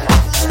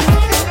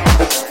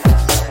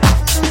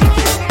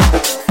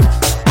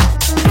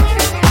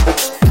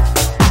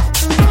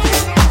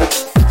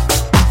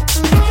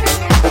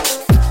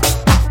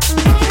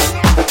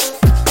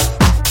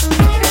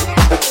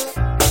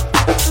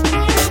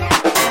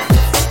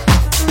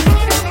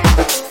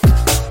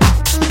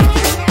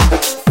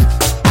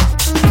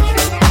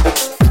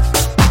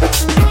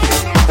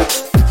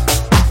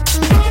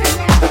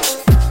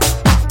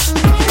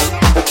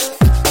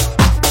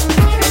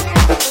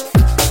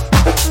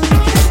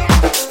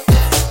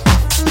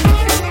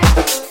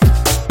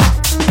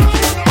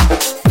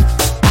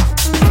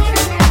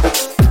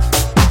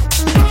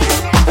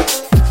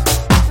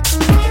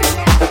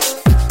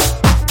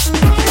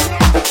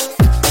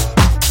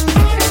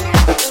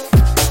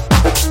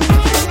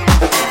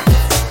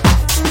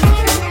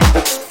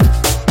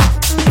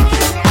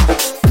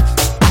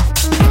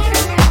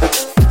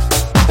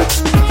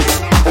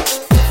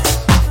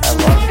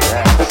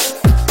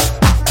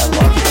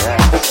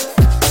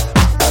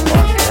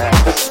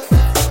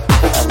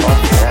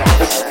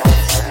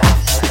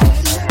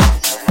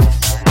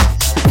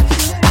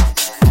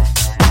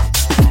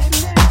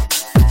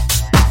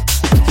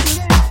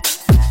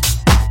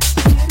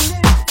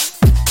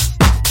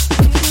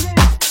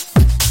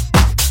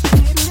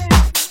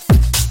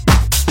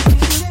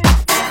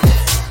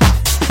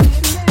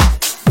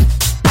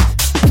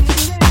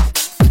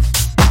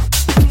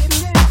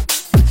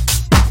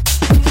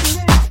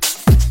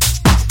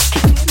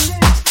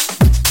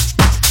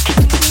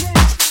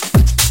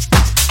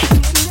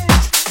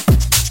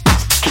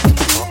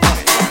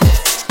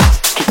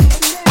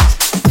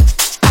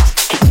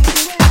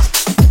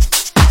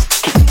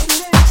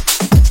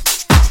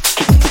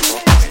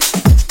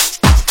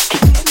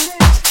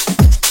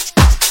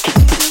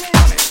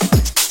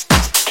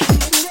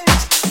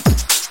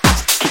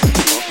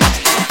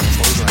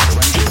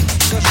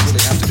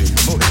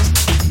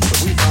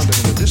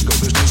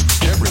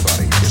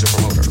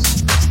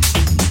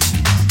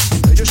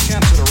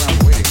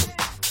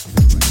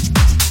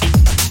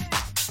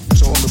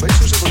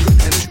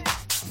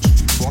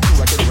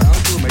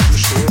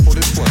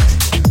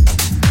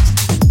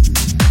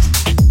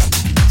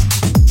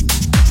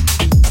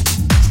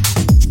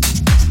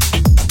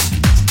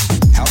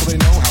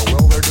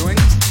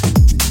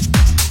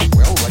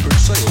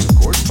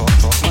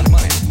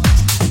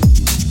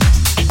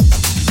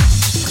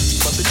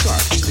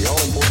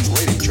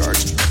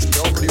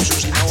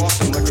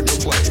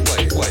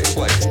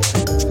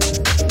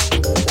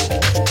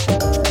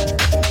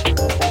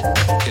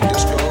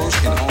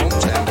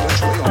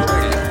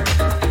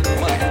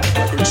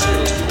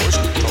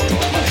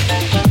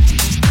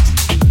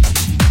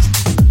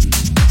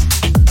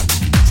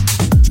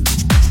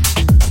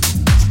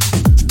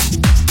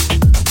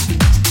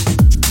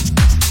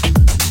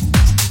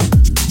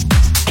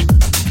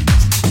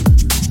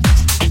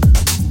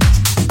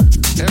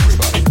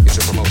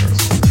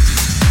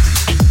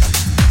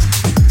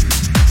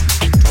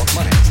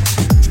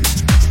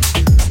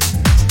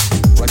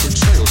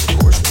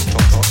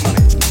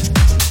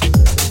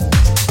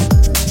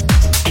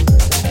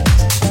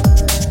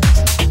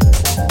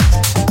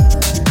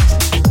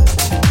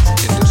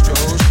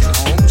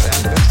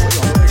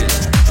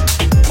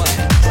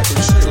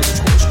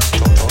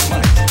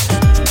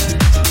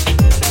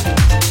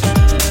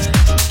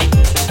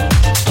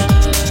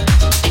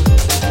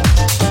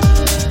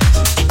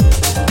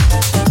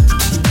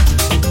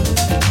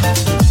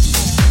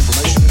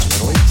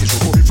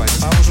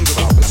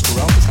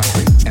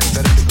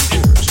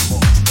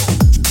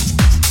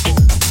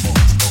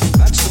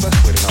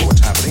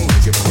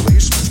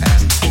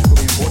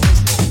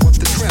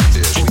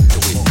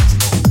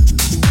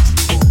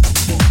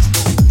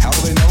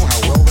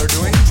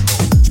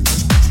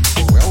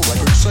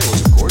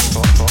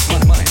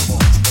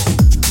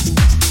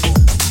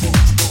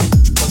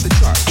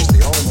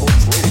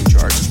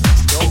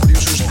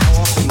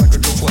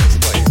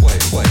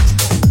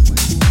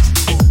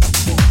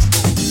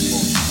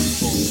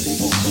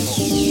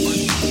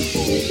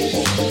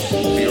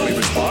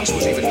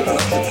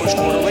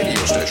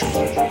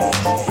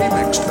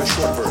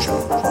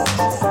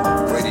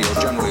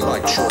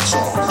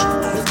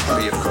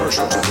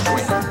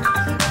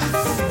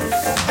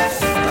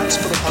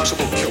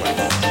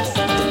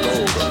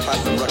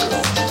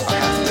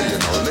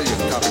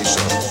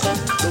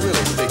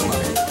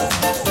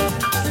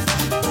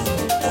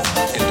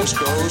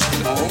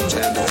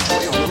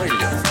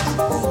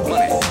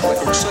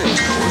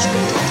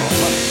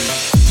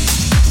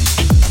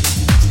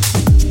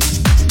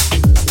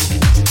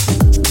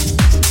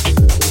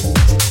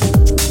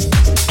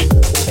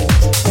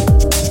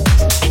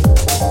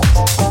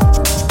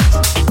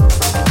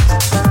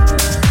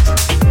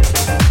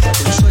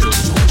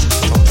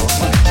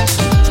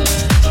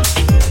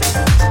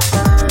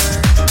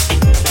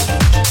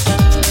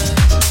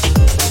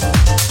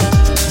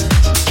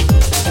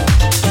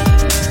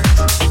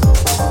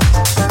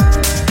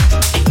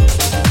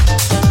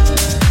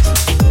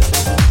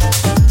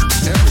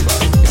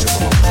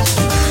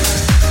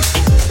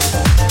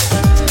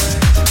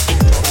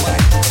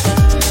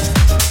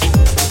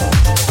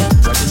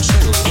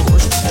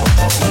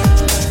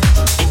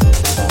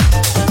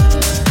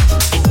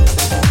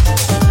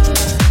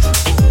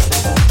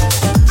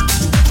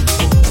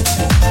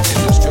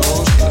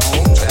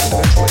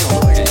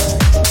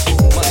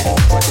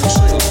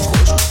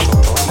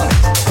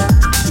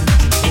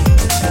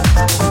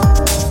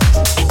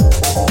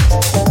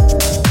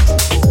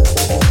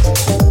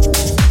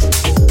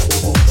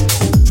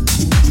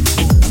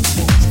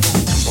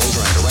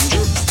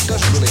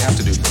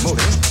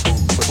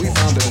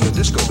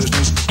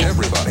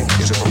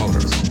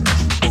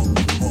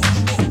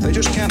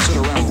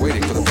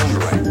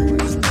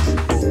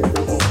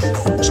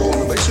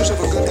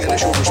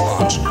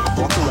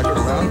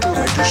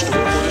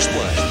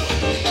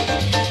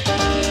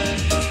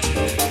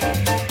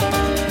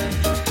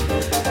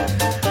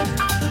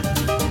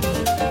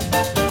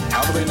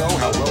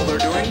 how well they're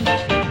doing?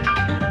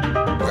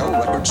 Well,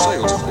 record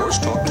sales, of course,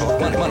 talk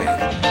money.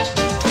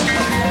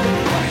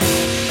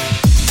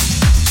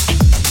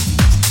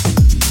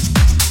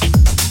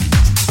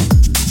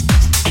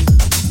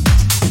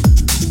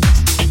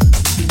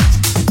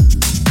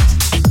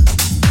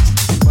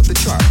 But the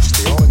charts,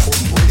 the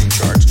all-important rating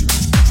charts,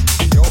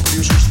 tell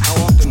producers how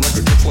often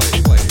records are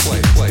played.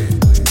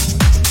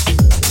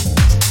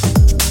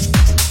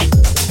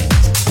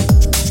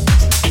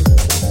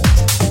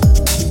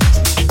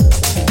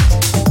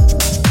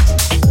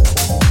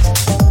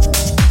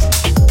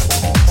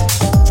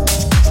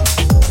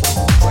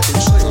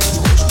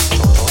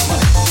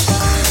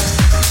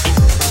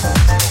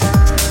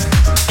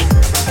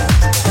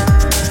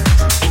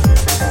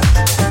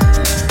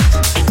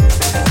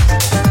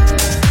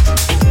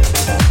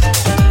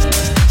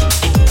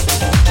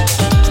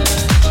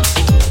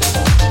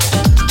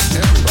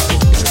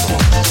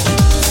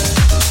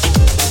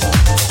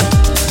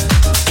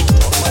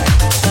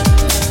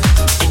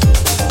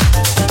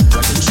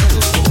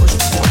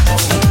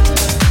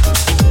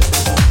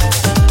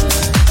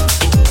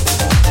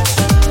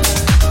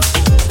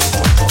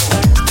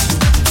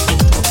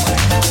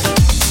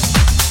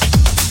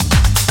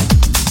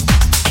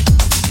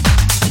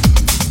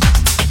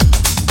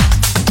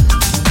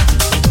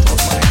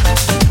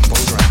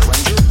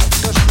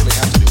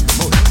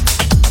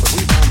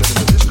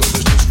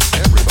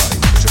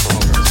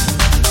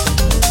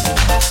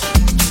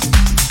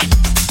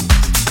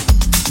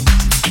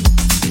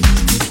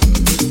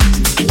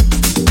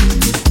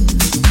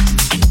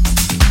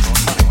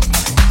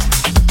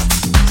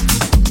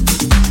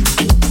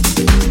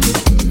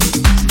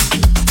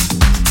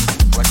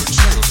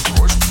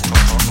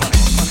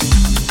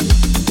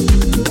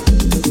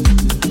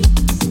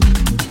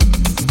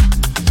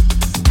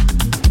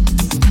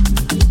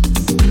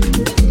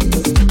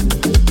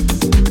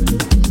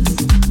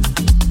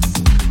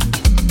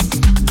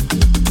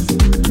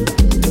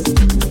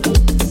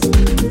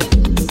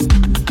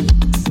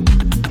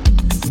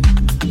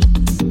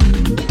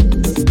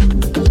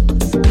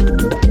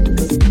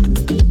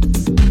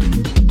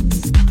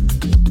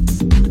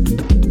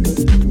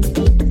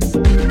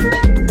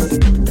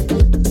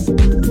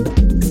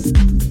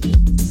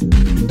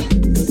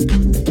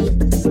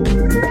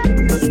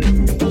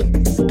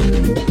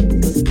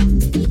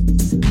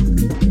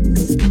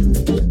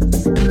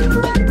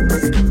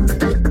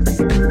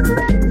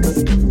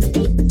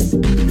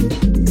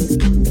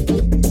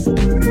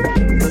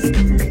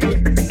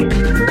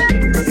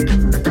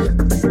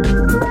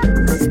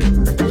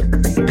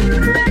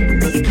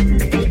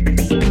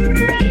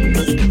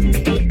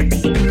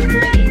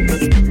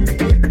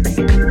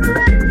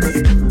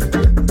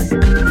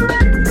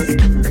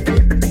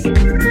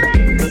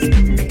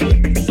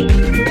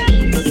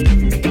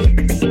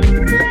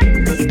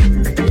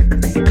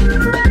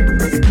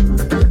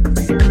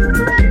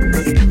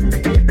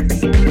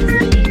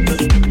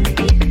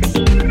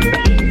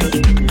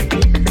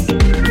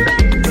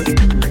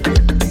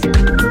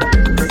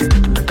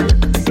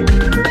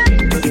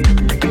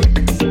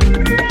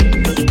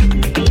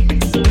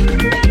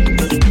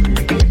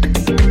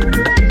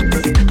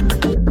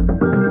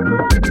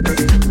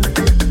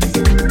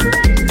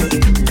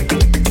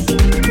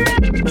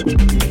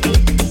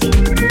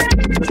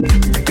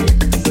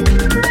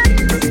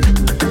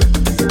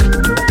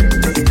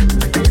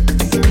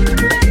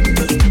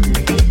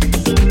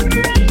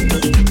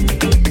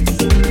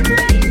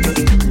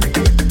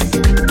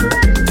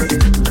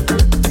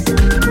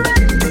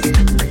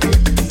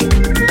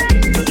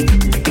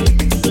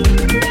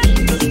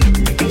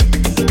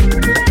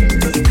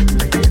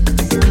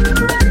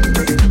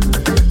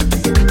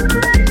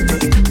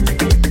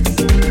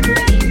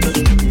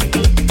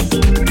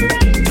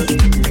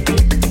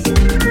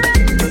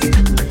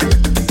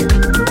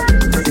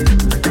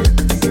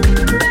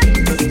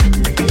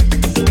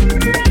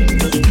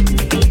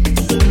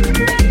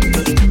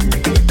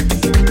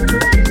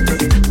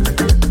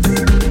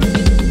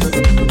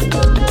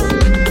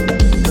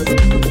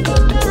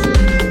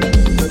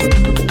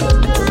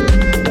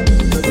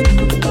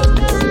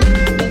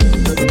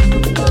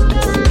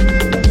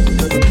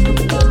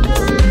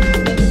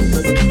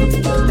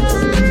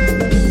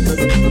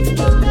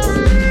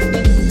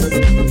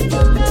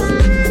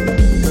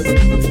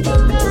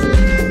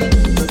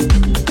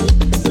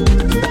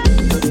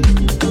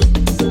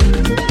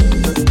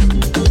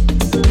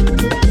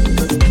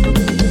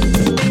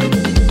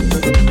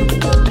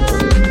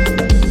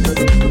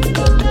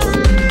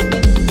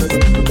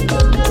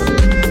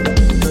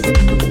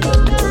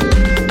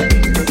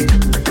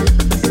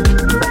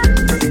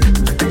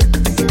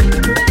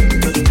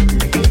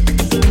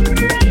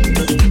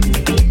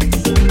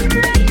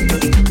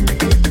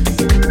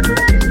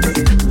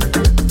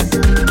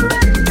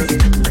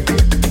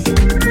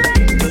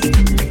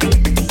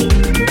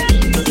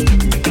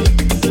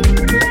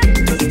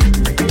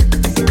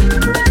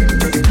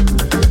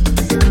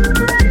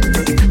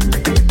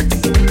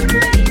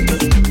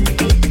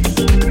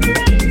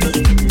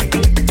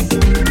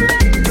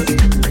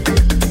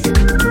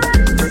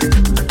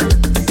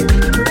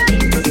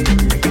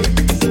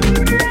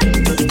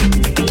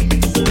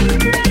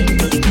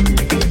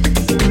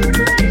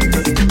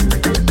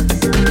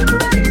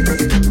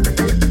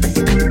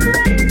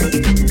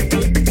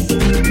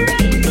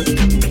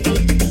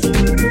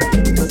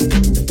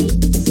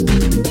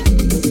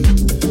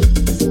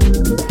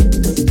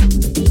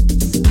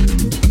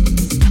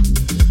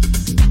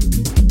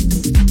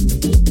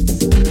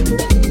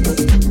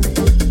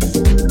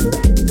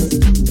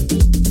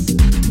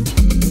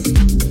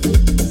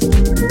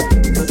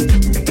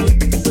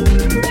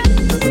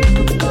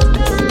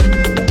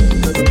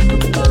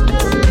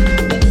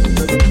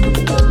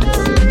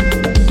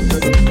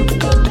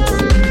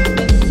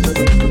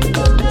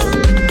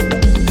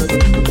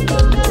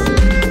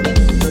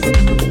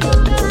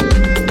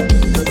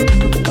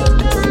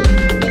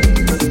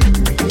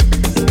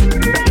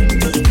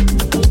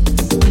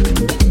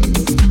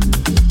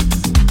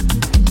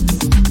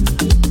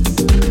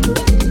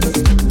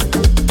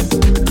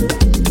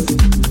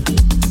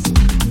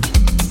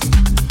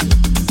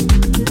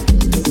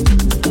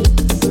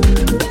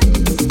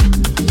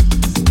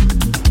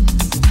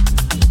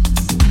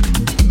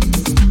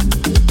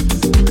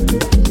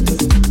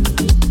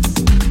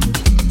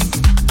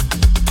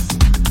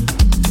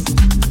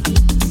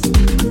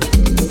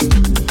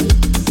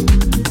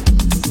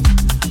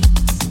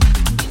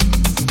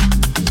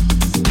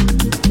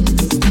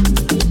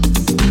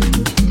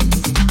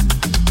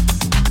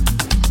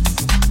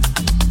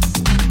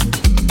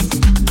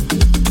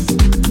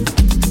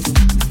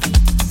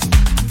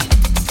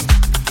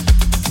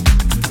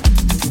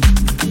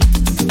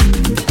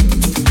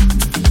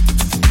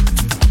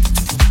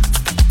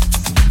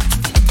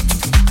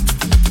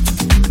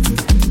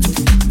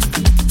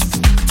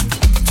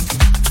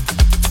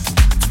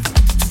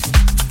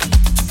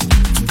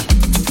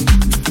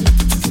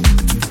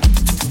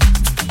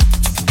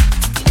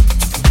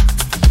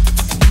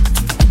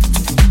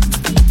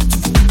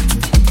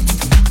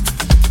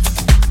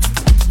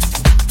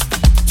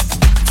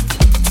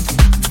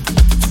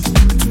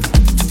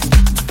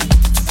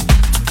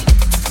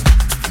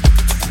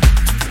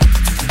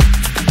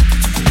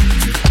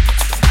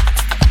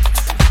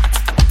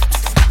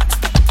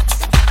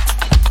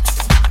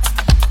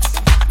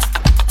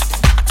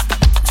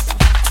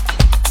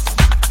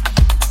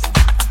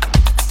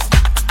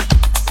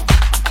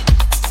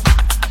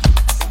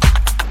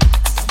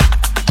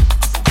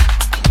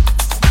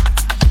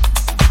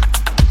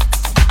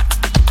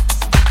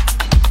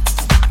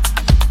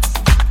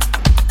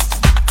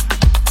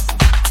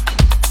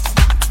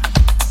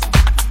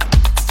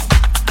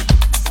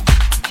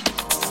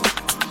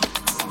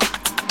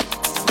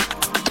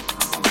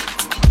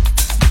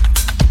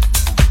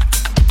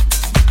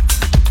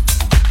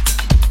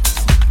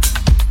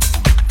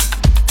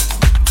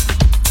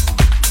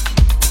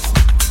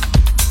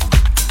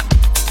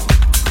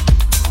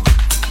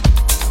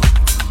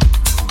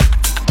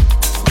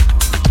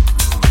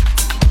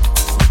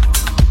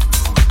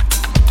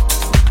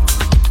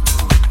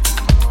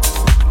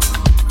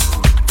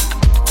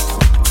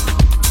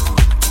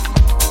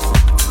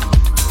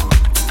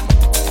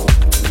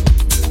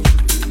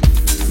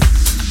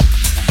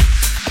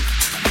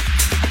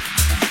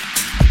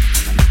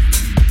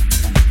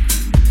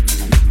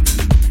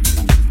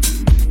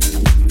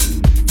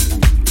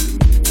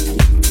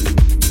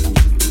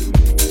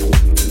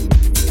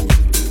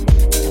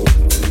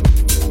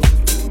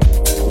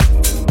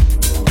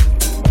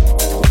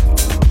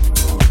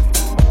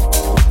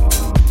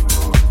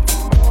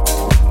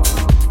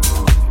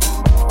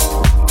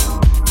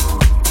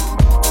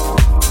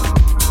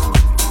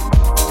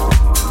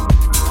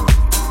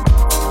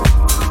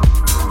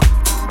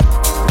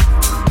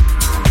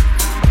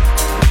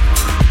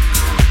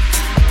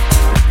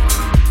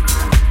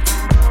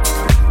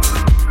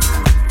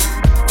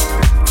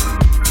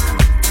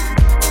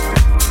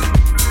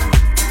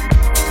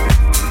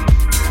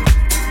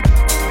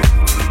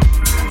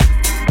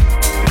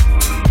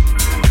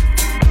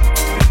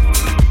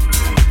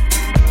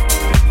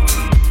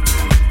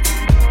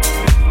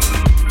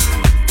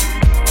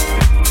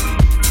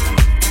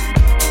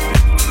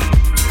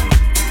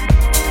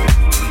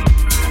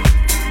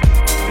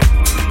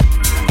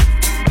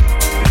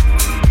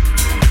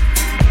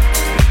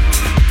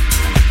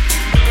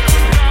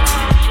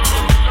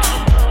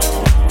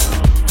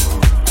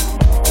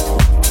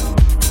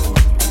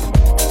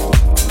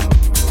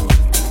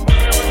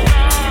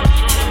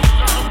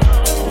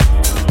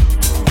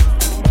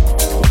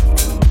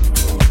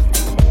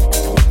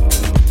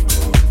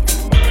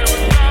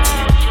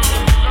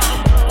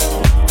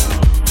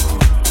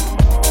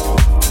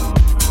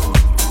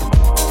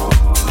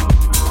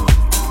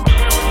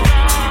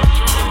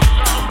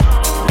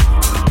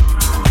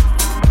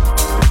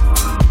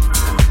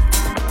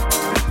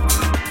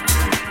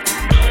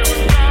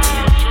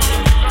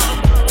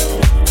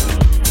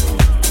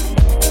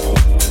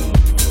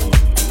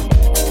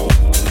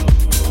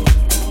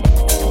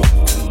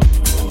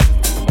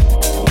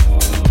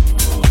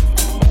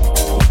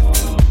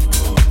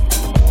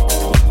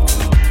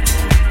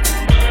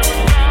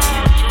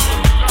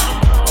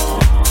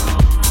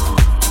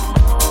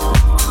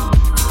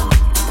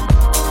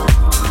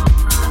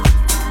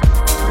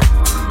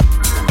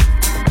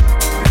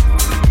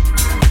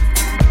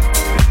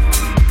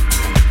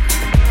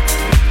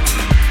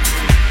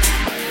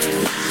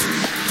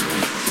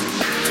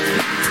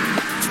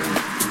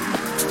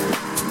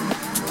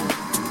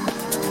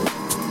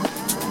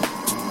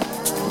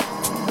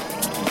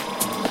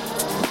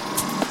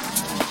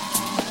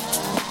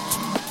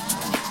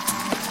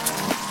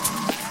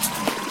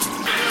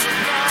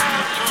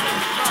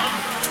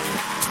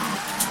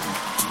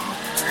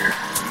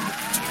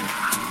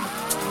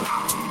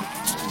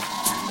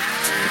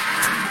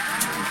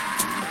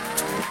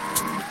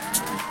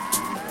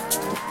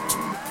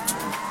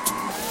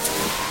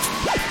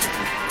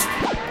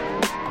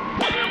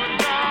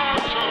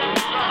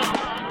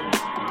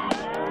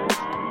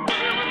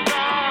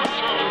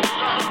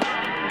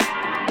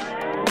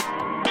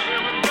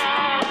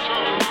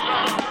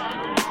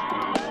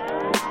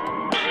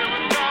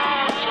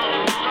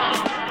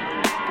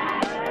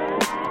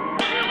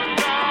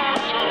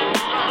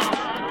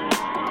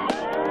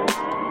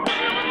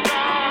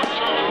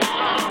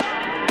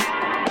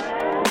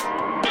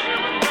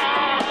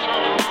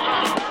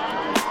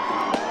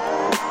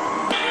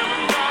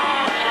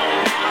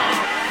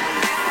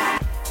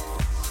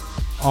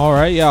 All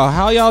right, y'all.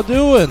 How y'all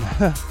doing?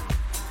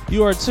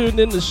 You are tuned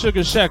in to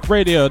Sugar Shack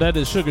Radio. That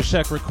is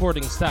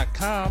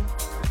SugarShackRecordings.com.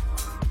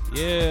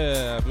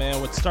 Yeah,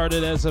 man, what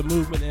started as a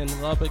movement in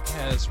Lubbock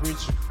has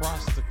reached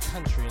across the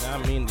country, and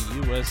I mean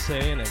the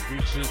USA, and it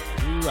reaches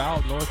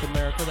throughout North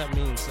America. That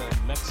means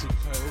Mexico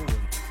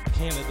and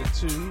Canada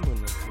too, and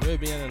the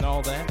Caribbean and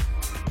all that.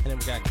 And then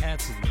we got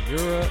cats in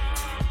Europe.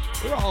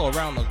 We're all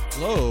around the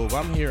globe.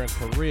 I'm here in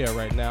Korea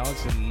right now.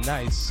 It's a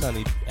nice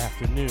sunny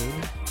afternoon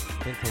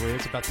in Korea.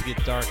 It's about to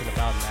get dark in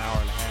about an hour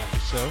and a half or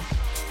so.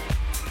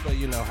 But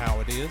you know how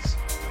it is.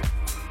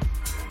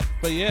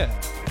 But yeah,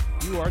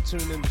 you are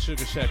tuned in to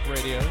Sugar Shack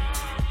Radio.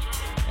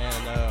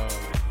 And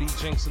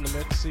B.Jinx in the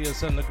mix. See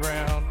us on the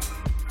ground.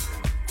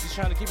 Just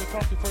trying to keep it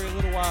funky for you a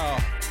little while.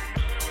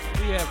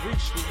 We have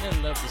reached the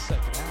end of the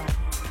second hour.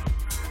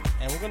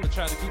 And we're going to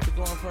try to keep it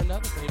going for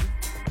another, baby.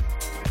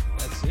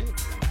 That's it.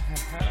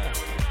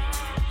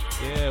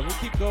 Yeah, we'll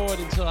keep going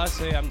until I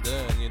say I'm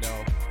done, you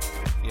know.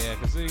 Yeah,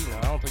 because, you know,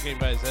 I don't think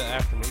anybody's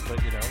after me,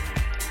 but, you know,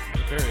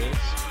 if there is,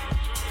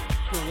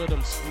 we'll let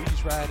them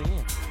squeeze right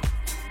in.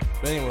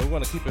 But anyway, we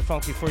want to keep it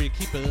funky for you.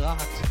 Keep it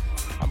locked.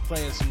 I'm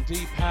playing some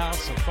deep house,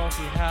 some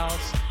funky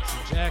house,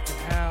 some jackin'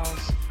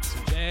 house,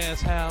 some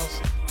jazz house.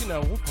 You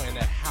know, we're playing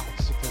that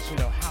house because, you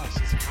know, house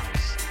is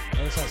house.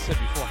 And as I said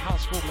before,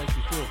 house will make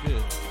you feel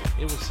good.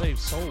 It will save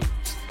souls.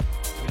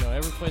 You know,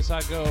 every place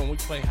I go and we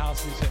play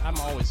house music, I'm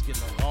always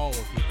getting along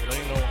with people. There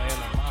ain't no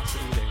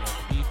animosity, there ain't no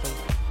beefing.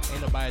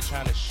 Ain't nobody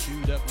trying to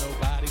shoot up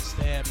nobody,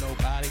 stab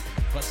nobody,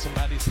 bust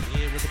somebody's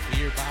head with a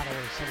beer bottle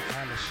or some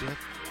kind of shit.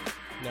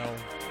 You know,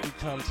 we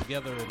come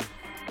together in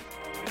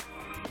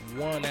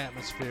one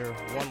atmosphere,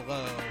 one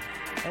love,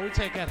 and we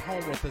take that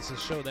home with us and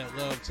show that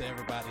love to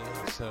everybody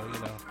else. So, you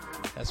know,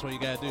 that's what you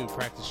gotta do,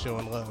 practice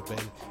showing love,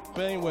 baby.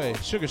 But anyway,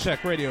 Sugar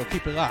Shack Radio,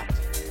 keep it locked.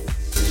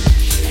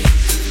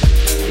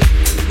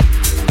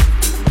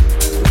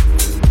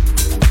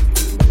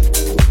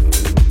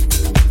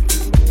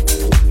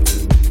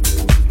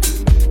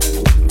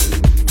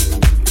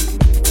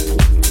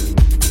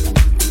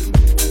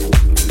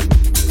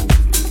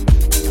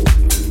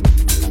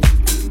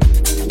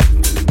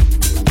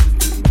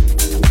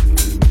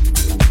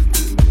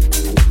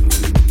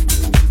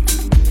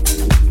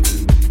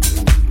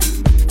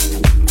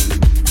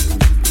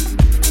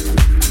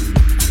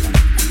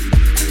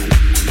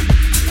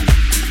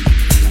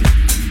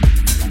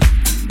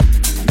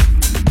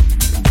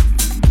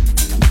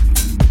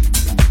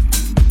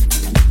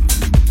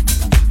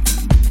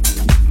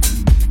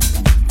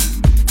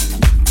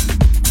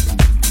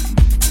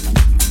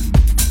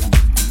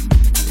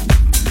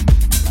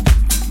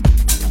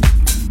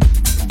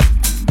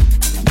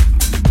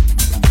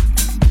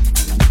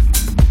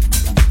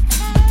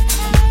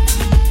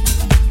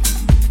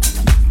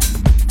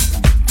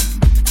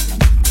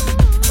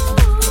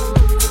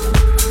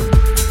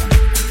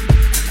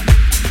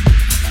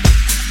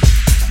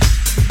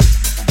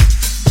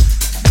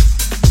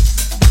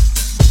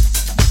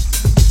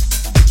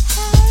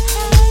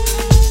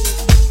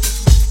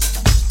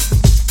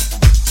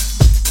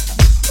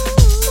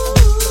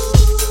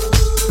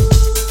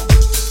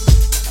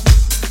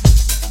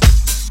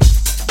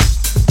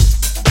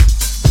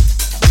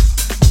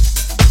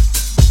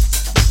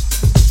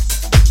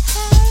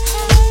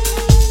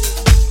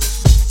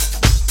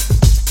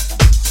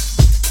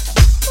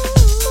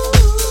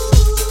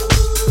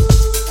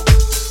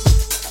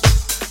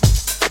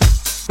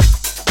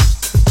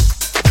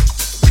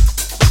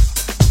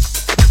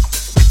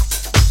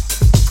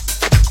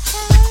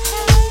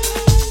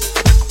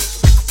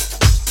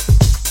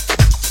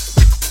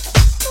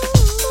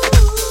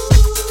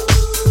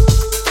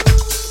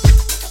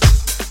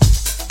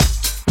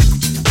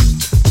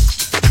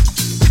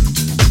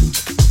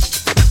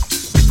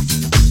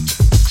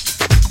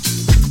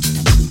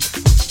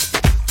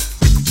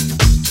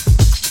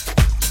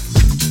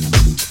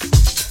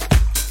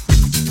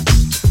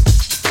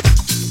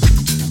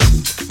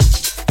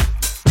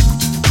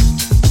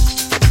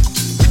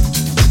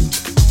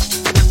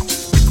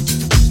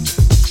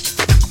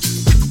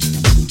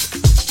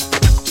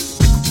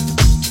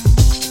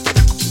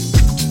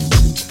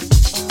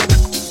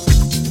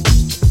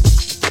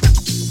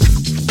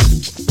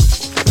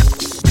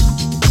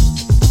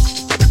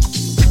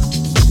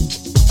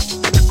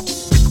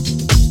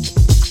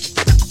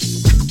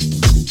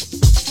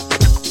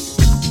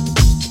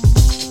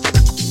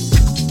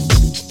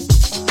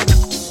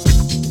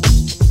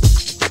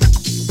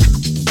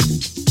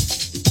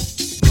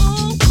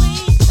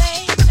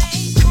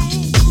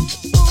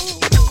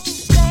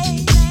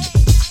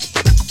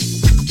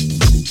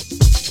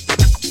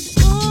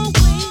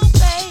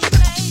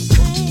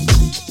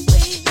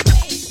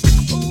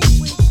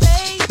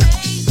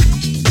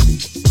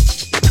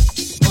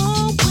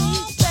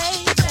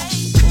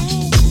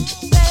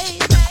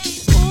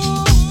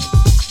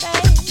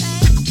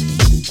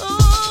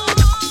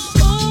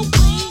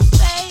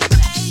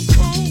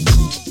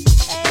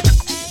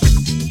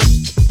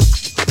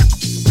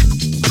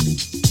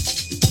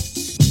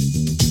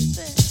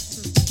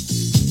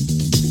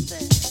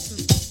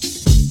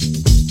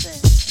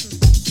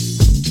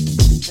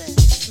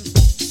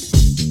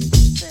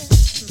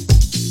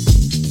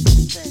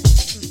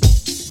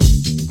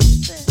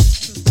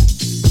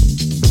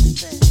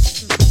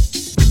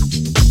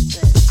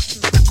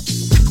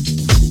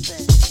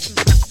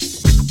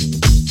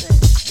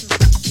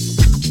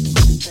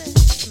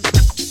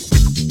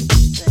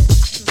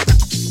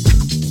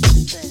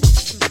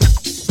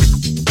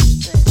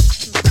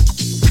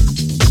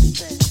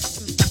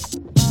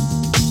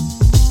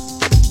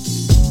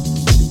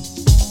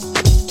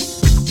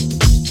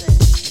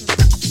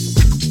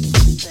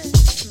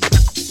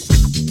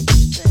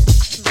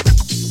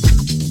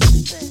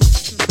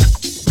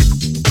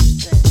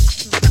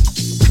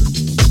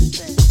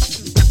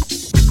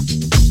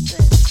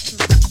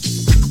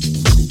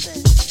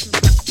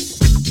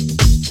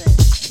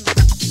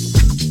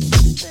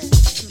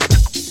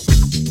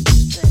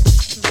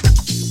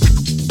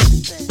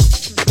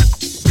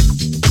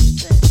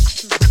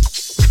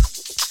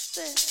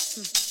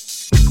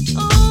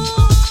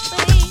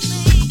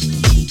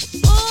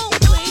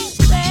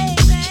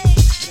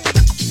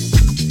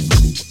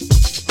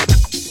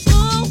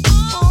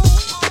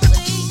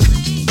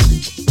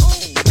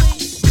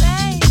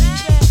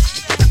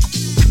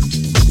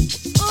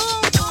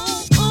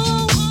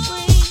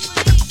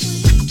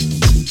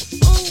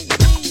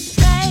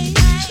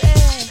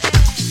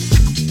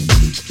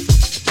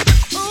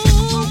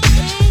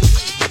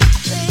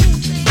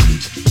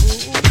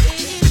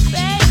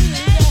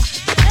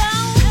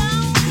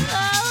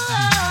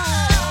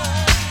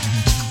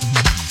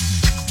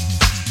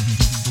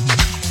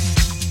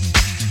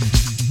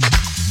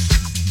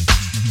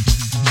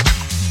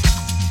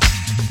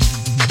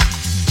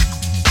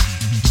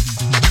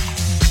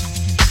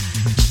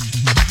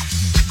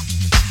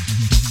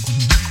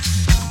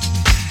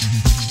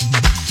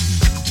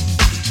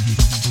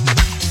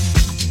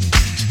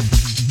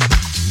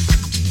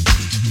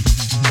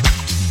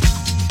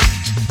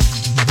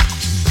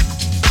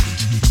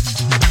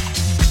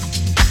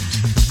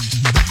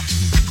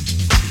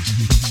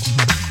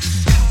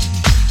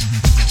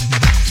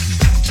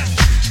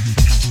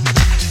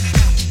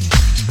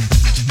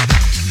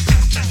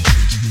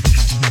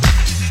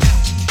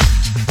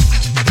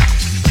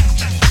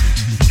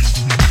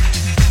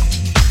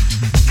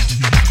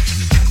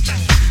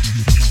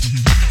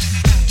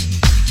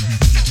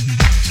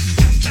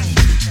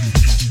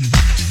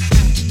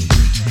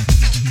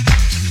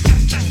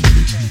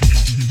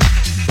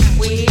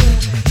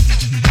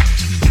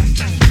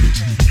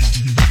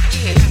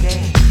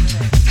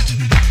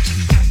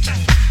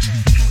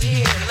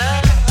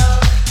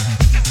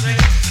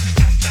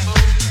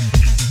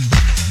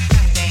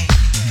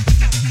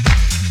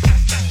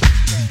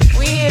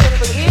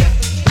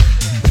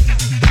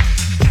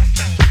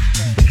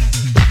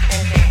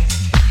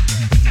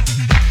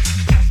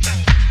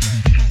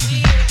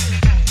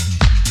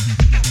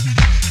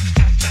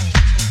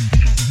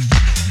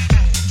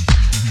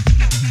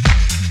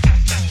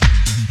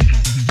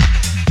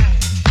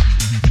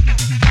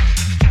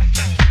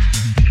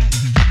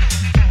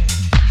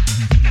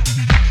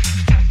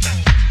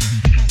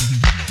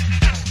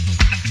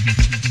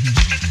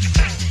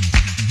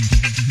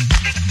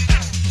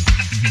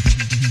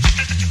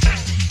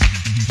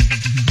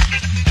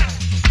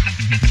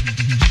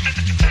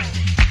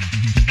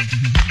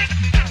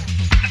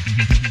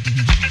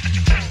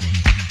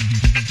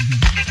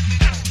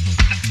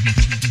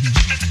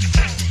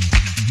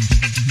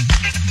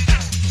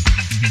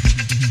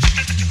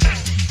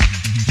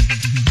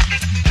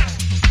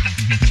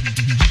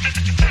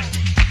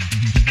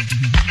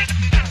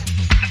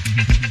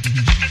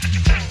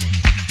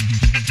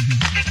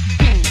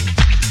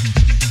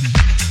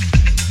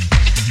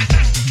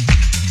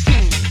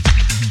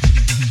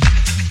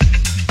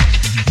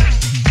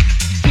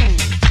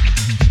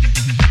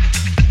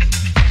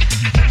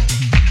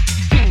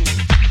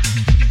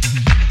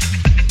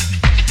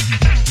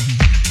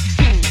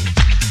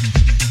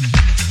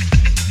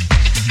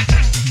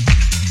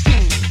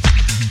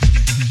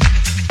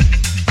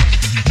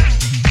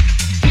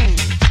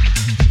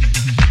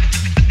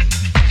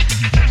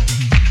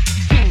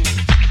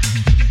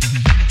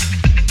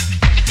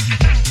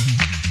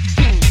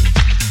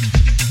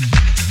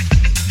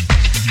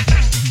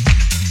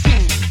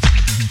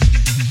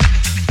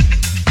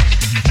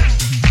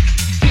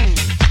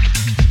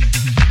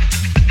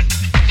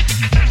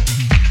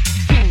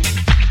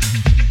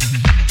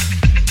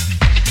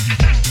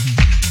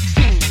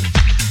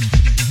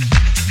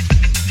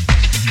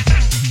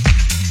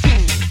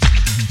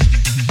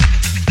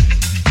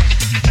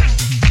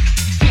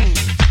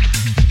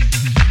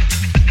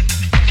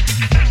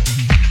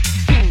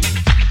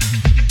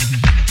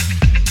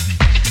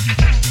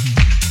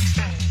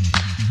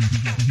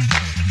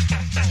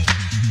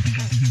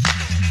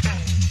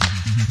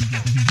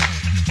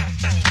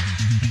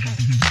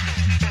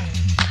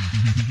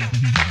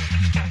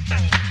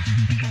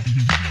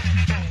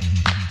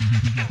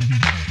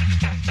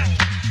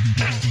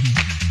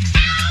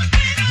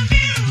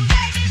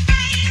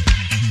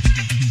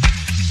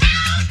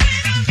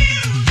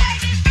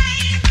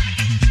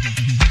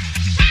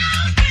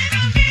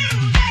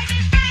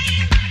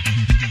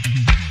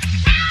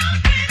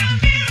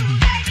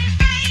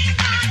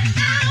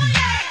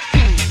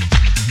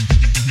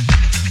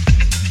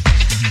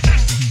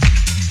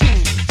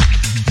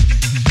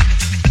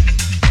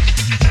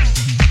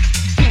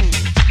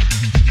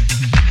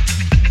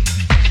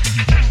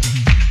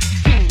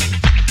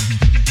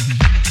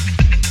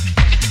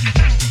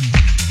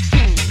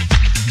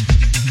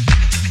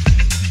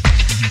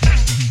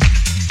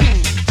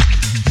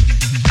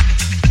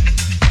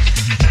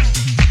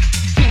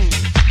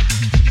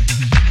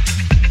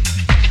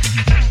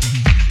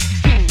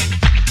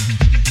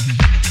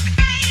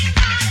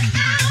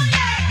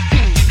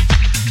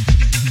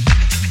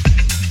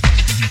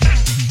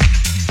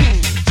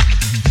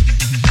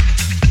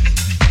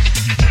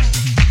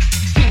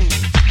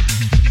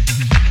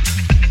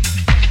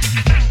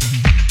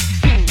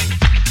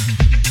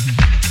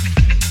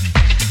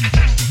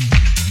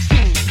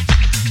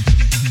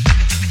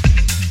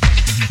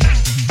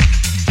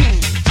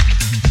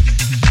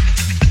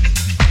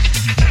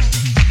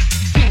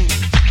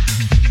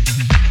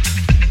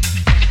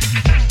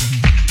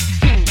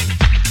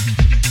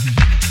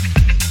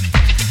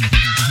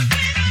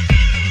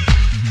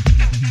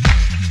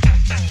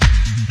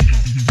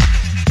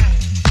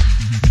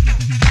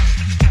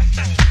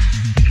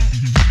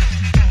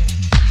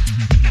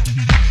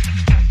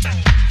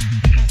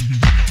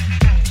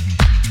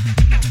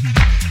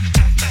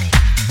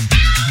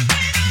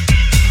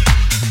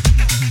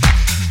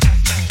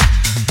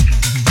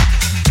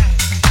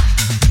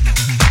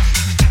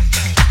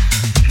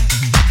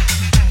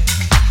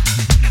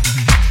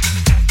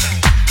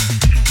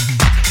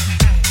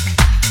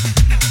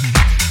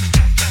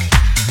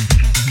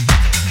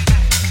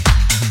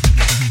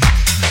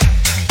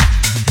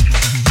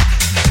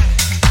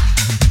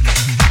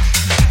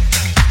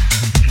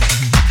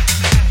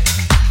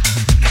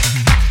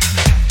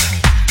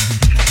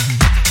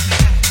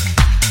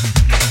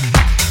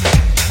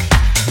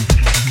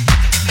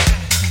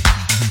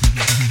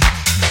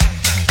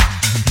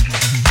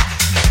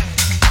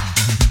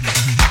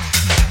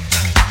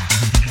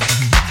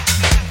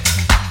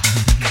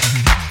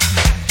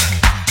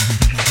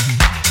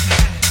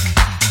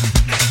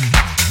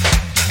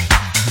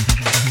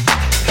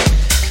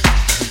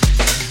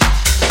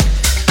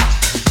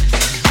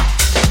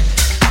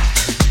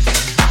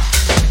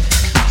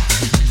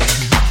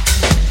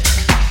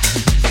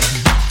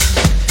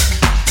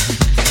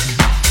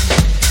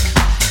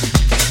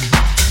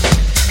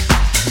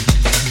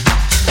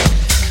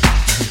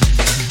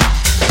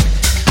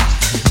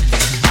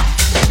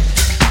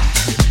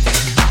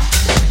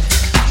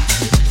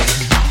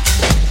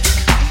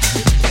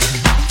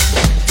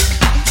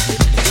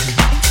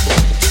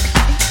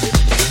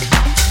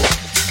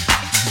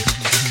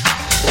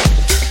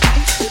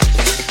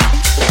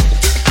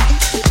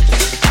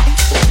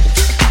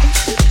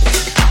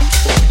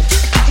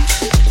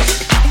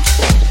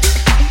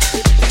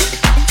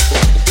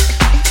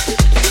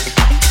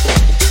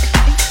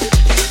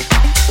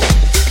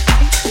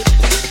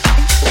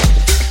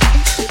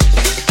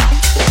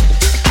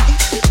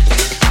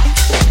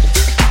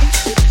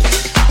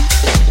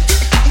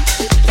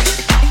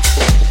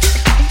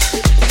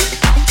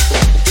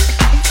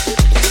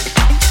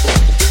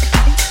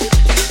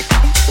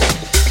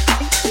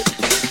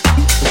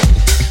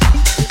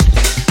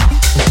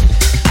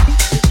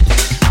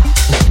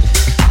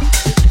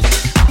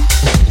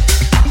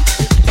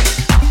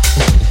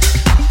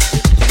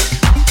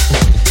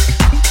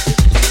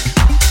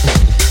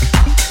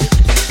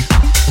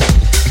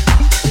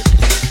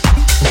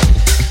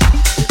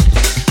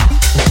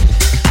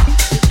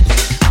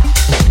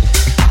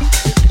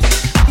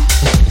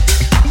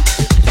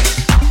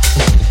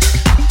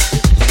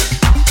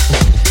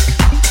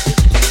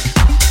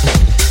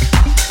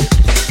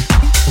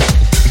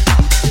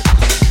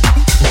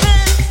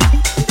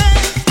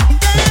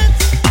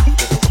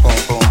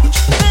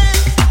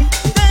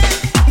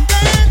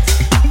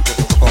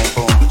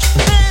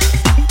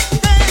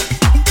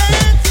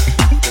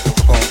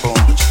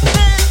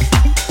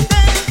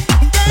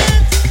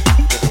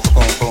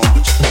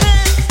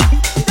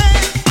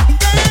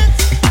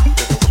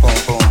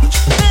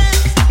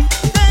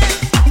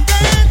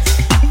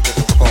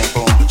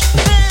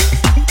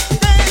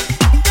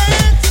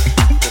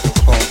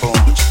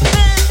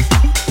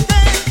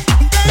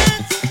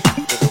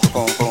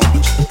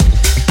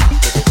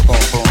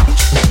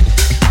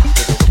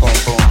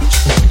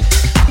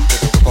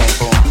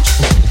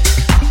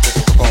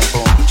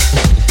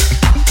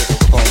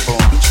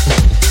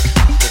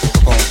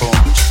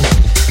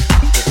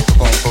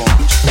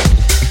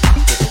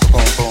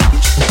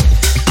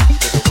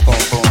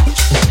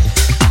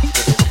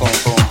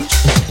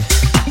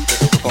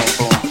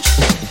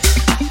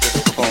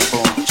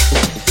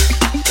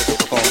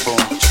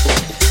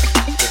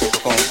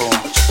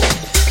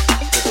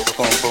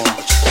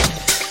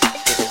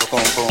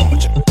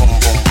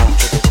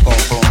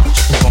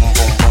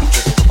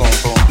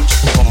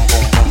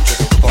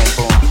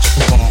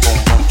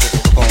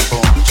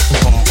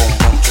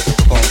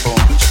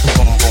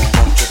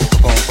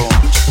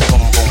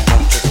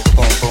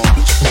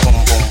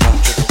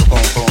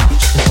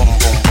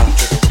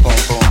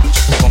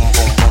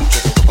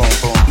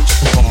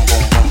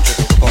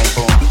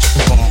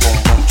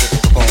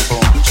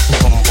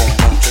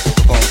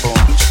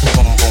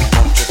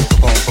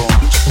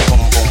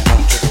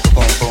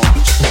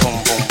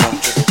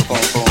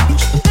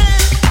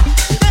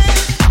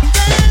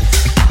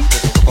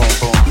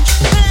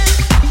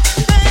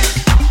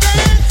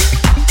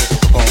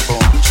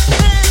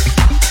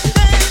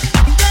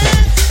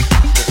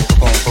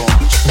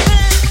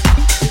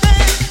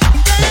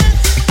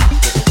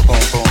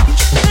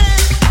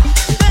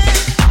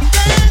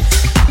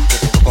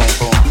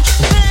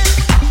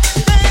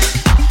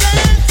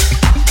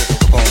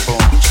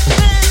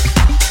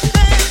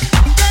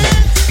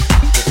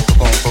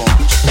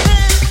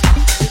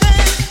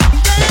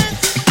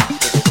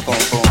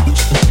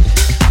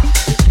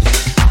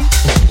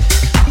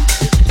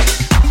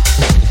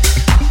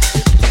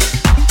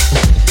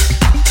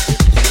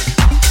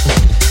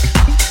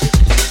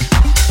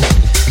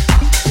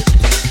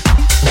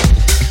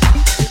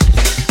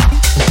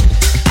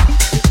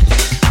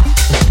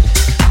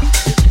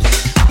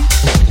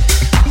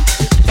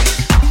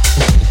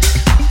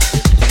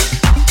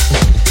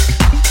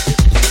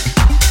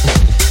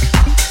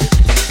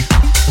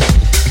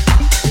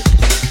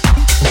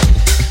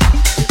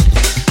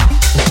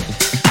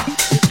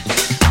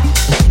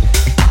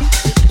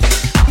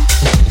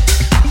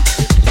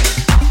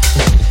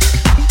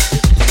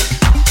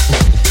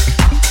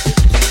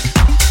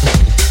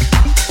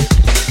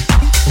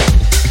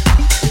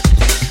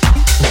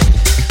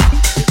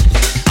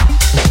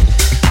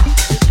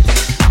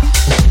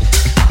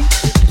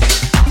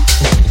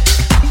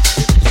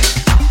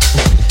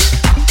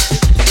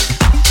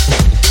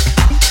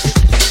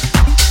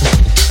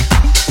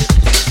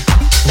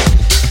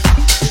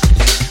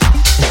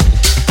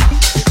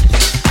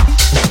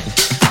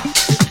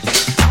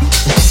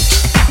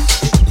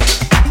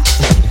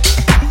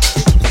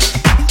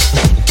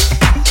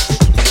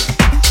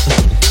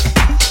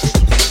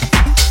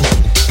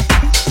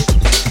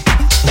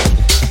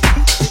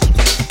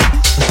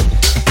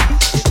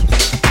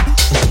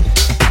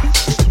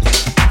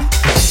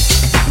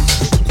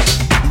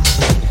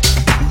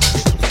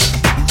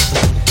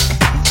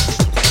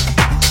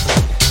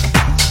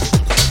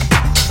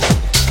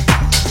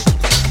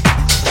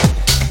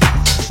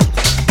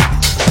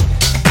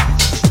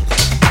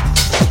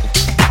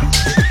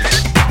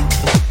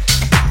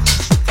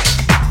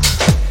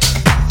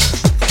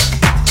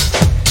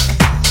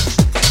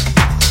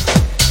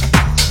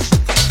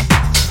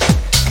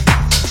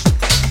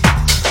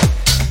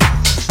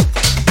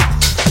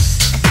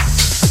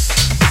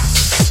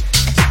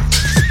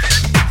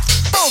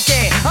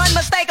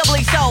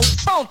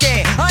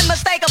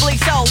 unmistakably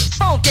so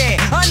funky,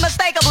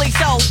 unmistakably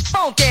so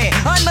funky,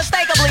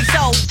 unmistakably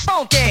so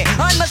funky,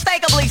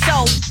 unmistakably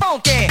so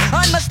funky,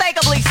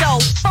 unmistakably so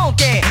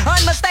funky,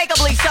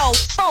 unmistakably so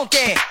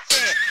funky.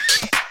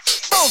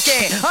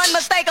 Funky,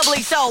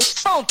 unmistakably so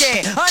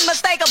funky,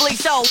 unmistakably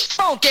so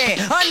funky,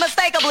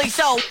 unmistakably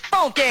so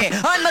funky,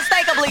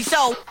 unmistakably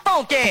so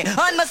funky,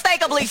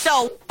 unmistakably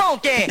so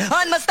funky,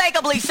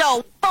 unmistakably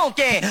so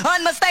funky,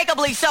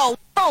 unmistakably so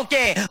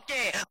funky.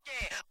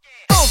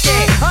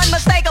 Funky,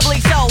 unmistakably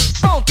so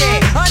funky,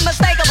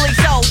 unmistakably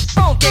so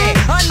funky,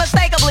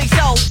 unmistakably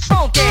so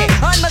funky,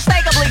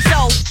 unmistakably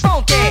so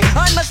funky,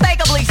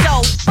 unmistakably so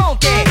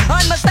funky,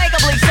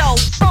 unmistakably so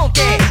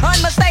funky,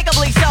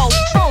 unmistakably so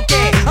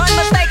funky,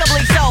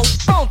 unmistakably so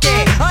funky,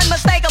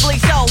 unmistakably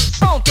so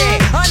funky,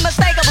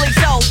 unmistakably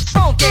so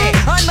funky,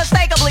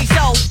 unmistakably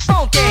so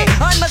funky,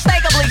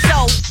 unmistakably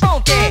so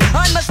funky,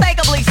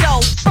 unmistakably so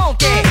funky,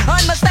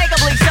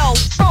 unmistakably so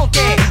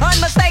funky,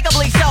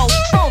 unmistakably so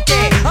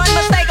funky,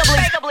 unmistakably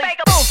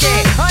funky,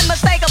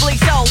 unmistakably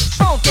so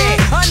funky,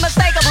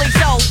 unmistakably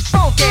so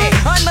funky,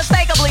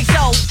 unmistakably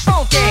so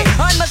funky,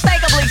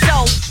 unmistakably so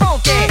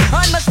funky,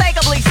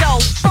 unmistakably so funky, unmistakably so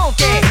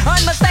funky,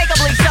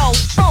 unmistakably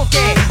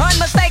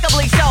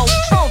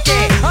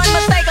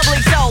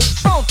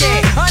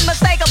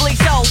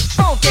so funky,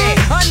 unmistakably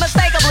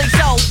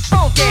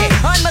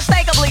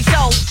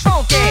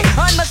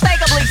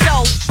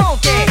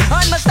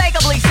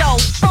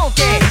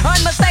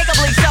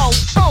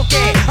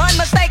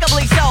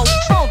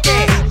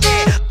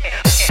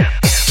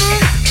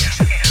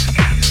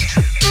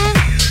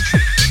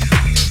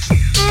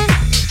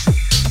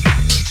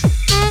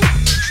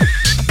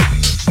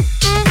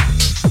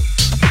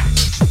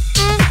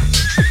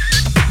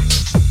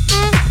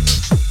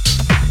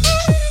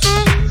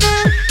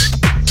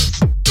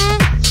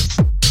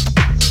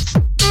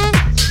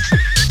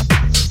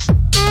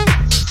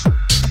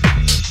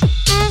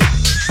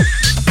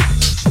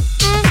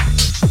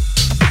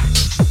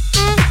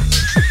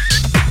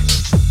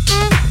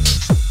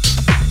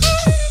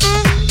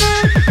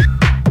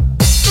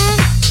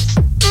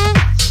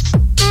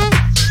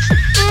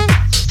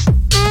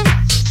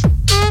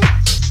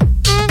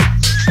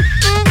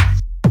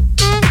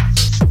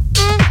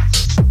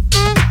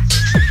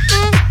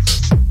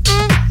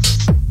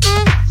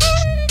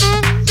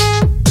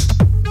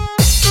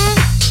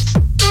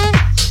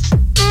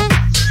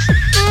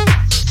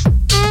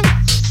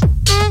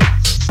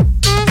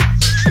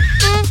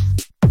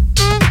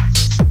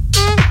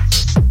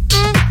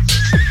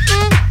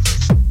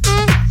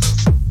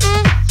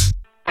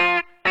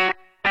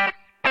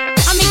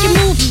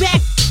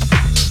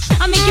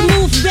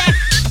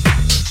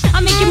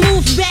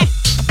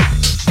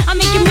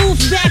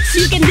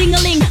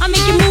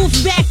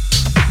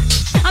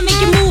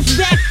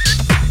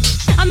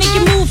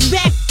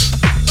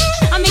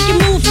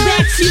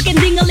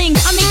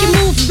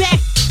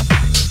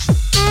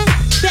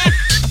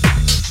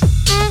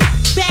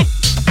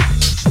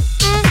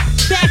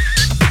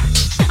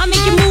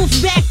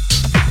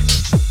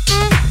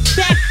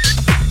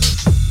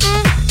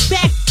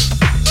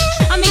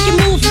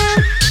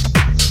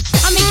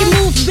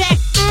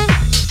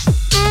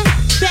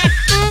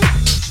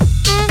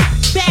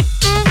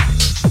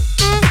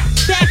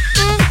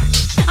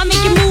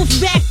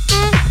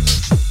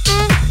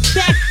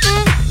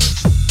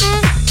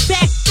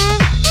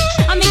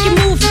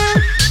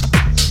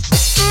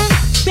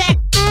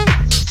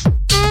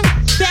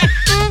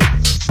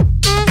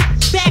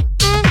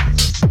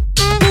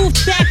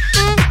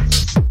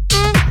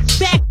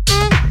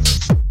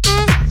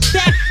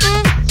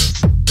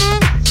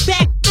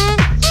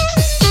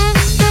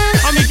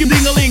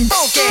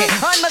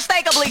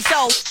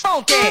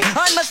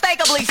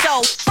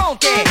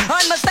funky,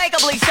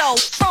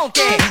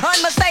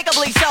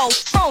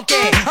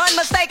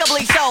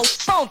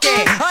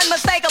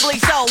 unmistakably so funky, unmistakably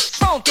so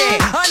funky,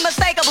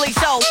 unmistakably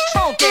so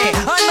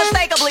funky,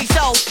 unmistakably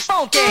so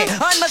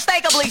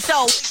funky, unmistakably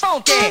so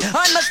funky,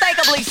 unmistakably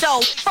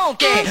so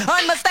funky,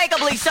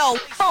 unmistakably so funky.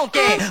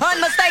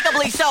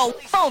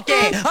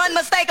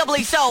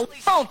 Unmistakably so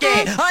funky,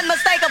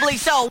 unmistakably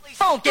so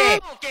funky,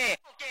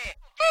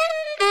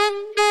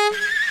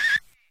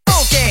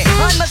 funky,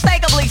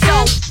 unmistakably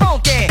so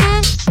funky,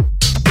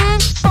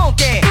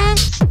 funky,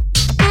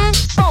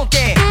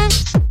 funky,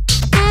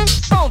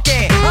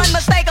 funky,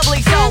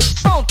 unmistakably so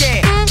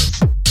funky,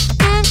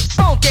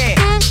 funky,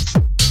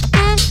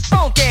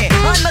 funky,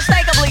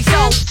 unmistakably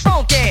so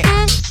funky,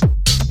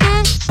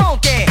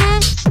 funky,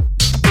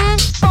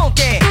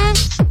 funky,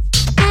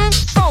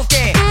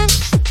 funky.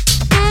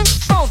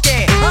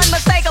 Funky,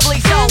 unmistakably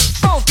so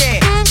funky,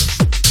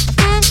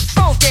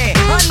 funky,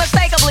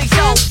 unmistakably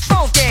so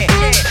funky.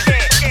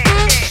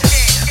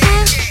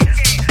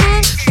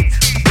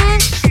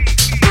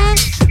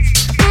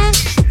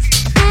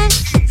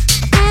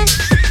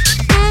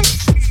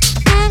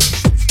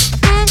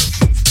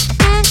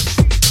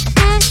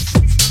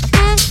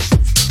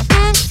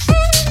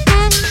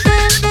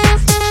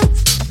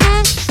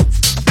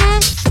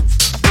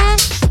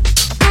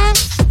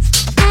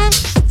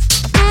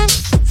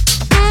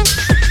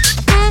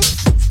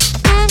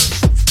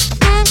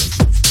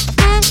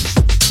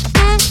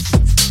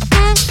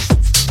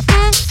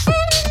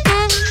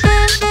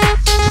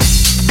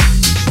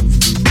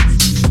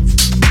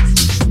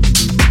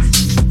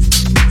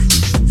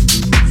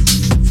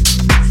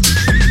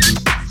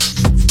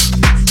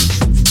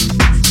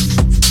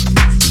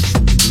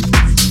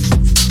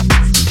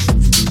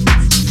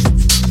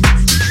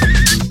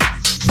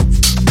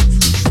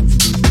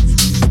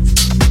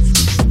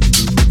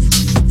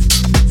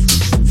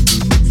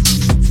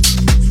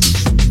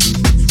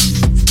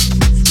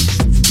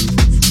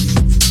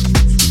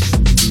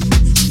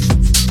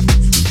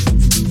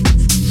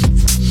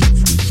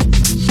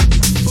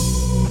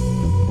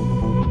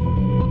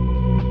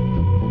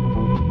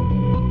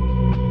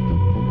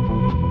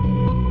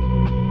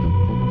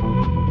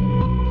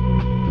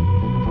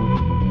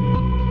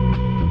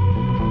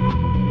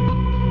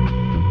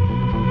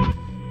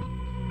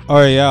 All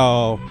right,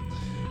 y'all.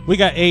 We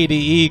got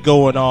ADE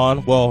going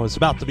on. Well, it's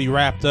about to be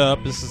wrapped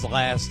up. This is the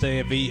last day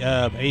of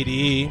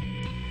ADE.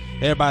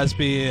 Everybody's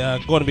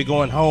going to be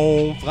going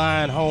home,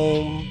 flying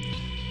home.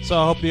 So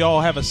I hope you all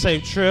have a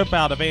safe trip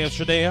out of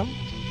Amsterdam.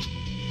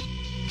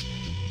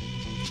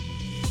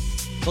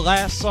 The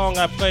last song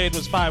I played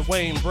was by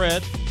Wayne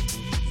Brett.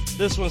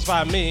 This one's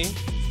by me.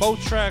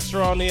 Both tracks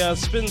are on the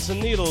Spins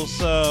and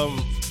Needles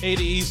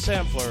ADE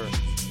sampler.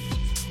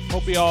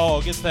 Hope you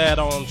all get that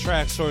on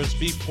Tracksource,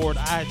 Beatport,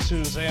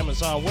 iTunes,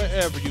 Amazon,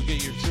 wherever you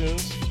get your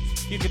tunes.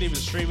 You can even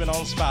stream it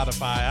on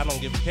Spotify. I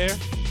don't give a care.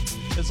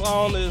 As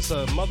long as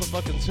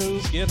motherfucking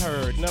tunes get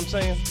heard. You know what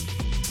I'm saying?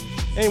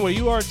 Anyway,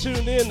 you are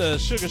tuned in to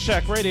Sugar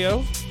Shack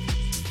Radio.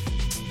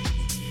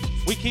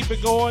 We keep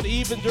it going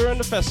even during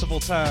the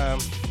festival time.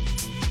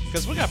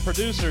 Because we got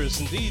producers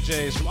and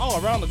DJs from all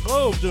around the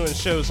globe doing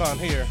shows on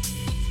here.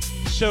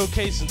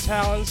 Showcasing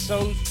talents,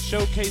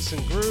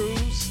 showcasing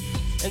grooves,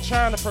 and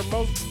trying to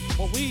promote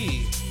what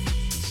we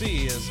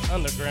see as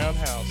underground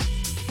house.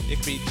 It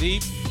could be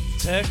deep,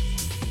 tech,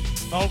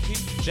 funky,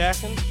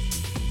 jacking,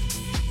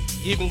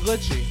 even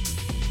glitchy.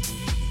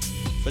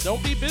 But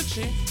don't be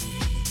bitchy.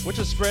 We're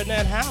just spreading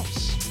that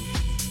house.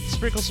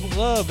 Sprinkle some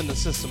love in the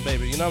system,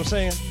 baby. You know what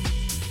I'm saying?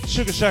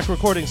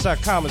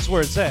 SugarShackRecordings.com is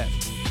where it's at.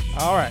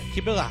 All right,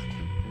 keep it locked.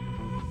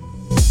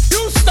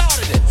 You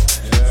started it.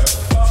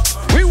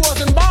 Yeah. We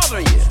wasn't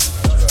bothering you.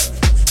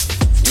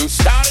 You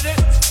started it.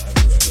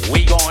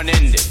 We gonna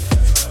end it.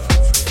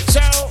 So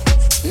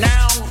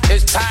now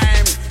it's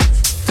time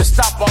to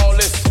stop all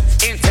this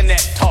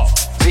internet talk.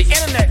 The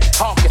internet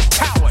talk is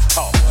coward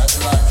talk. That's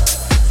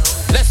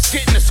right. Let's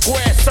get in the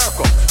square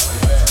circle.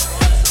 Yeah.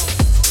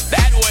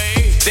 That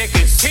way they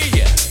can see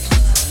you.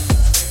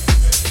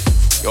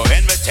 Your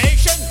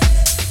invitation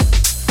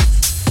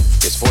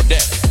is for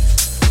death.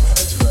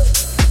 That's right.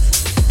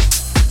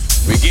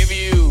 We give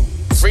you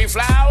free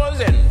flowers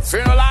and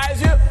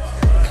funeralize you.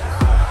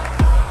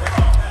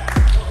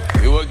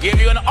 We will give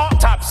you an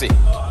autopsy.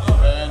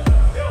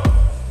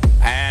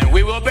 And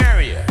we will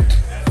bury you.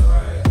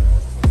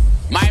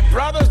 My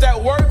brothers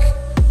that work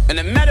in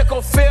the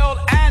medical field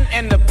and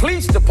in the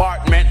police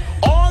department,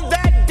 on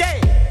that day,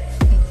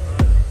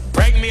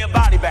 bring me a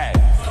body bag.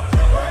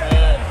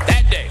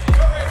 That day.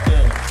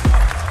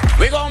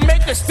 We're gonna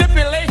make the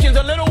stipulations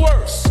a little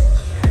worse.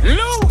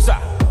 Loser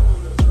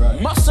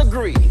must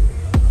agree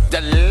to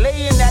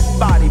lay in that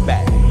body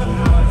bag.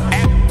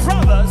 And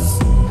brothers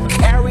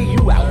carry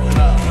you out.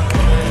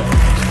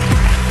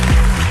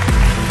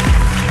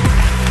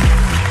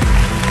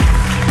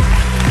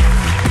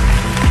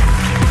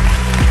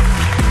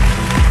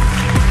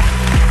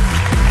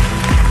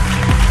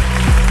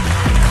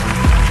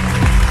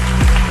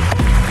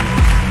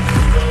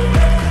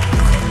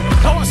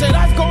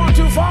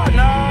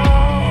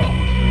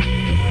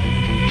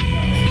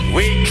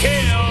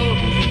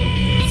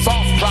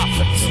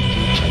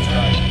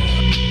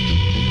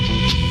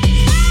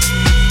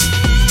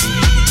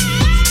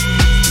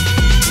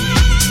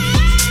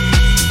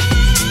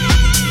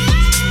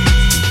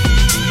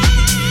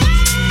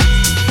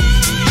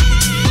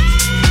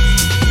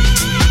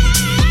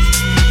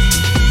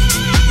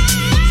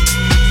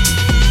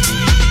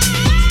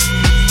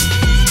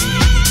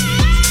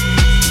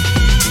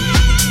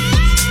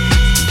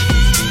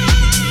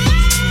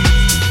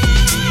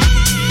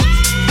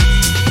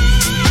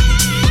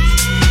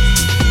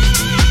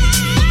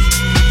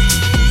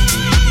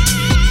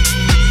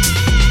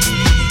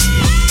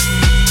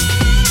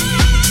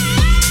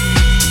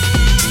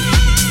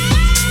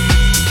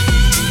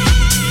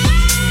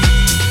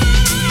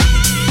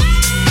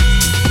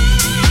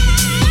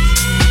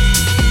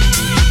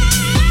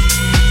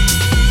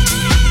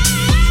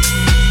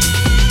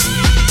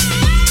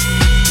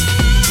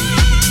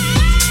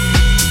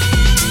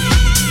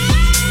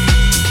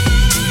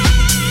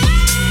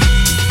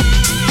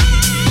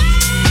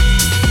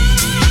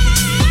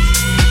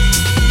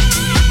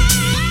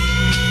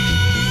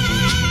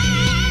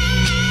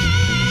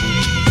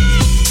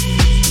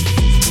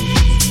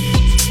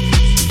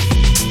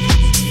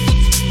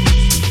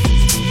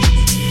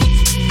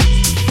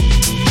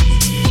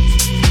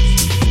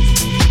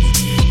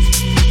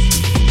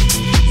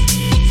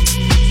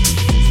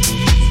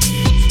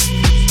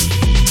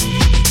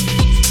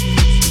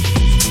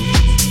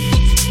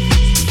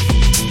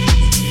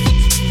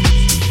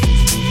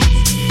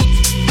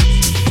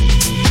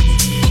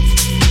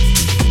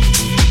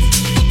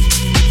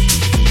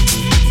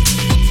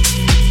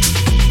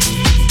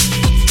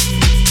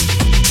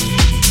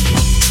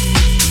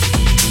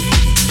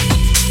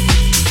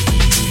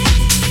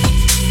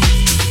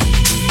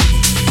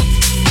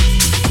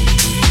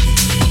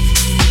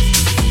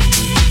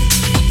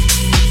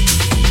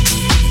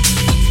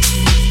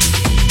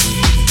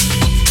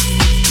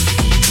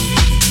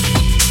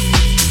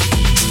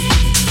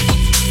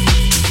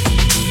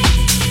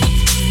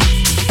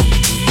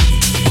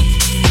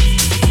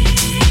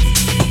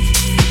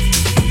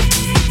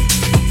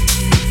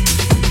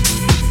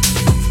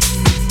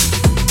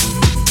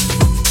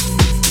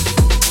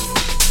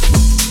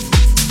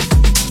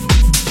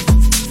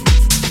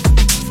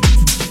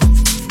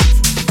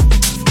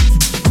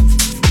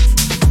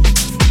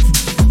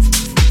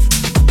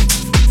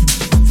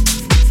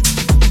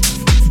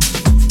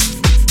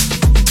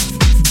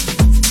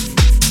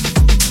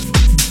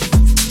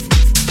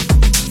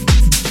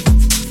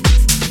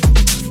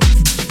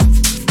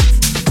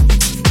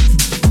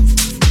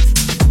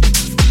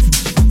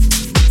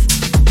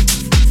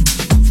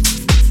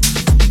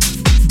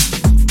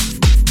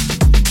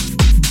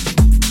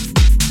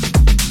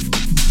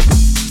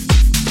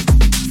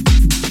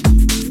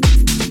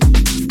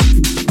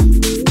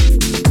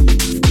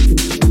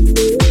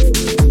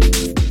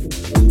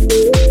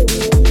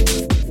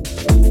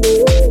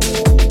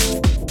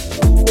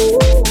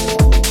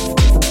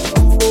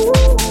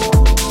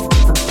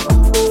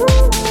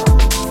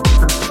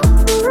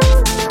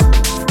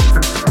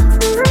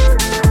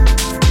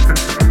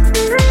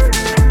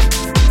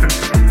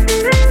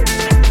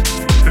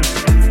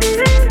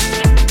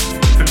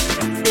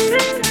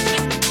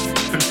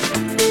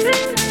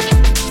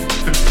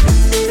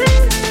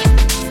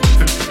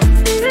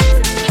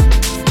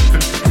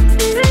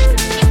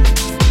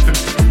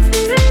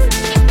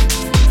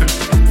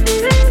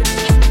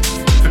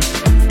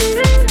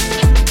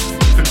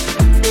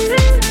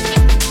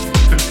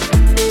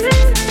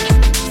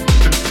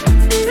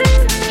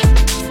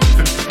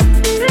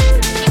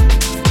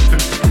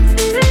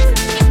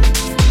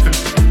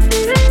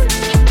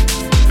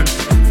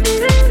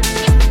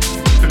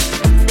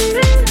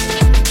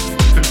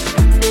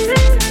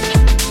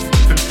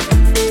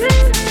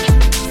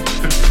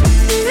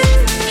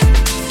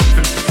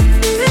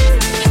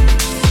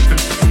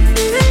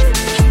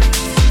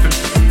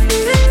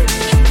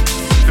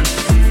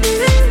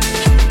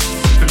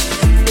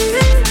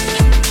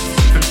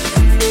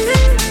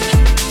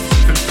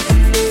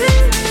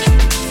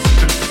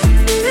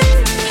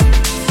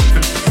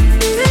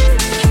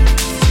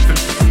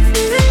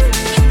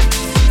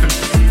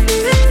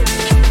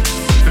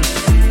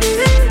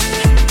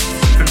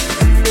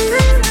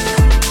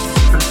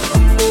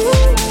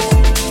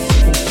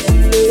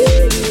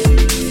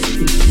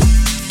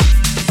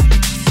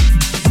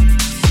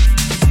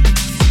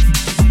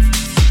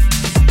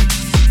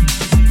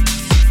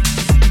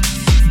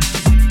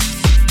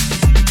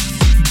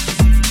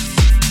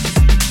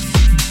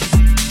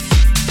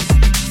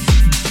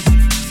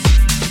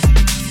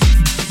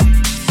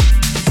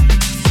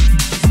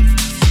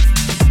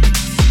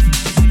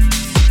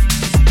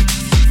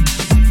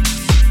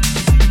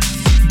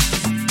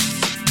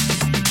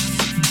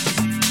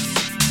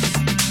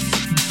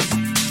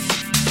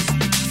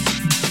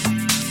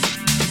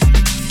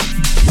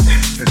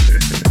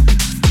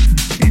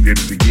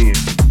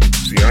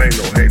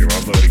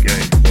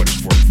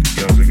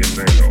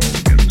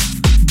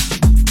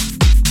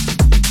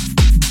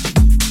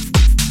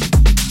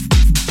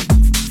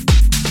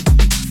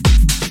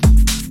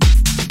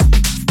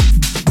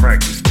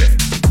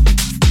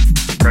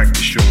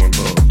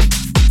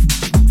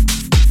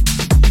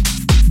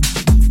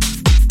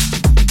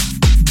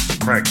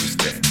 Practice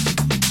that.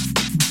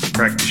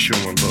 Practice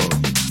showing love.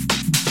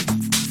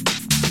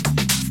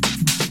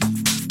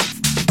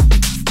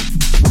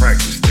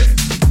 Practice that.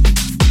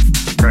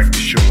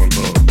 Practice showing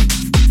love.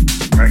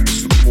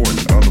 Practice supporting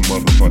other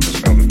motherfuckers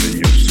other than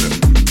yourself.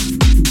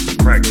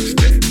 Practice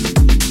that.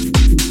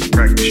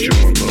 Practice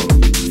showing love.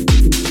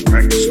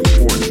 Practice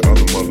supporting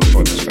other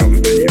motherfuckers other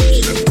than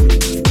yourself.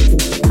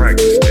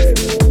 Practice that.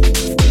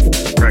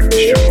 Practice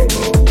showing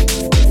love.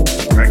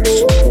 Practice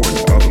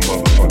supporting other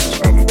motherfuckers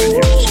other than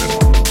yourself.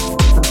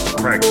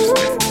 Practice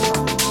that.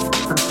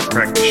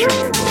 Practice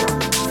showing love.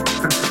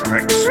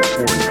 Practice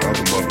supporting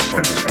other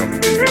motherfuckers other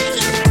than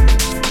yourself.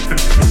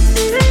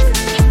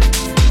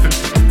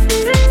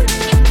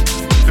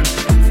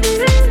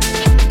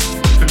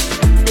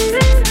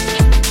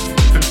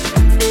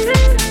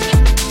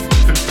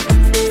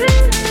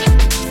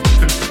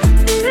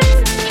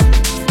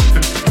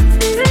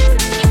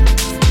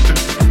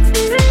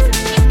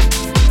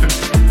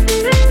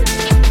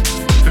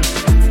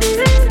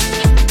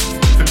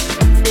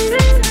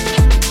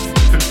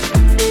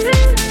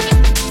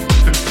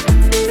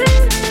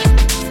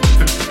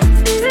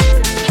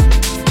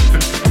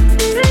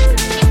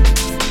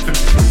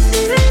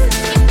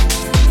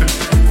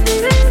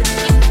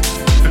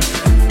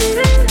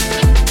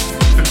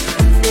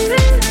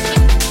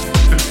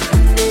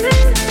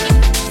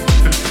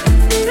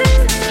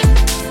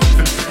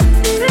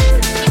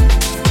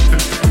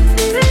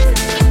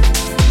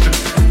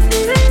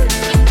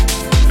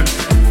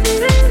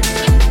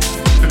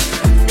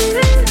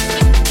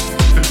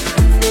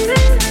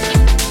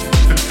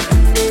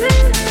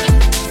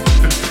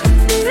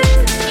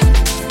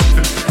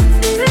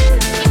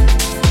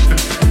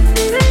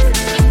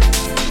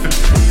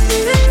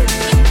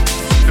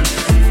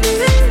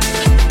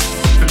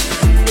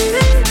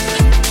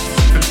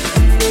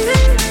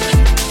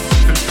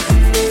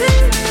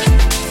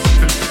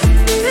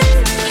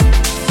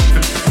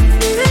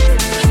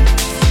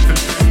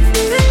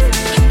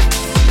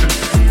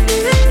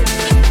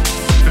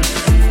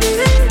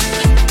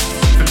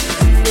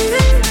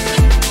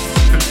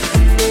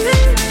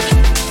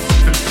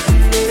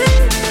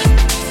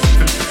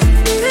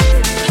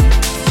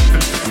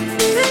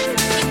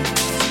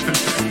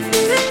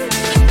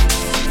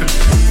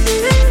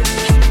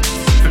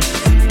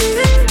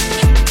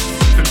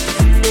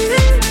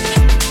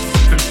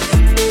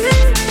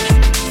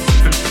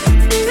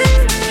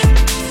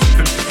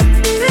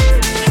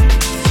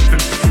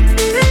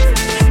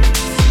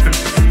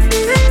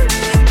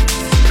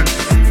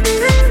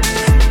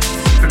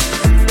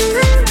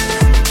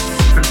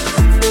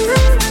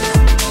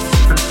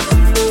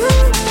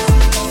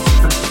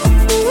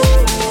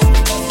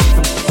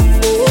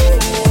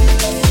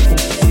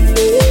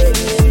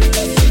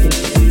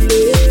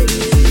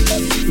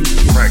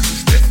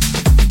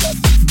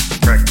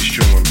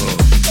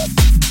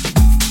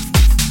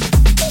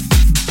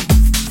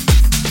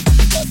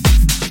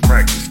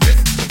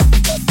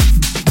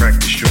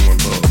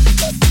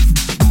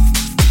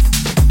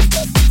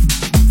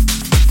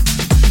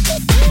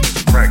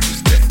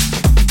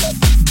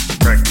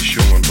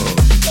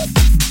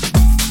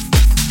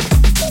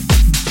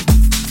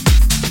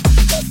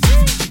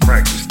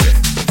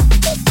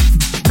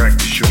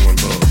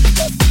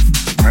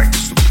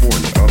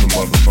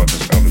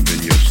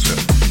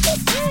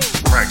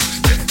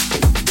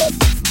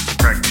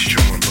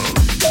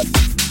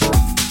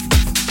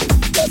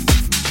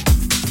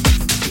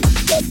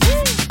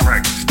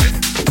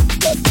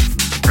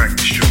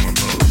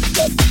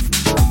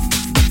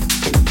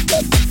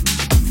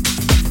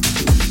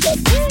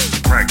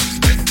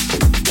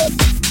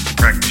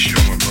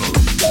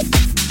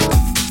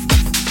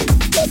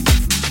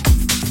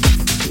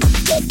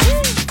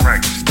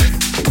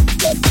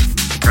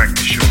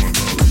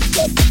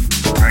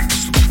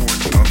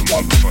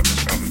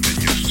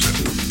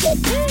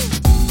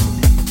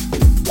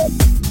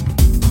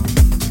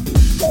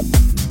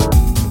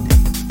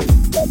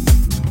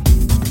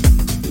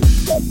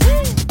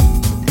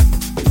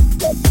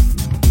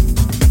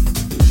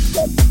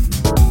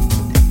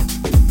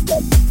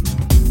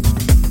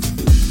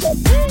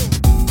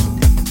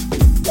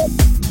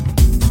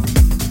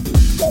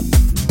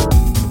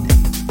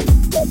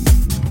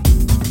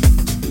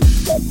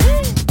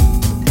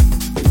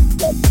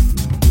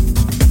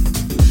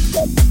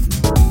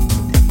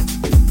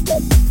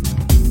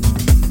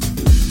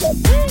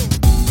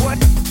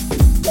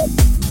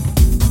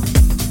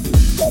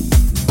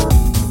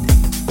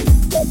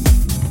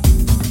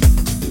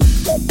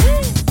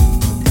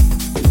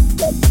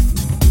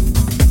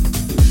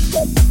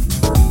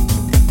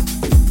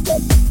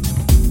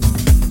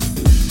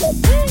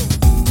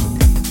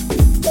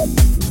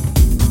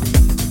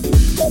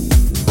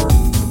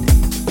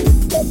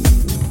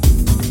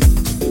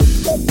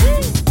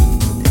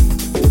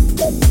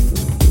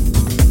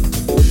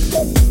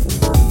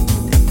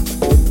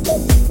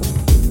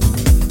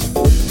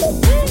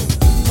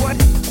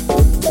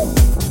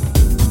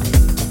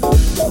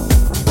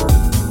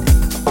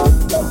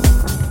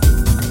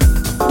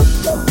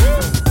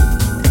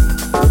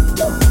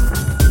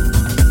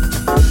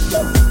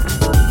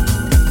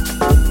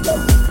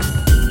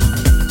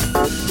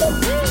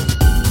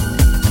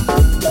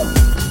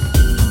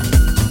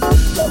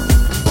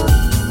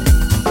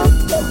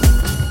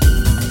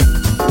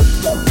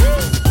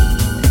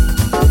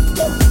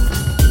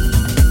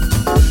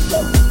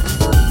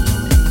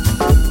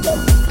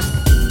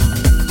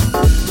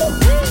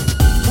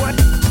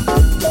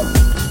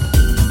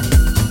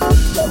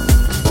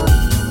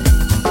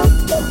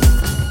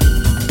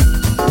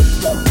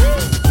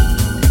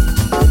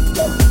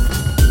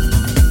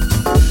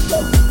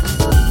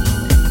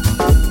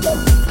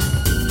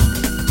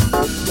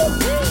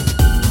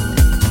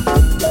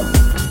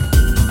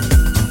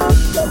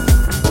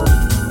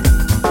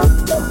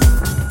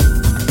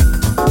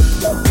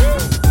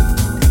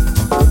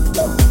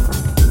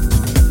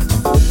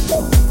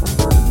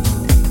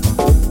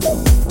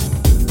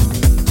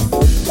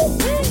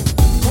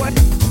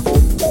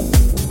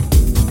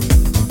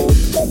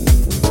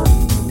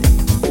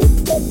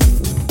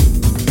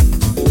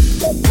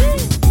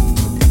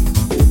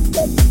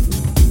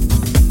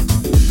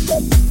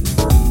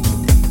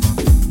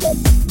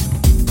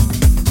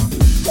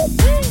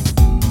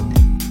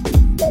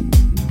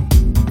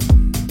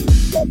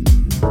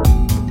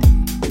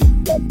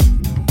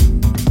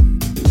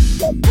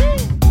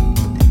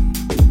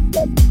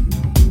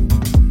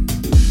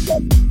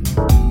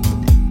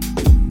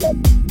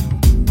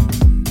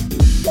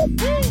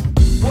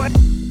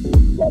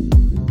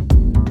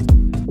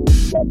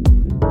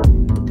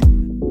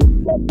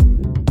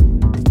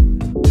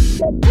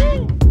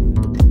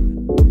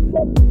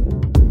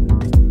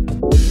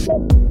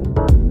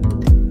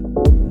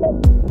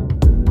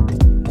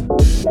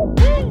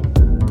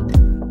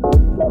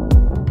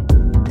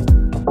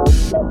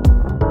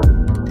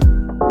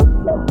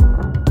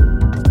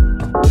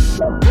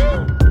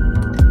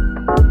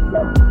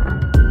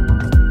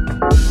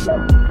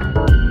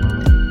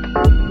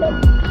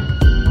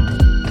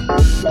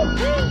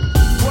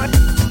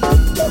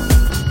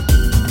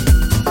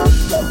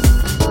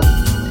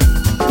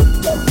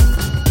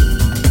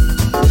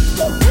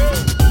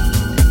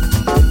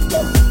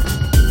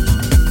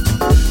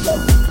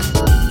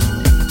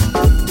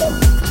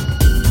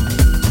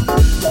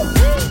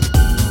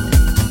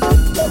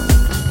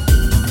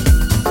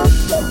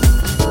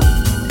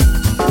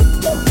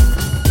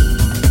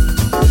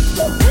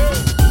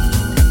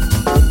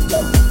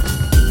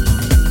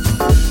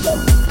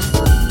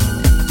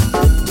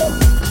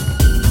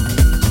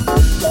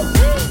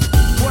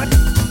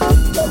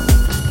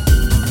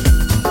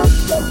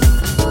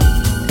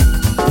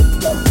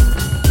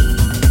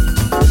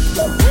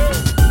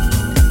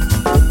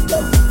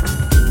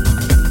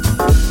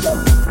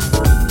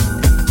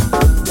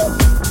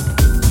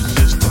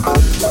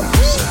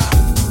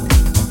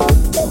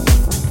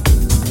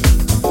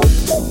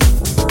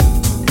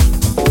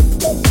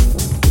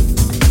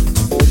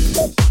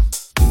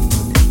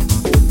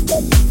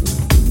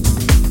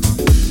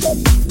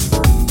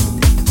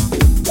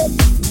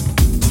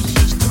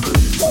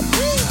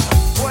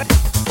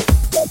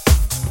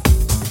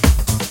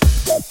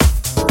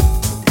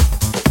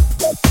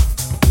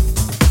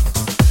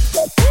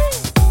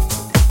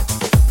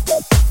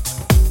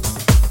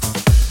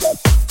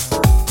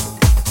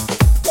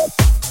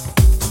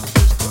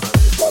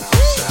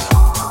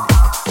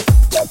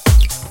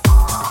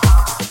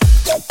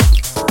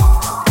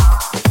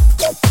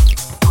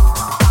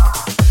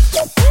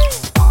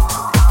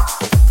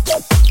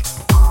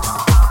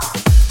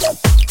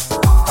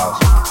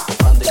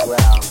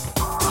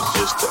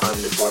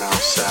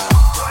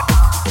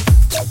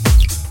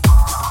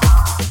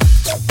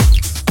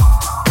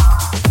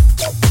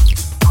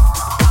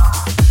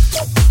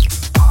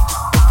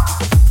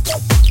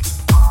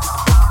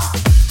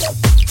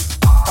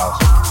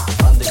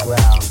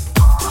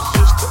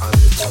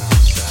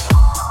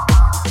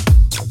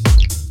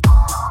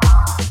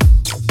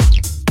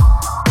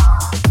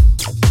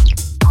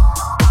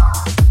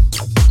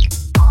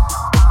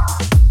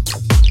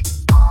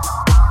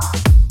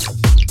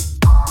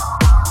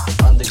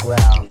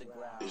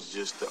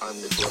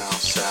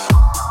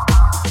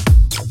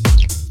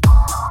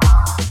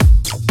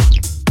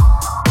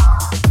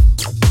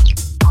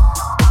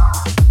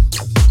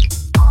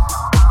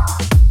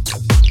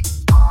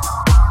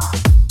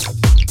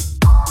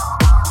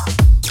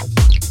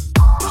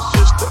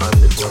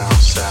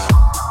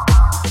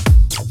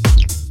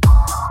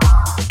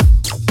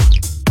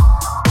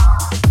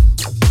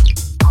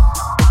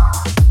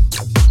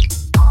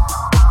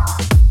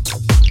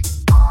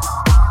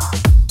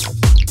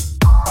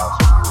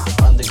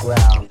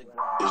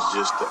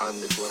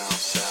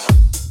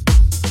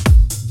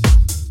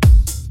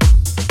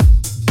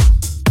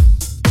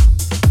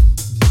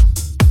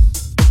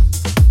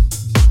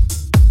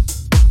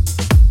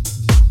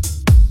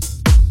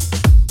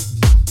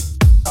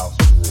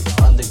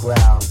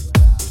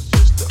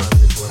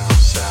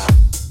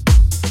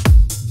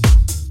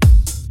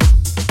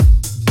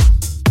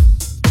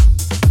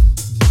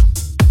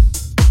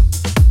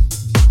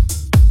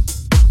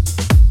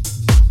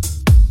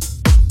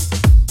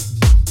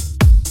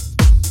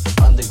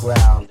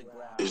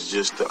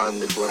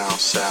 underground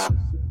sound.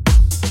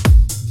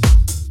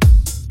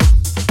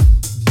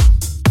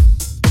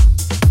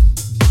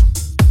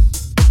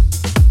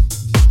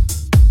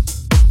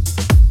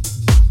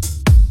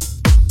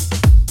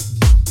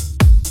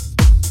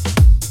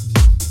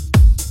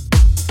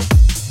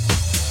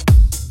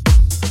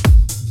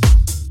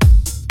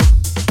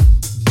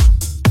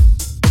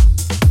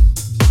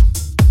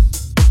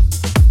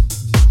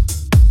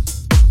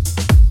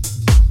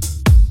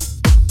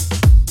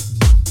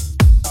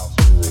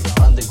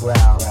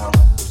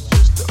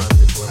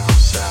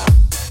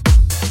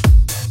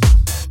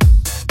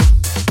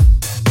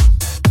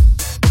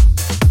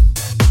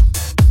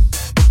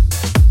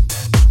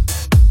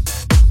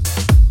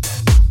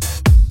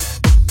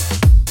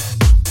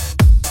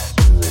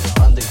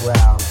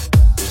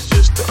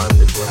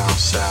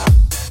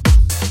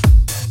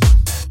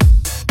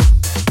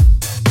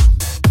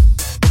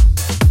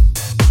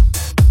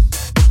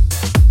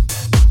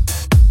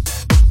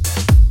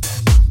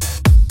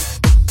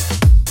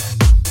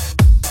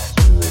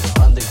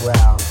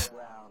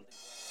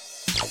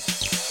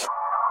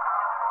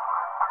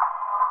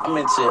 I'm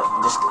into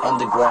just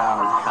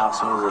underground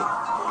house music.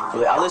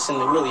 I listen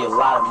to really a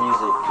lot of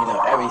music,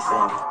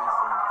 everything.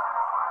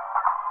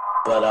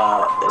 But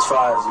as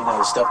far as,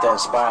 the stuff that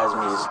inspires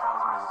me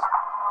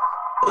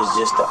is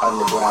just the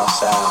underground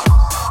sound.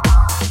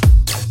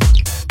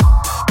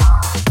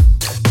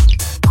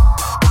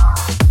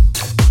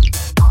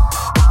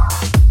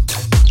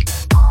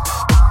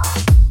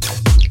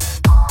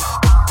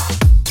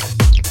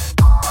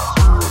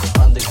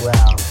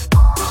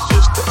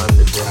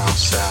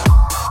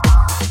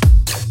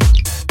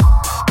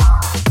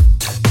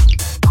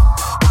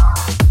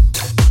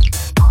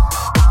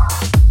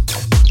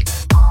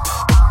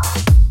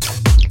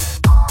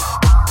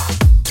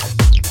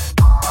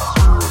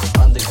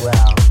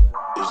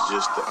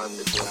 Just the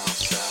underground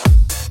sound.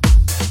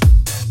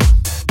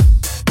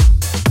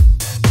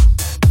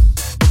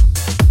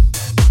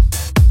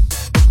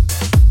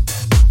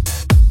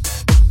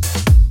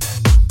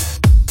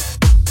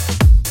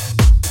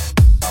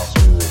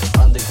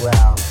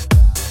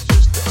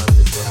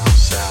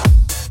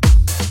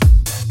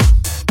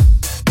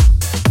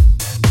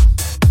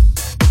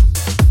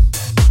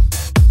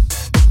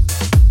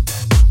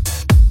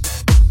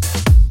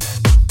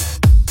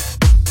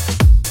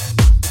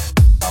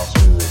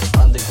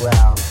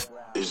 Underground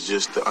is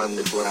just the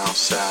underground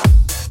sound.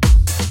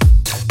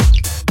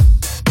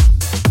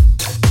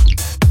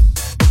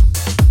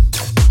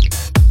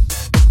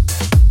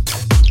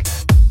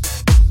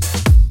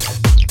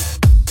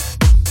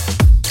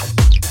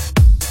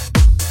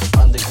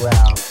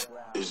 Underground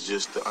is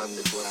just the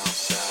underground.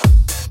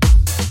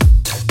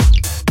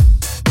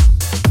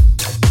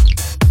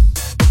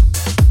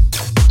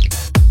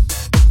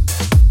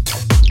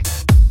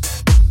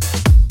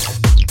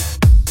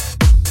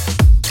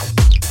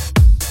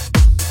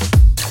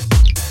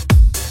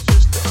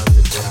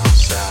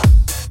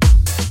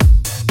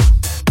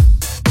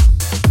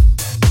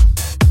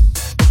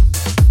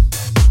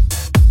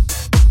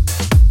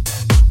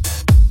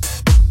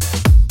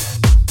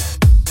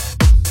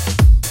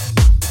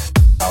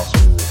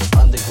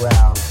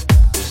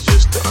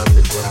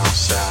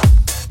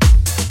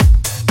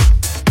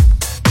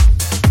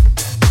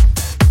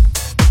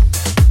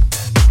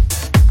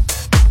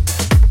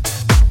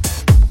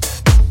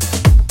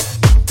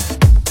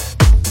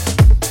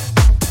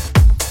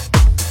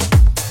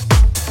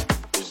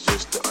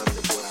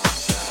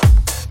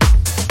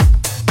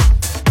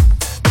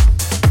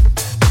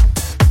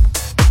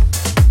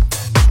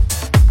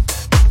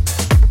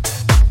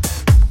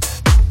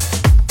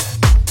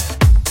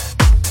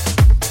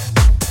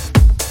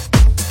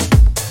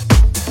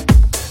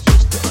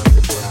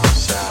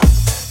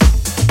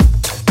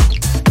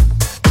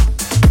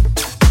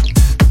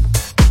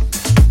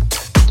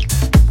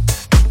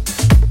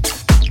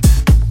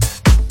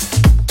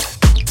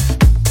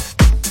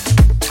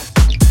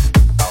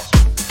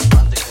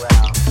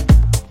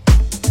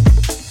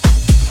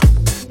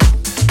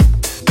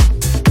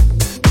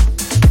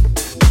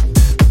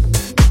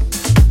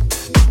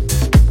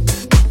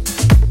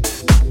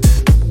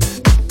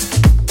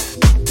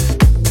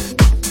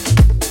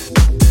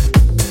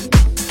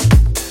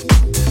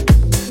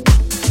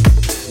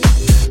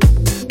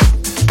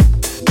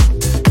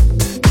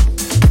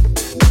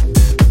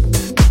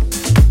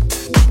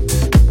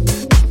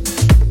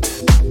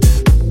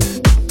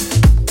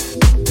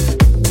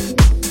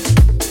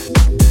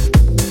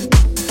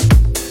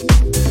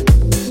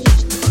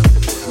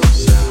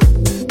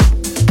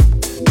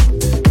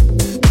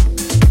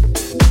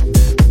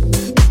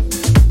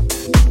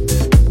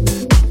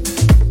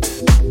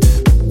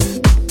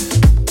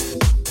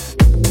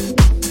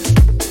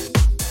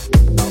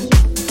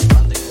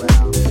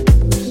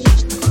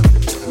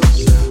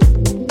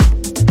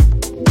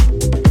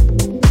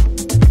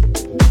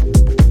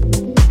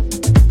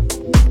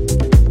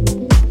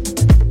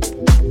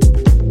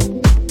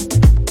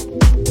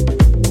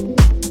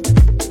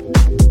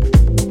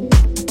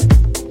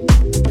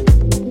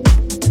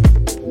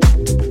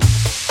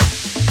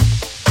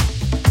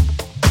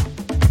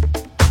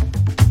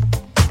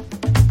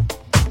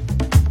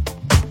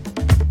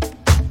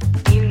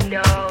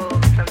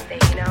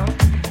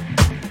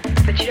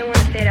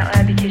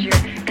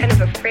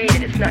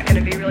 not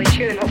going to be really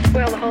true, and they'll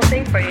spoil the whole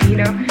thing for you, you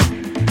know?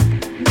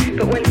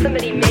 But when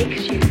somebody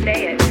makes you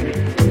say it,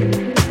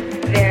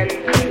 then,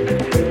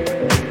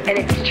 and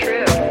it's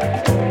true,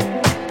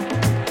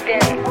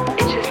 then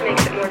it just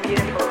makes it more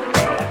beautiful to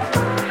say.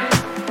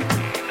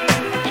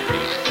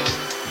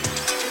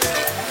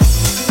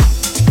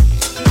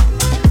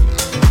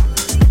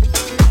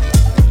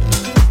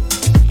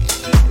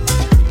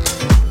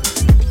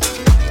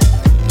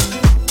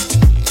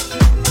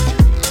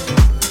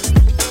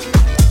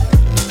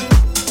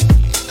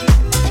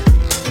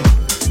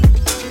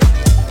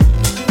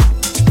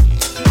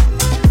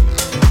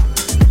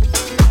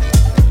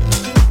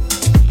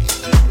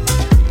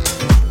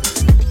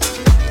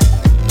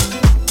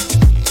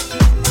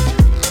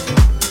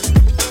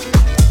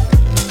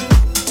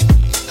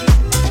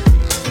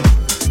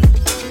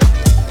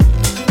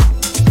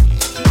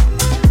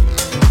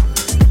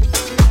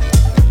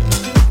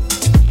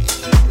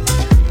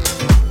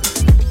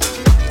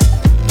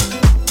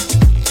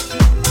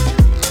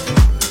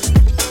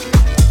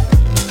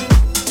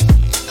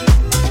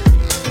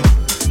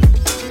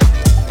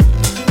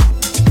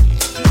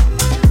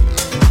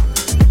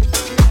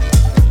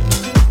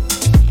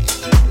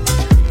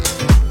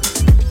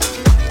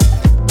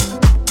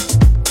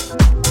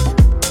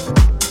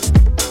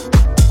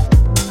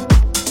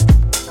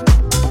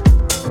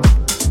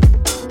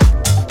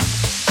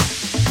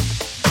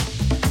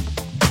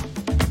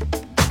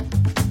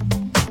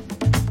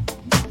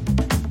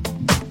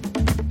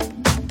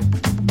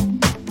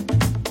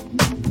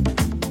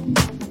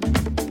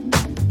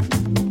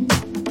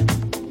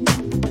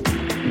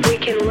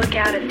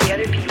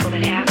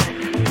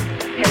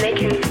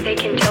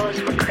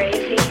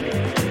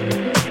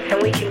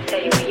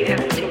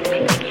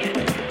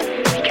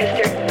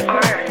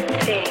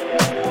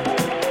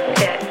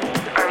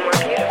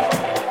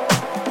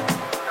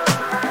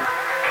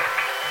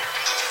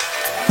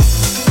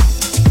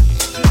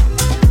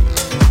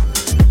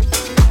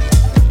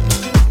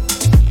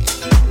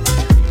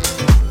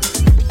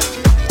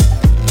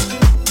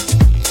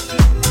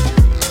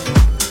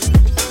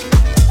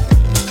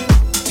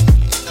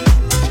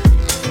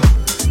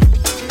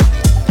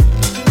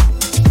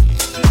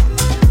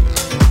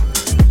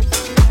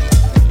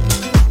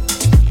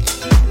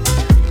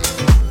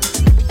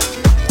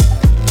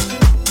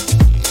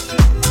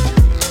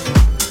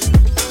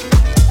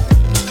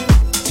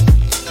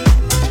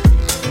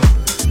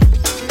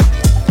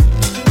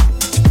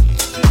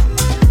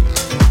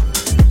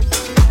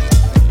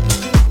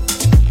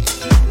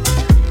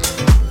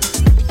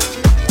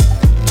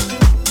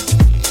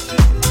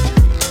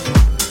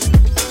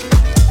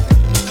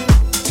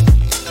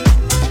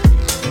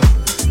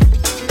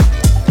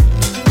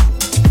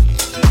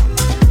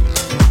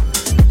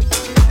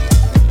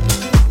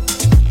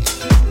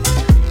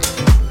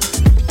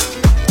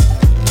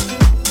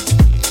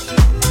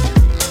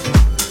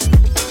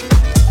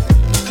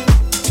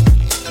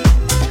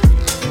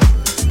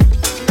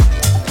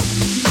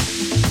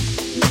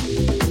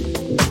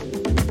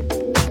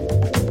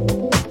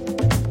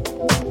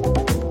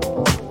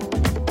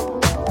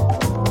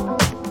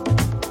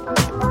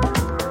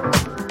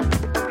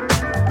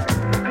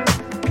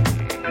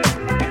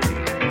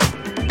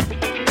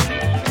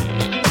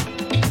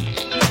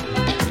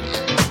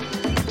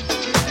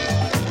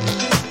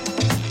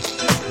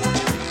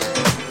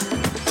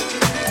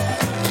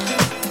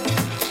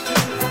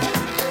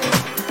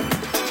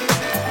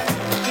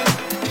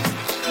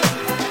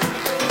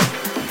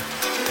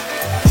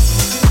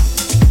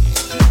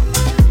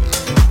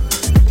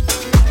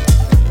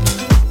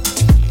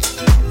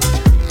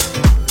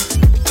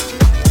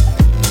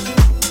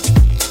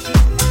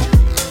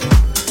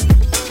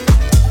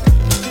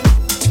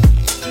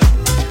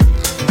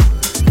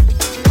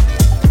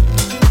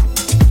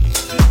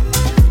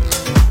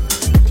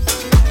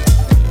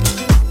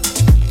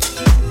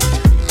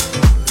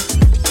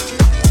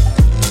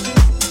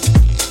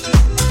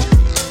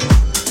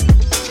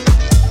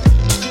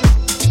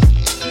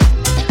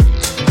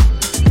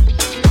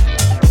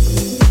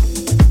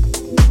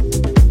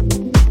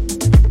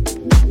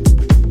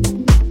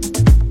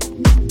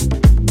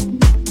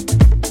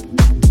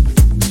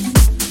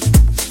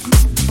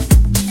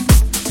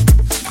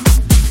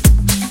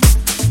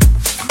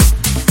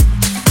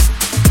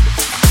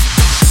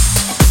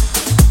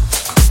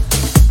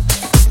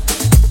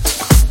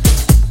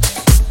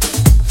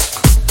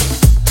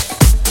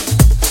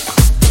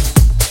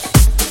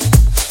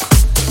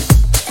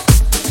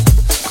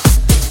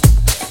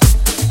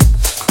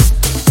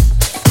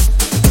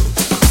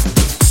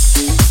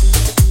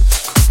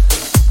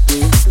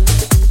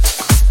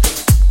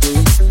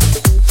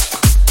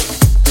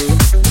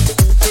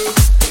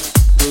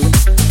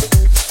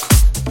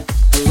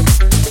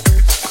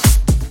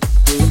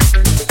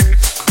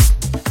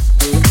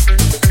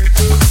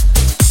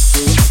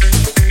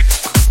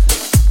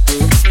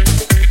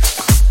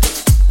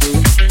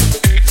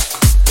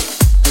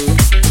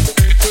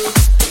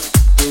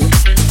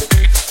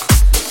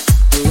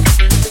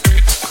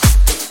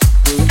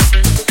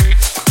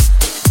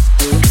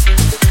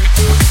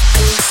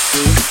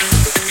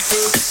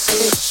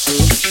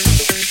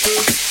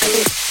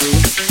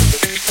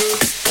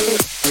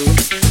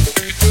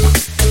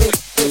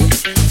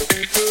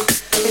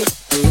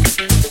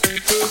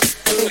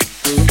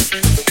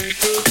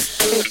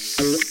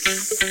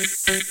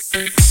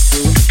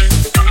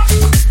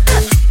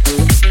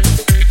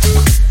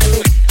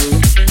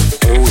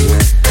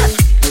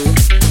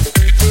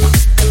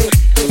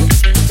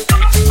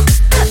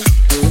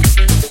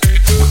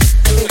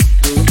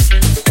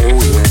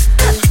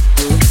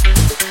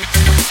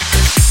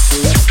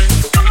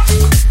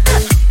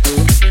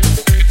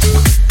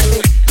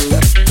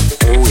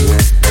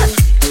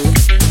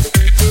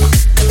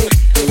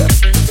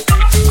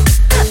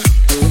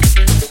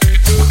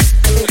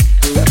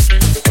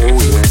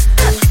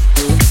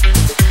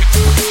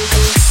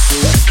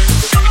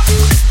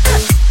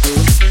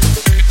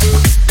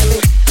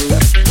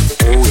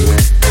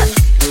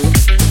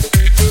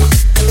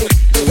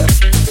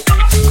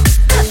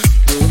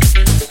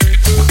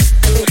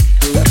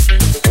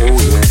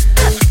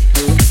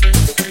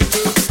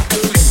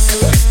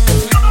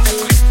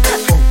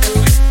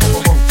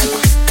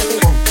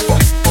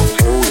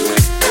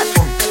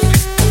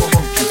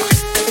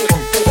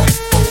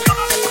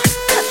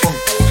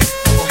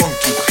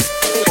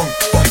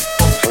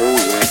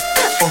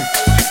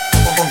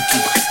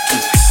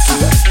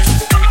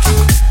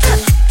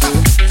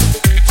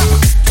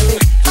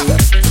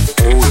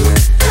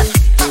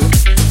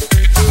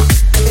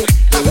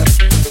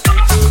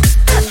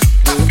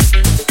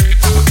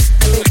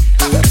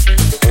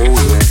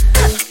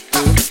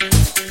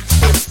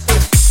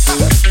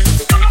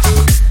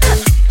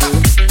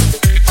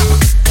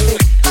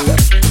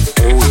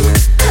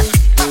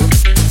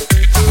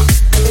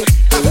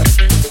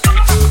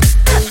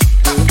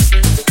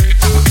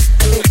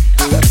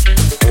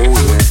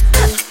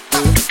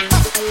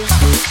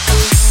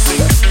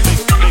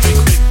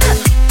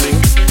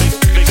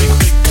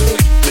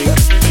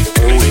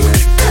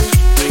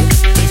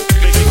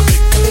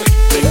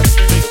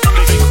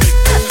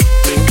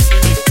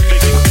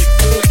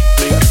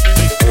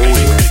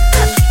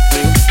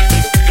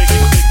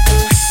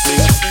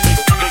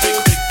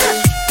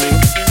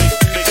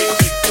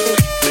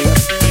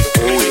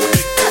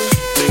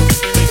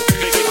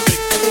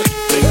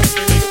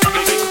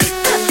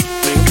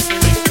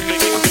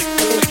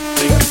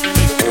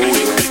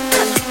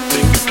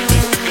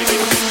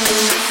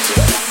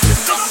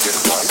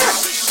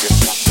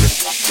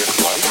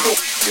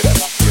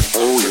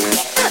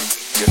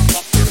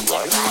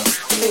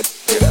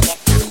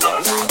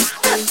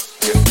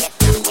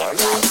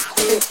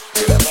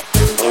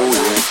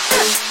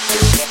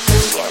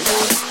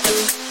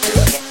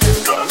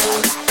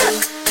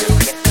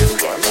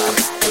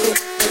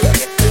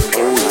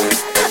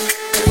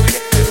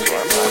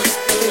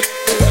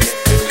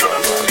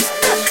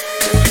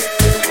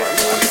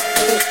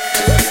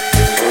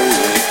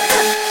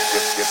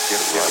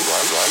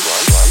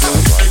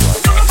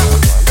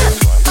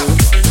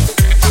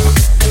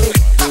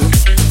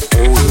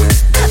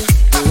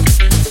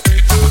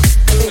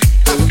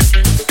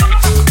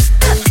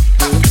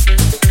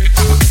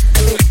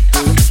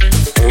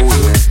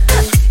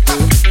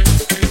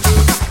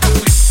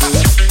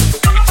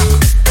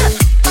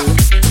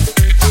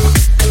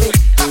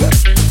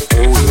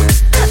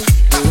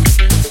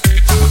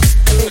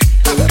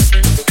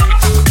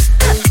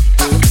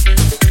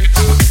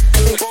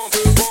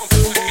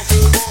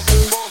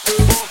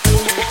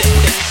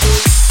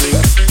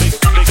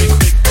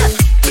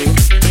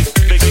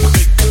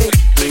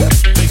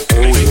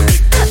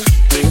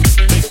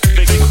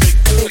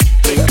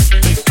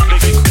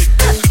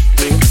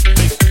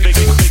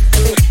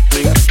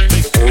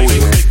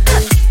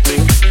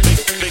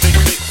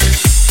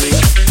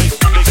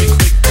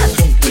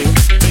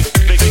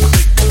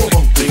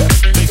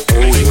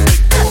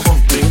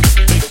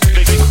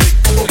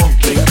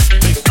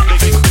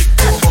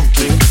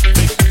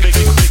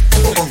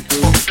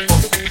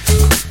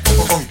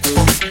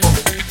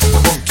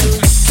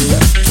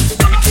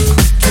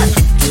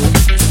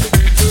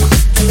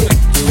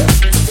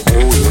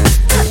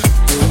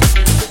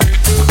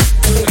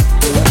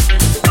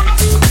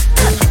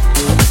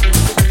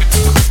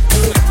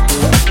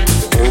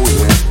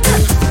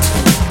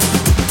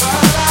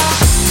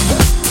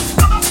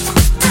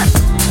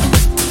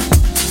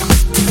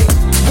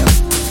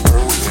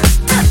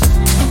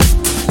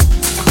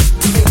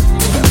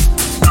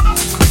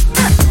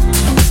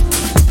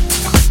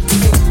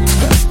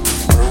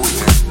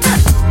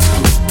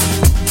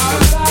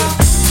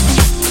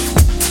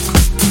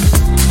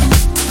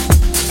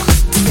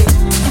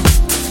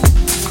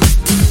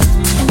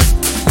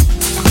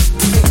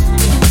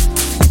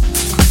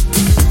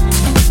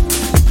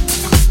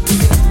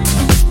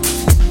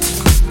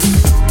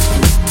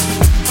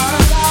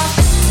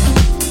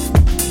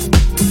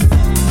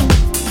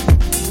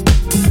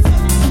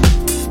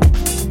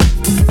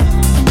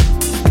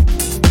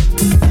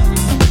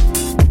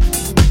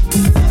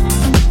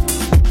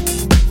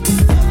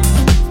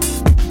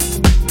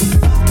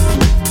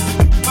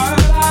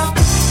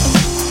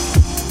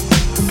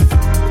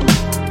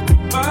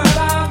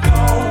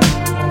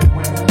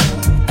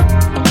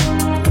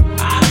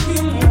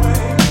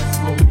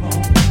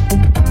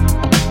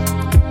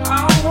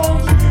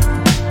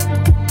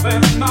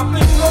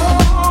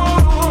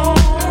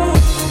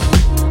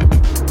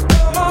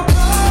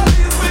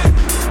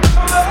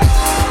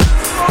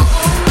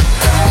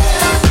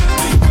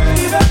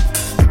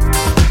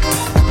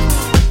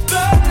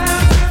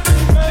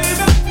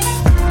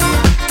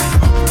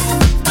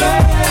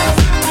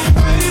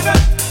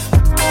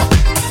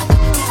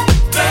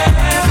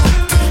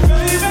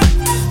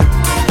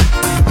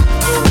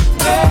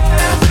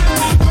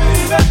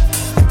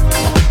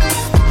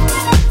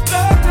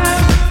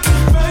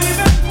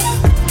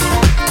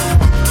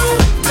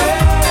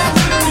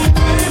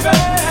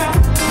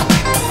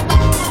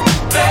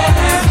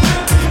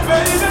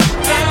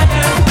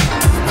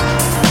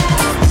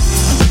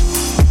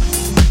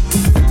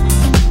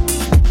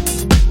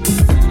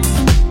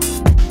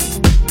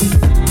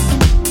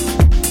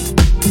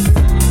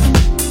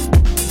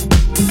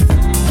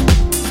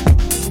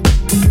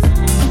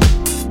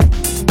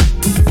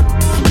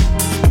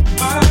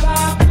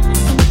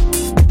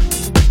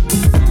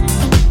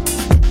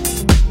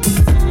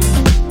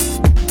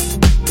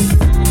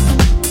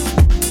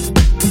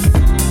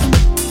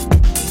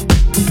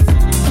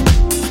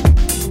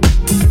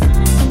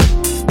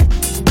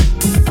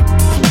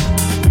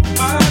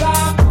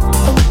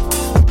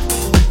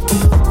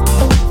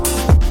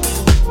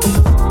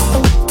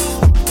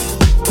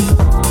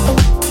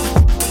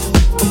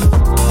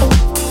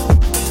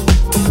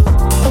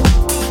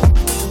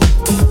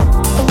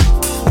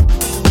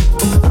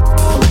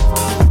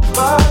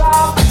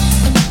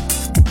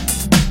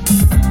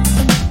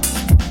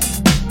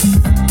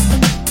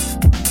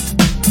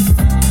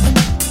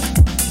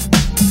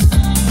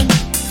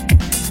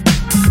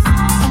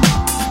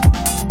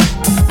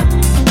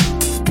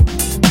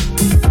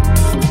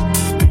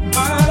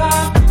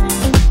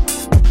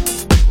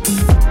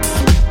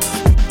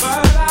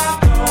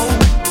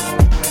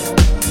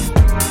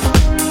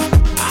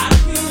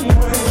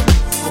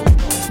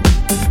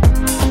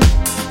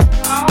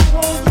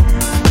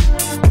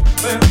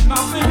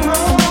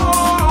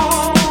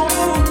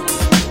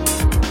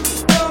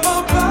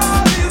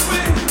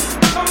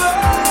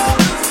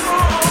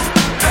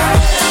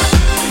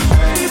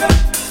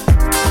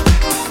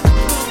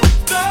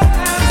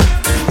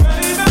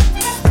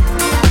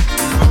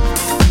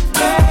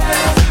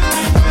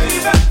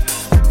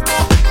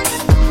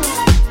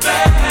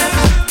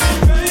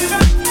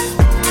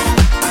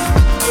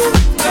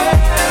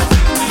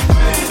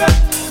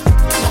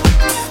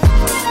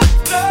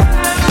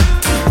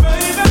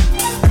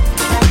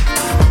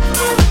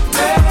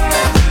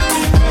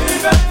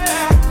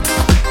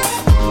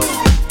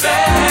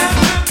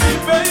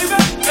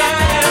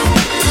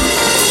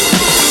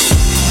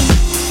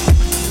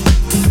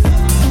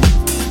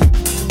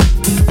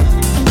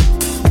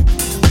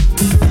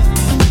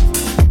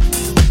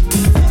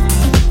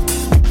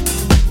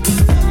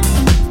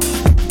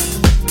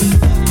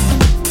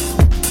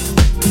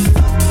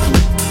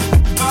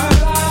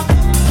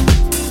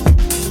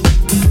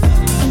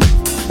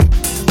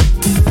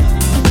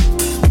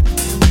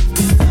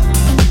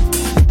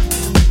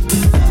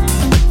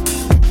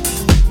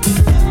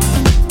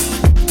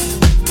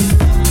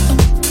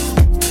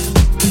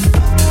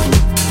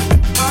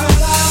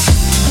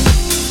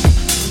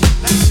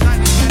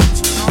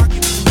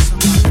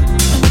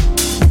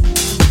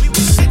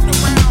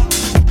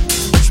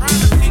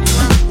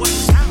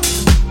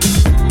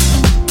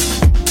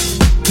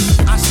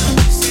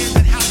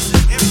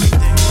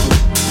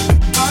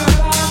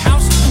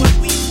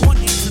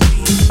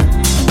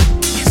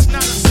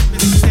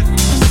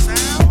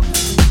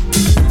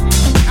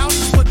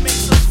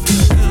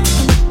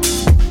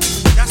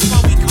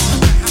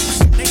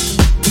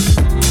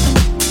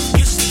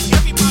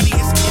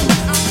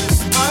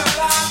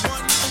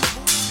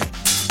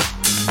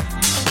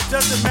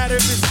 doesn't matter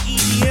if it's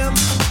EDM,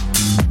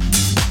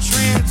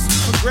 trance,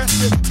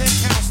 progressive, tech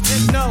house,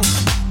 techno.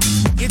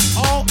 It's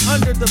all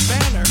under the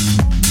banner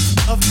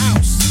of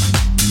house.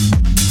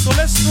 So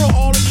let's throw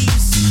all of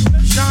these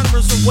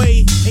genres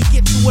away and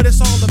get to what it's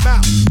all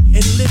about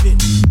and live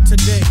it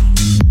today.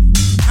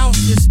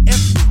 House is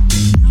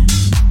everything.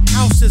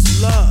 House is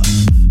love.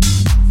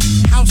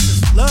 House is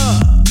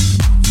love.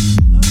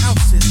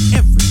 House is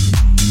everything.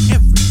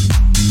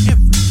 Everything.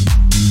 Everything.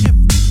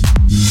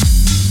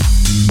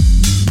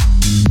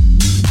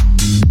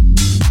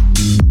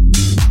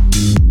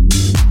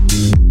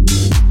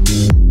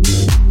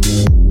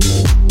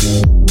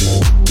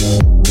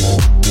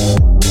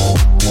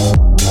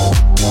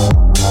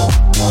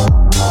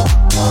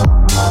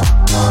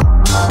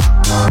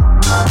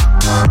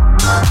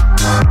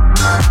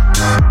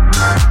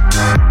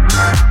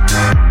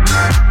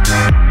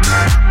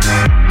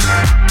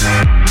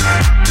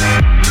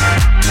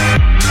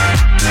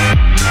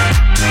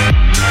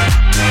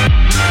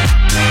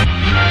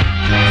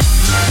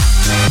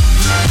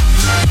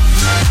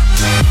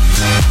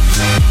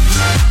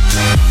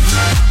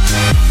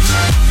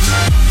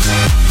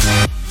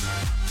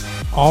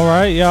 All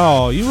right,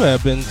 y'all, you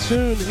have been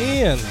tuned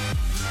in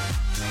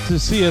to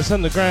CS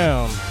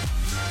Underground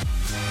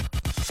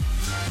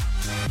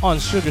on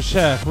Sugar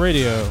Shack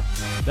Radio.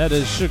 That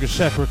is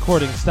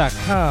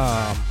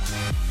SugarShackRecordings.com.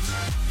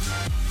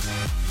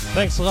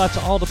 Thanks a lot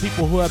to all the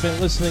people who have been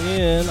listening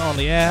in on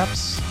the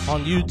apps,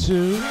 on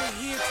YouTube,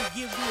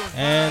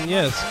 and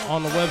yes,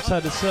 on the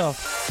website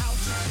itself.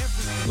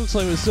 Looks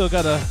like we still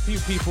got a few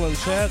people in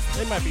chat.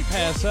 They might be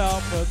passed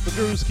out, but the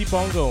grooves keep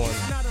on going.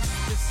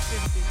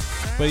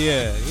 But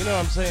yeah, you know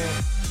what I'm saying?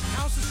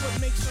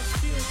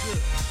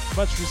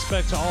 Much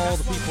respect to all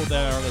the people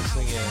that are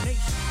listening in.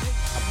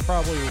 I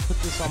probably will put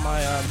this on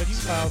my mix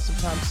file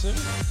sometime soon.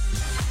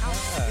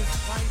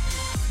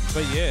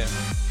 But yeah,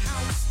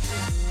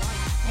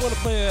 I'm going to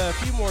play a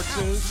few more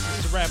tunes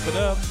just to wrap it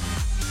up.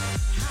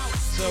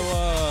 So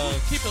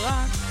keep it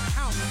locked.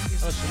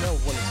 Let you know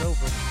when it's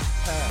over.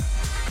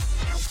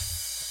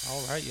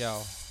 All right,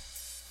 y'all.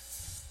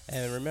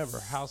 And remember,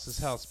 house is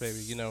house,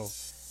 baby. You know,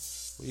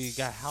 we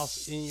got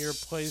house in your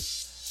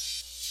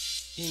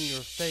place, in your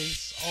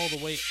face, all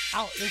the way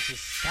out into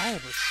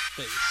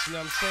cyberspace. You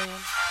know what I'm saying?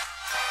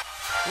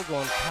 We're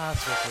going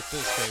cosmic with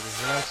this, baby.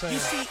 You know what I'm saying?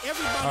 You see,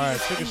 everybody all right,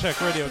 Sugar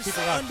Shack Radio.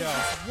 Keep it locked, y'all.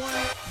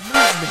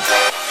 Movement.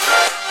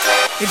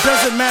 It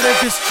doesn't matter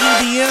if it's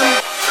EDM,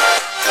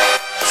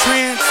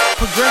 trance,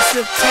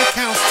 progressive, tech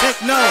house,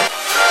 techno.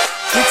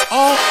 It's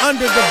all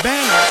under the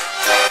banner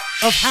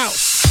of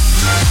house.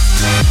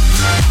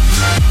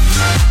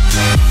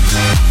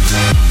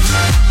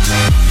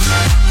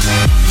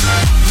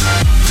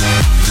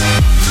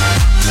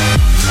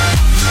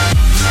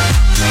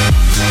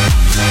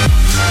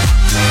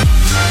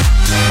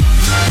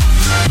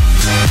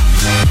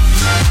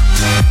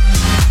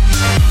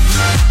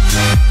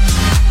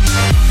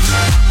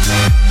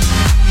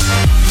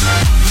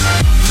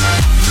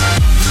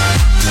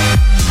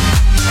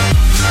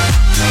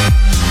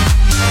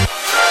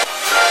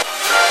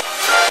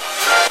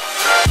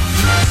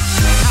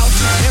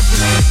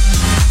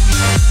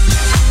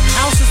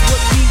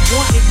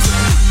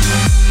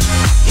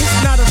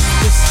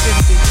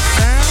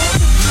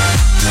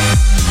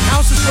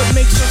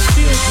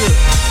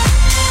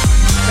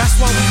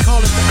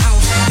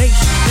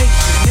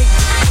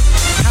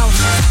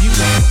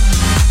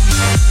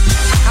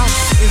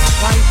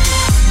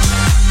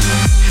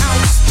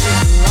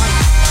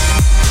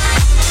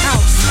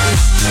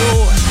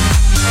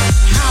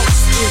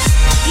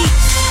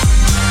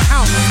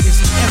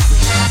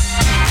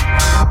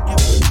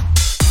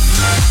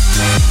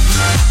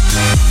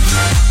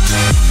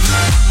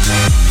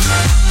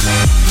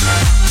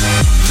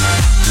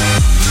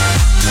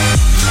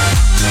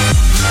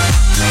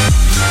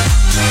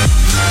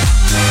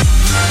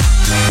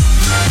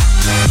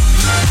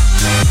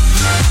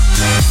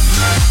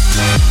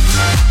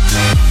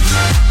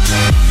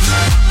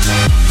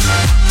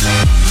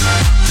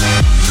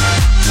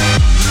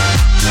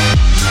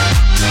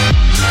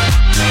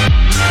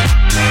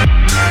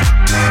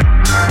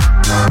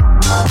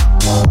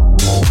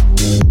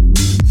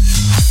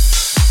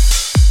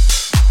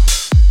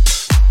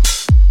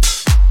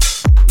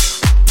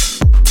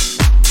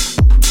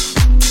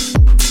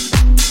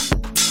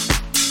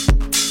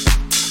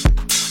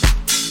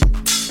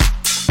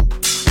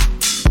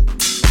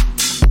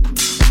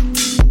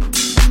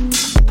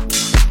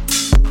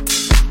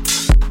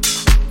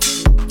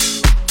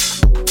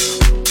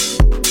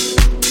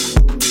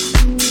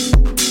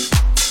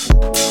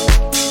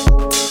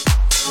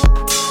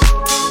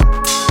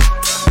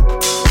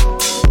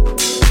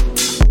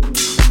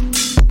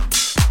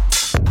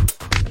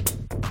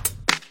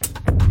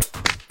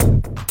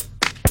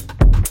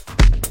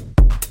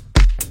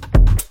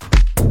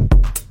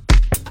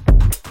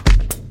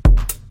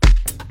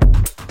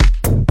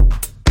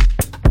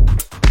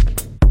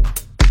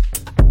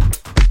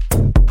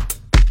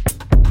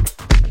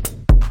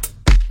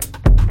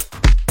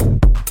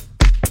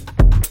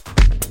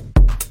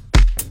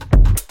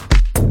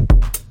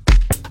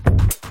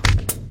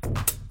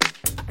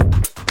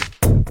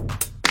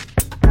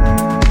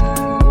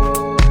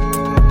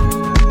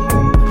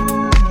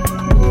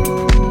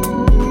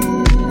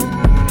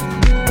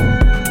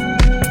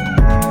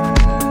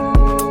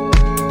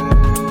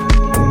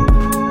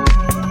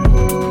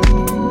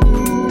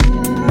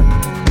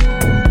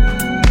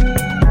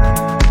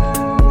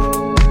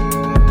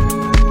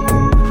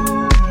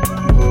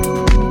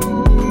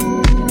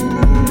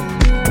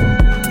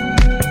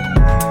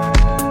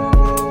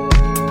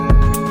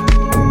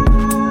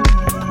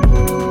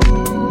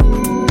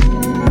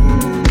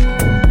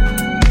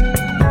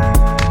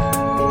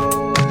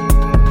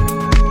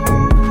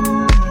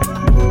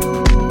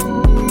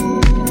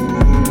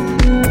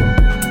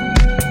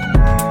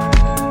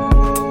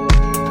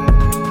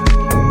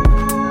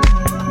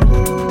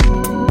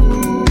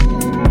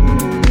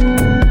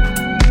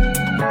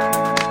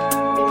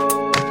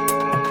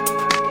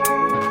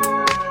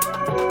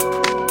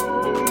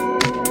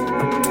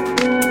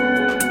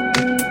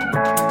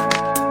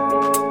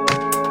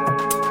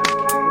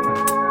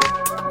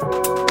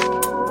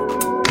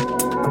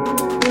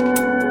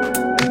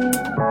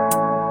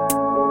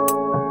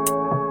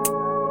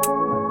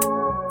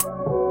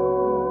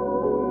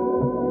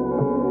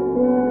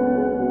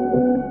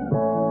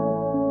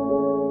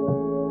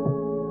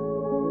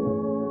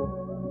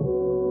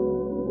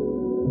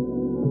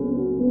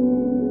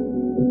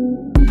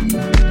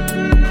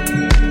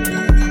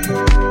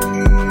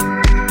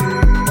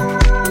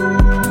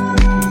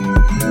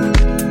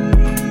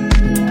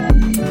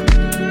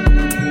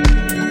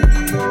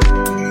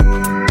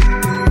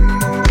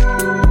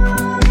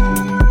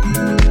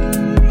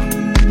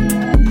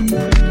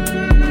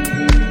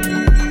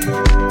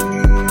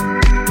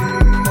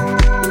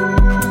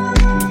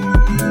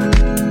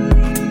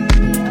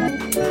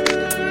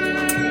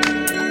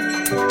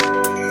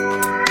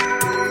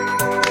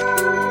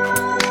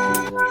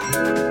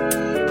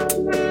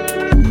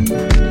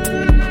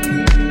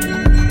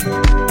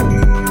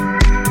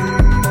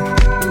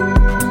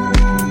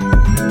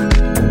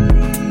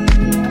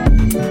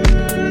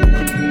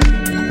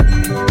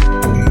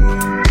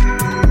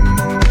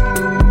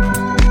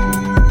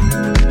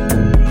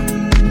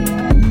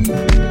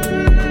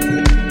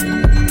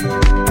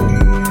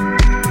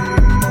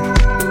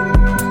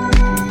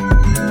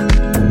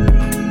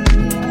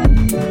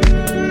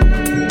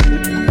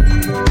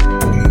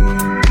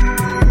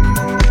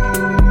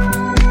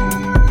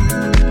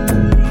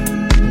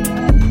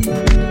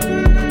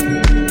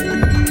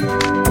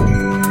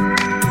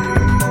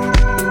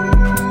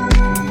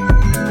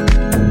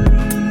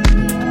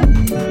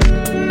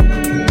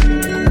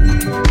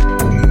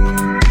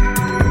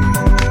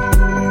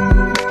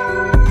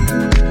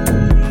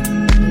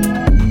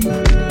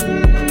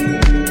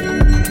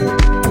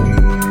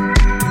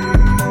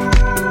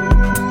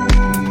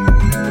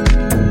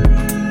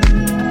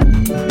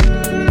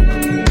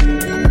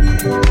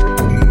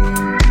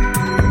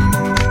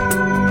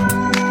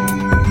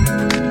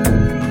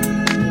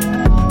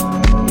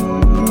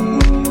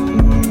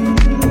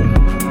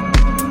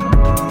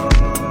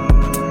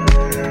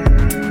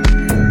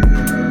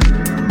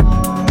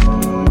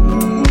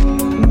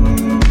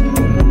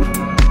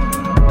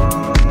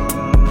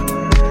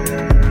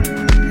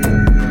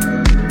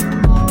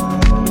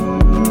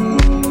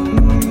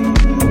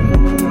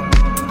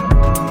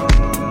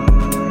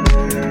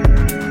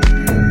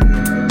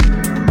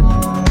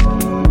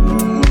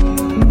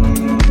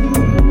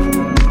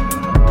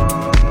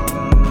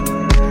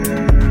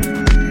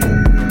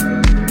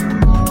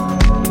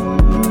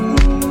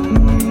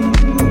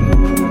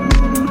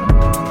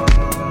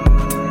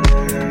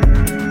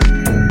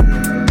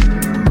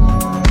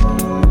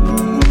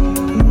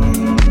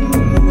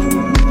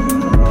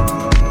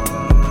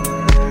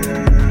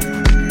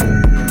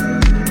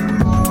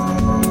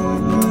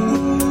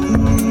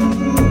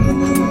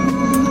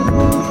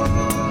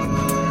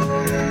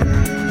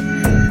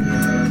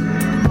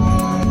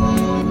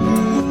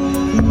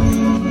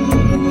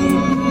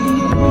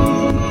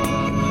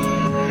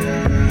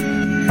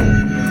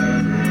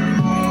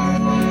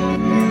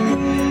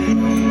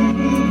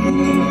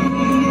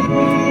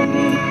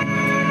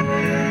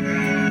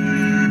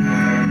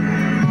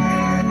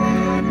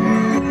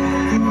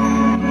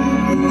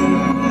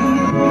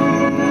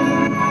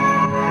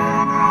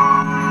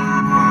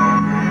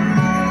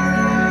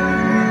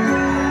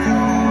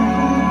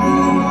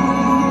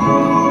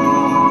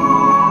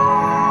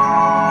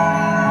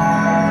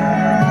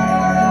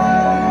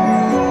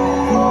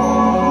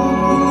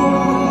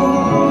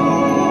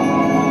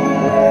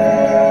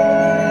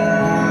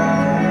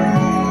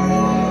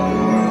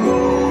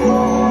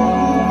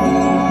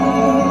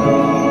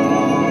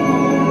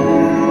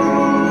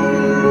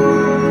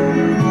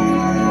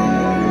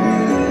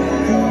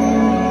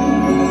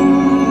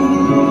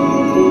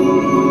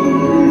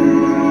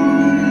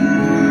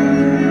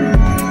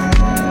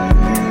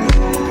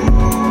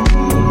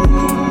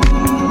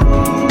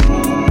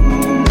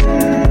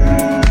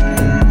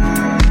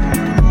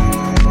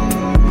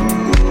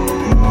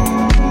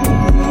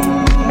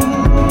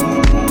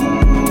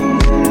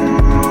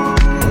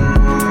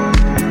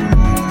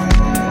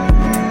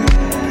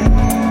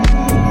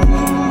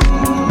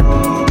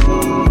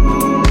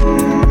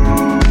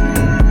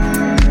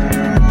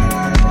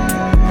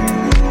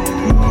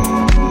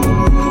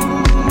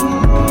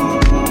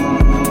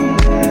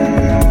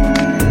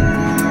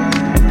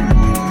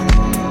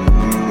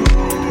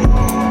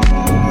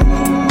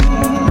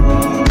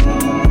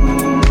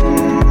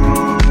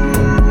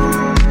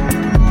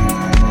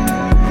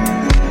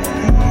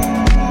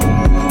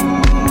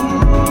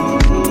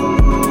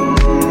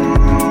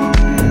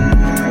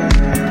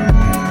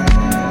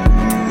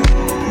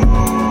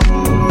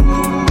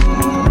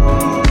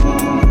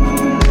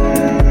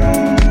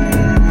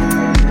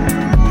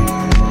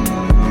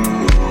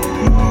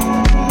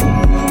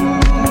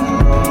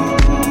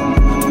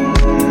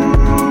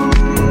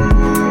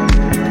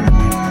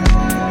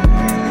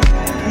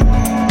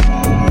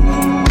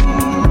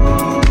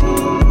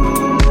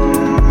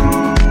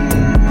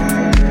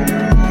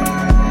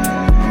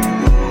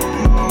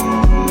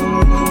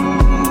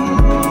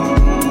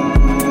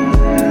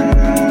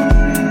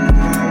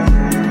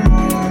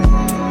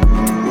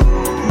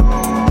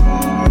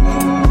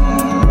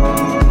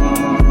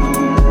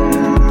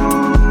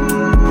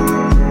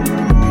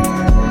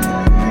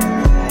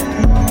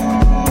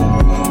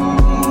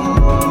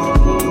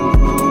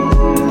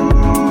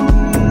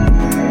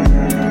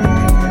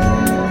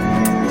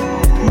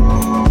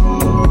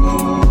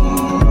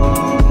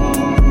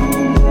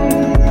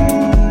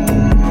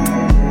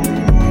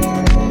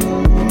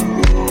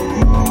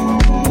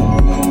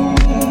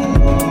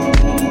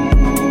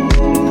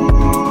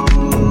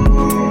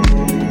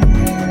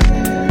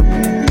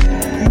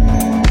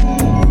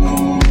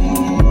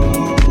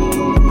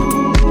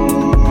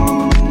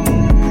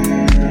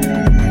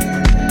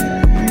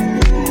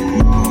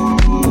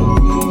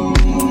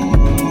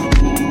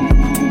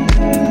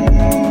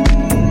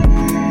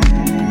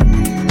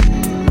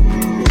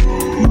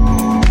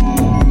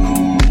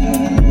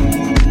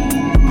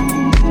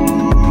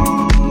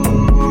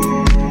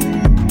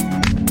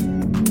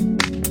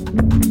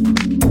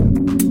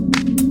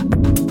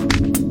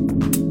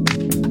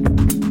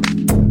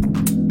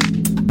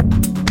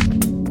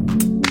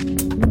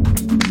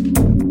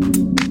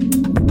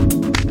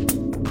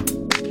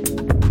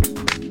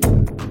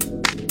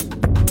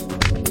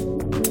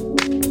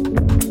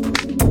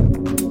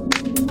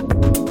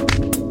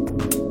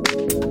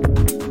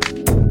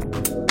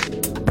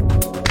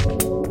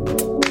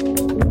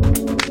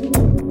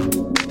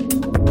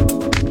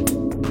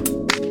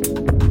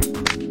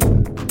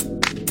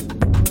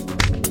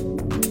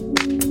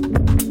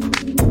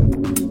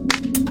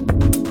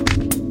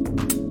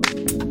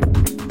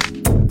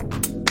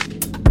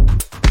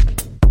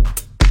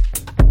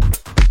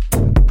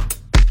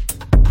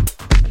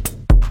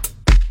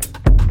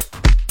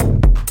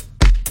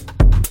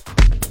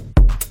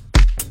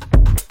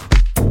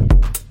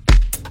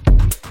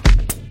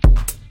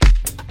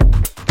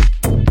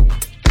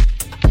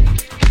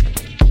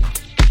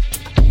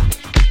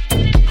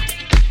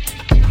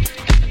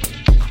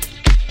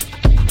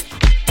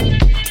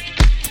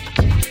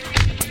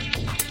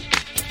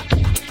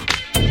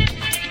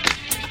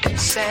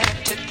 sad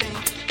to think.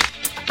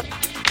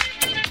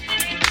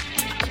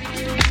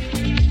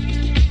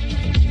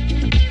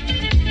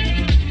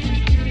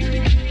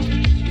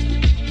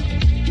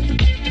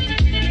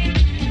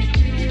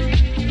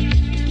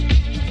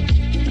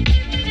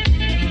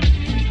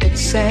 It's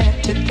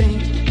sad to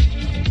think.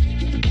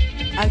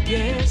 I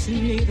guess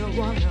neither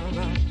one of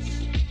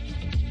us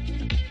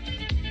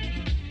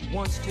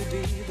wants to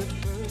be the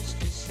first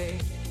to say.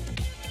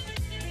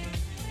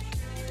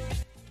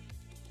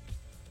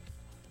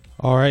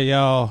 All right,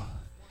 y'all.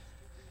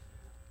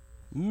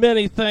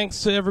 Many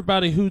thanks to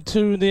everybody who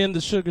tuned in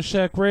to Sugar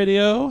Shack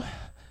Radio.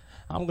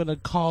 I'm going to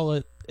call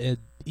it an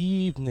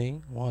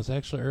evening. Well, it's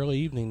actually early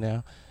evening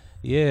now.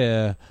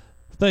 Yeah.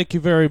 Thank you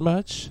very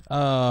much.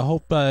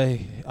 Hope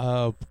I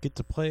get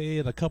to play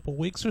in a couple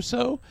weeks or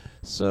so.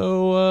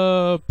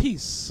 So,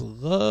 peace,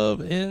 love,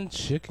 and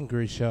chicken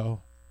grease,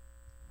 y'all.